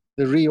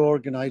the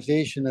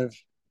reorganization of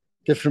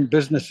different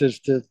businesses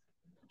to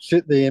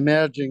suit the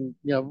emerging,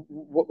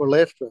 what we're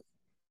left with,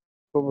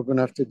 what we're going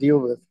to have to deal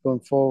with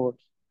going forward.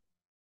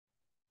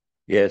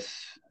 Yes,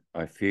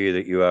 I fear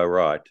that you are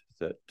right,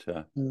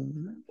 that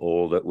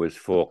all that was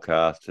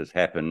forecast has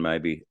happened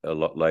maybe a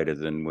lot later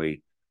than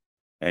we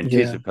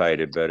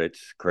anticipated, but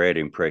it's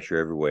creating pressure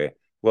everywhere.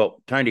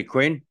 Well, Tony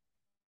Quinn,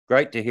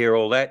 great to hear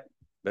all that,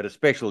 but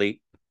especially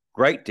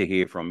great to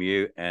hear from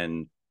you,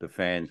 and the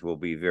fans will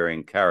be very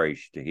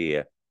encouraged to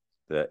hear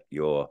that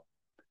you're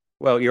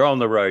on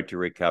the road to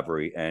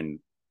recovery, and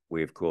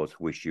we, of course,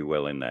 wish you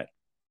well in that.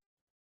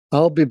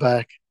 I'll be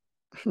back.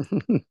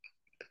 Good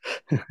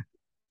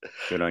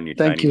on you,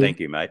 Tony. Thank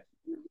you, mate.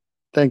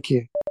 Thank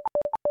you.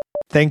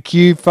 Thank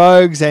you,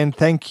 folks, and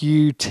thank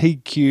you,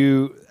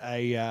 TQ.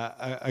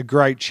 A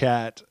great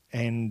chat,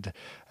 and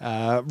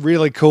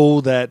really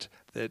cool that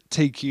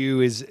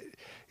TQ is,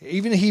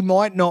 even he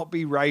might not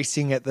be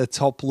racing at the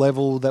top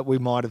level that we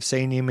might have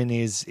seen him in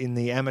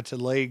the amateur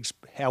leagues.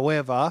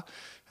 However,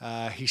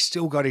 he's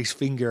still got his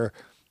finger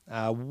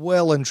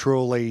well and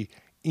truly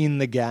in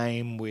the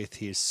game with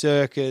his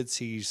circuits.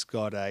 He's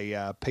got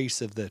a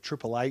piece of the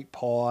 888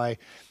 pie.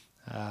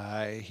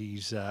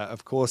 He's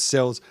of course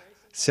sells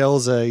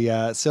sells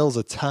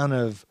a ton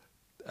of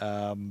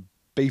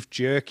beef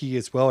jerky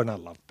as well, and I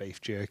love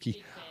beef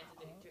jerky.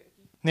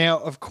 Now,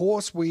 of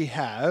course, we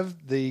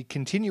have the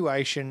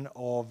continuation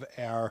of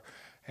our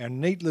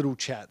neat little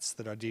chats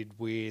that I did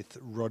with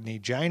Rodney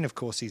Jane. Of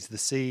course, he's the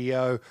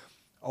CEO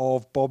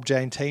of Bob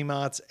Jane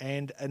T-Marts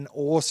and an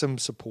awesome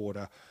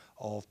supporter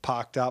of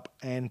Parked Up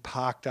and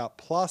Parked Up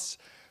Plus.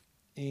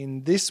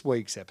 In this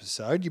week's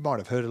episode, you might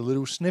have heard a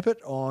little snippet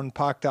on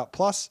Parked Up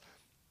Plus,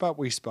 but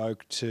we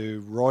spoke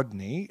to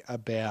Rodney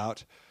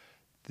about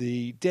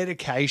the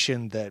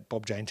dedication that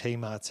Bob Jane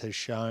T-Marts has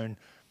shown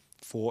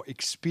for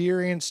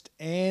experienced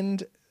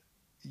and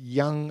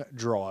young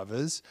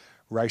drivers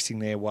racing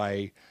their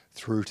way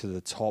through to the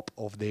top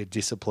of their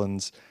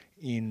disciplines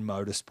in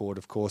motorsport.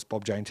 Of course,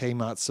 Bob Jane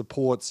T-Marts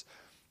supports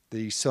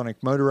the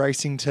Sonic Motor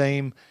Racing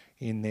team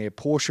in their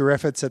Porsche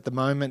efforts at the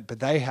moment, but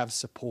they have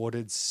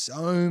supported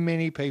so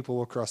many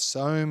people across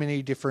so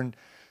many different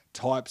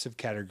types of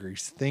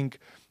categories. Think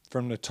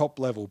from the top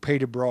level,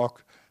 Peter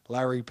Brock,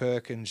 Larry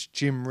Perkins,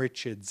 Jim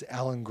Richards,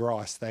 Alan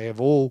Grice. They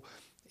have all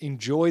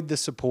enjoyed the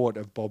support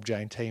of Bob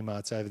Jane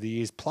T-Marts over the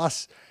years,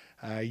 plus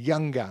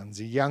young guns,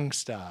 young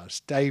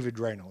stars, David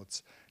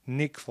Reynolds,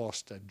 Nick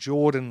Foster,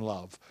 Jordan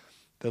Love.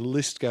 The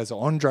list goes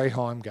on, Andre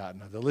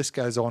Heimgartner. The list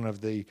goes on of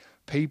the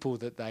people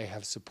that they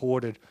have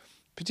supported,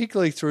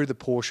 particularly through the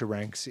Porsche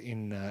ranks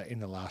in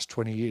the last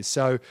 20 years.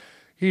 So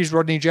here's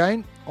Rodney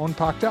Jane on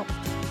Parked Up.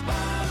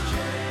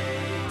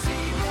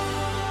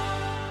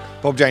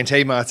 Bob Jane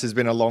T-Marts has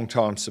been a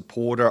long-time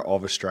supporter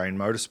of Australian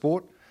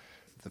motorsport.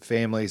 The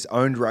family's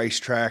owned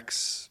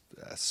racetracks,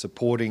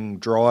 supporting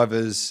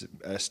drivers,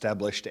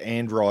 established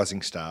and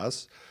rising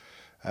stars.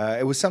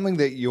 It was something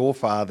that your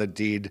father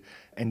did,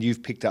 and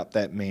you've picked up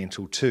that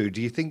mantle too.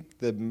 Do you think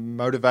the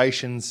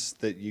motivations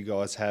that you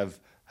guys have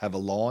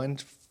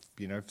aligned,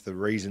 for the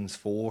reasons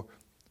for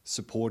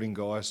supporting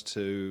guys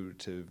to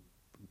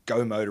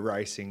go motor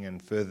racing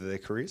and further their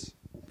careers?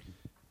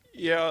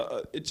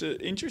 Yeah, it's an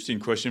interesting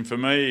question. For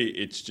me,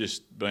 it's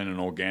just been an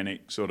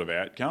organic sort of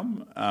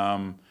outcome.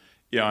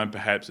 And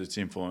perhaps it's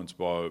influenced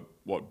by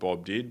what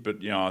Bob did.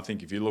 But, I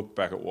think if you look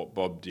back at what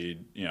Bob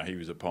did, he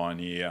was a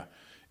pioneer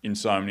in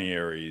so many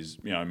areas,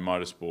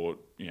 motorsport,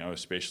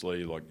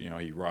 especially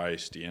he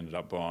raced, he ended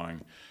up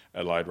buying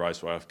Adelaide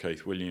Raceway off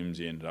Keith Williams,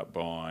 he ended up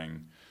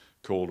buying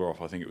Calder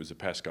off, I think it was the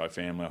Pascoe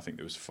family. I think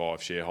there was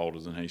 5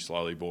 shareholders and he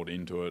slowly bought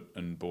into it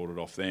and bought it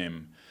off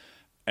them.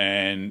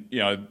 And,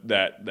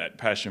 that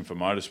passion for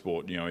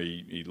motorsport,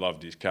 he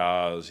loved his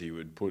cars. He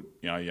would put,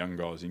 young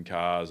guys in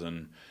cars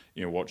and,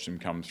 watch them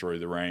come through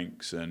the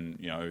ranks. And,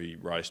 he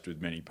raced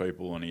with many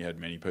people and he had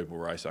many people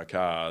race our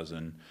cars.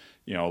 And,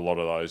 a lot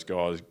of those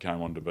guys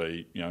came on to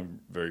be,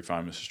 very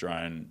famous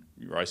Australian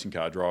racing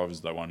car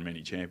drivers. They won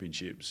many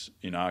championships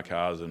in our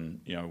cars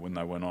and, when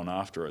they went on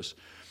after us.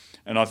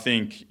 And I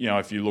think,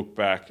 if you look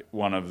back,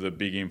 one of the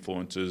big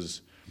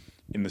influences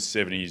in the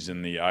 70s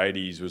and the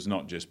 80s was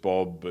not just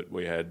Bob, but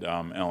we had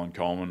Alan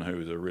Coleman, who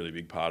was a really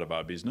big part of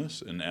our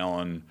business. And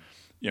Alan,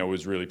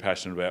 was really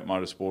passionate about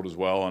motorsport as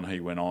well. And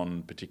he went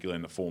on, particularly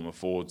in the Formula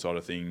Ford side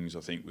of things,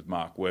 I think with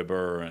Mark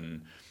Webber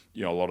and,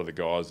 a lot of the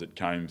guys that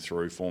came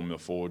through Formula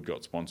Ford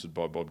got sponsored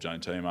by Bob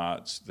Jane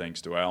T-Marts, thanks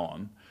to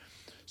Alan.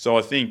 So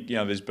I think,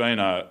 there's been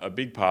a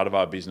big part of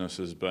our business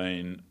has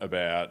been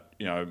about,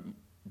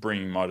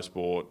 bringing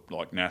motorsport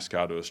like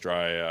NASCAR to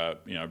Australia,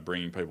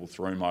 bringing people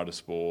through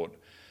motorsport.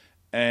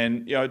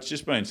 And, it's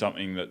just been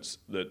something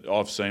that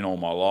I've seen all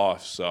my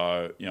life.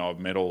 So, I've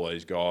met all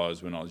these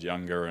guys when I was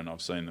younger and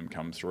I've seen them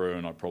come through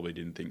and I probably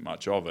didn't think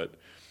much of it.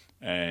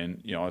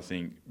 And, I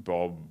think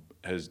Bob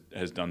has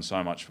done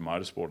so much for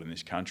motorsport in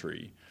this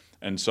country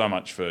and so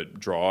much for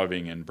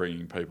driving and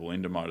bringing people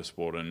into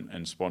motorsport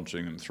and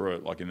sponsoring them through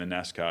it. Like in the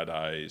NASCAR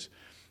days,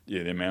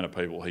 the amount of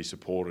people he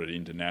supported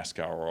into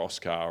NASCAR or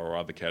OSCAR or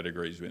other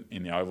categories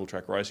in the oval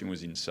track racing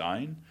was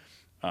insane.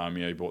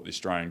 He brought the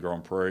Australian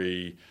Grand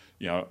Prix,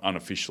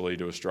 unofficially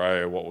to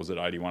Australia. What was it,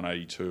 81,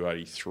 82,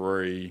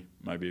 83,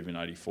 maybe even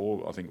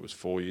 84? I think it was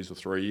 4 years or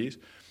 3 years.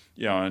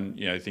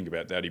 Think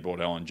about that. He brought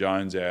Alan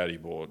Jones out. He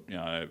brought,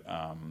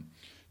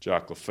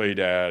 Jacques Lafitte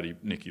out.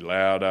 Niki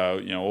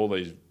Lauda. All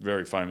these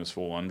very famous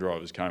Formula 1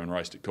 drivers came and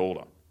raced at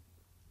Calder.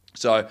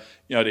 So,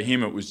 to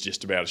him it was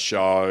just about a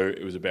show.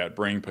 It was about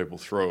bringing people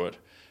through it.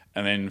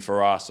 And then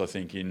for us, I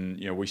think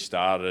we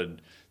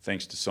started,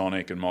 thanks to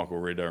Sonic and Michael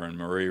Ritter and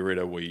Maria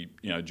Ritter, we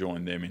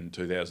joined them in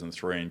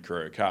 2003 in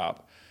Carrera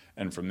Cup.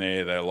 And from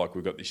there, they're like,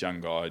 we've got this young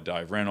guy,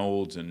 Dave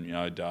Reynolds,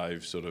 and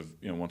Dave sort of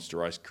wants to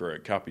race Carrera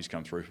Cup. He's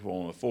come through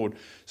Formula Ford.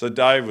 So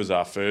Dave was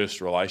our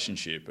first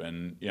relationship,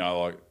 and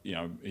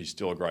he's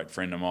still a great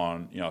friend of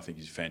mine. I think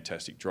he's a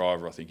fantastic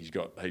driver. I think he's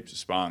got heaps of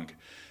spunk.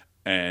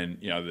 And,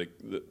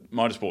 the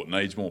motorsport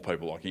needs more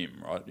people like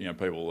him, right?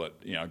 People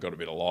that, got a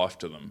bit of life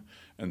to them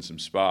and some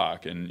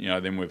spark. And,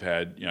 then we've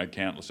had,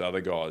 countless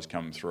other guys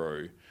come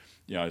through,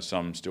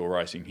 some still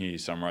racing here,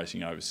 some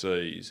racing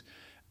overseas.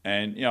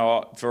 And,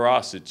 for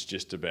us, it's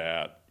just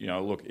about,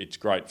 look, it's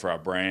great for our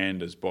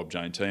brand as Bob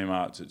Jane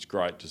T-Marts. It's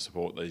great to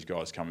support these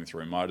guys coming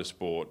through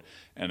motorsport.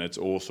 And it's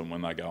awesome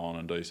when they go on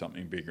and do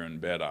something bigger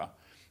and better.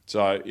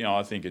 So,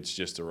 I think it's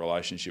just a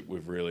relationship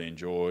we've really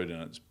enjoyed,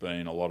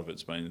 and a lot of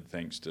it's been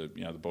thanks to,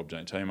 the Bob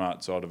Jane Team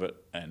Art side of it,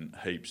 and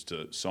heaps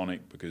to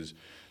Sonic, because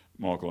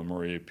Michael and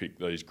Maria picked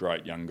these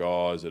great young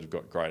guys that have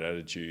got great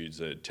attitudes,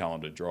 they're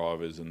talented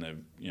drivers, and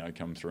they've,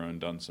 come through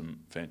and done some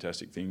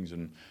fantastic things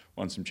and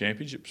won some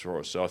championships for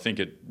us. So I think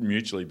it's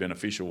mutually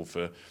beneficial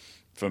for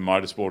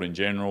motorsport in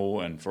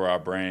general and for our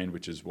brand,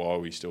 which is why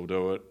we still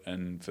do it,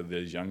 and for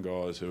these young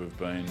guys who have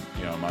been,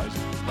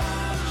 amazing.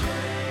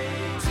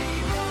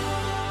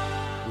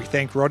 We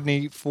thank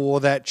Rodney for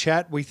that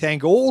chat. We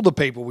thank all the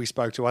people we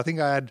spoke to. I think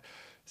I had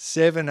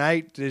 7,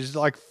 8, there's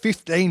like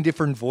 15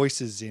 different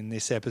voices in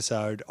this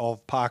episode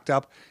of Parked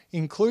Up,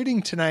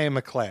 including Tanea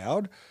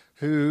McLeod,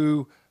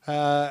 who,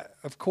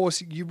 of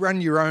course, you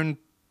run your own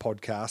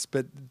podcast,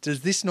 but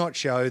does this not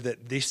show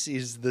that this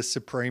is the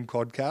supreme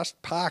podcast?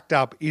 Parked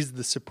Up is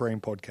the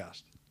supreme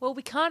podcast. Well,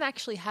 we can't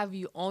actually have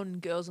you on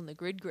Girls on the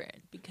Grid,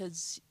 Grant,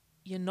 because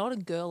you're not a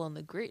girl on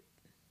the grid.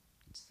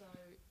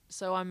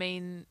 So I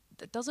mean,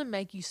 that doesn't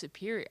make you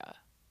superior.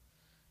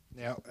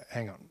 Now,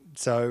 hang on.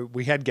 So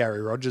we had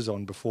Gary Rogers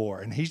on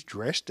before, and he's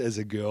dressed as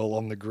a girl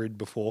on the grid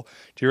before.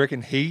 Do you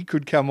reckon he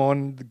could come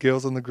on the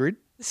Girls on the Grid?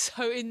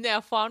 So in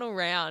our final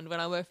round, when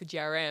I worked for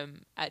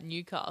GRM at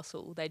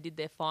Newcastle, they did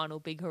their final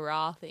big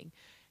hurrah thing,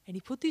 and he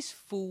put this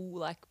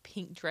full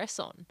pink dress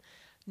on.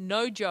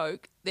 No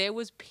joke, there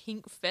was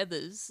pink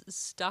feathers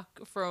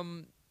stuck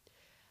from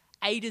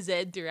A to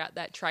Z throughout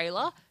that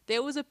trailer.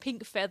 There was a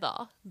pink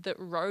feather that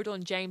rode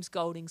on James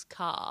Golding's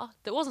car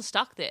that wasn't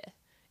stuck there.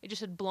 It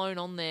just had blown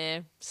on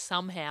there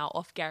somehow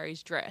off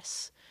Gary's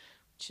dress,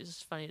 which is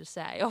funny to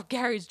say, off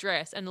Gary's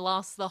dress, and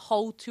lasts the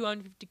whole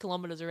 250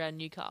 kilometres around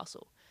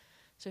Newcastle.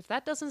 So if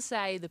that doesn't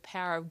say the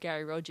power of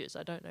Gary Rogers,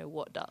 I don't know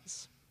what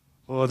does.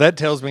 Well, that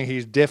tells me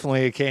he's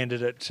definitely a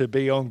candidate to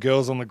be on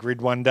Girls on the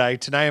Grid one day.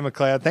 Tanea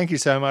McLeod, thank you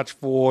so much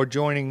for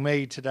joining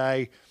me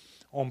today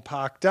on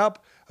Parked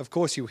Up. Of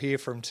course, you'll hear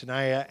from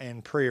Tanea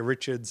and Priya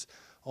Richards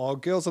on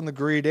Girls on the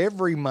Grid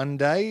every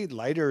Monday.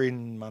 Later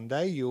in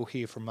Monday, you'll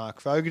hear from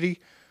Mark Fogarty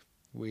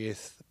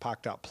with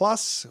Parked Up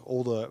Plus,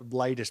 all the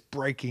latest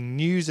breaking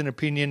news and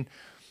opinion.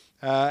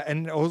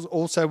 And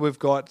also we've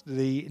got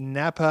the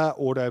Napa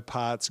Auto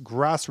Parts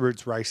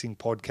Grassroots Racing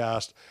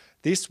podcast.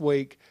 This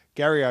week,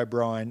 Gary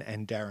O'Brien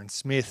and Darren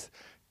Smith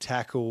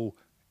tackle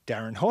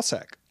Darren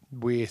Hossack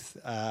with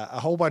a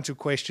whole bunch of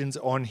questions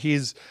on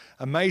his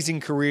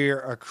amazing career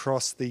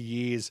across the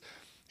years.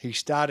 He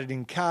started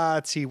in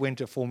karts, he went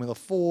to Formula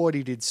Ford,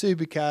 he did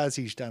supercars,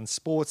 he's done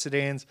sports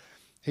sedans.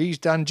 He's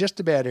done just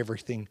about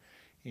everything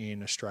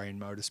in Australian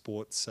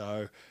motorsports.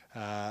 So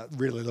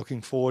really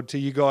looking forward to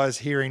you guys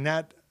hearing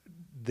that.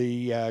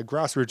 The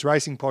Grassroots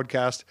Racing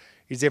podcast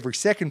is every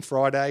second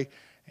Friday,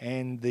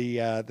 and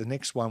the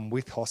next one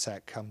with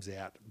Hossack comes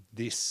out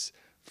this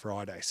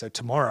Friday. So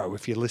tomorrow,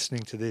 if you're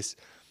listening to this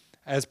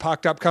as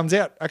Parked Up comes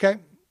out. Okay,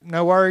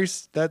 no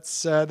worries.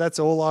 That's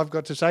all I've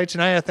got to say.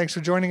 Tanea, thanks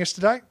for joining us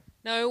today.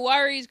 No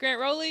worries, Grant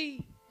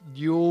Rowley.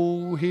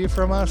 You'll hear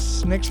from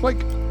us next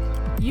week.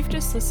 You've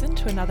just listened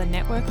to another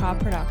Network R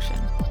production.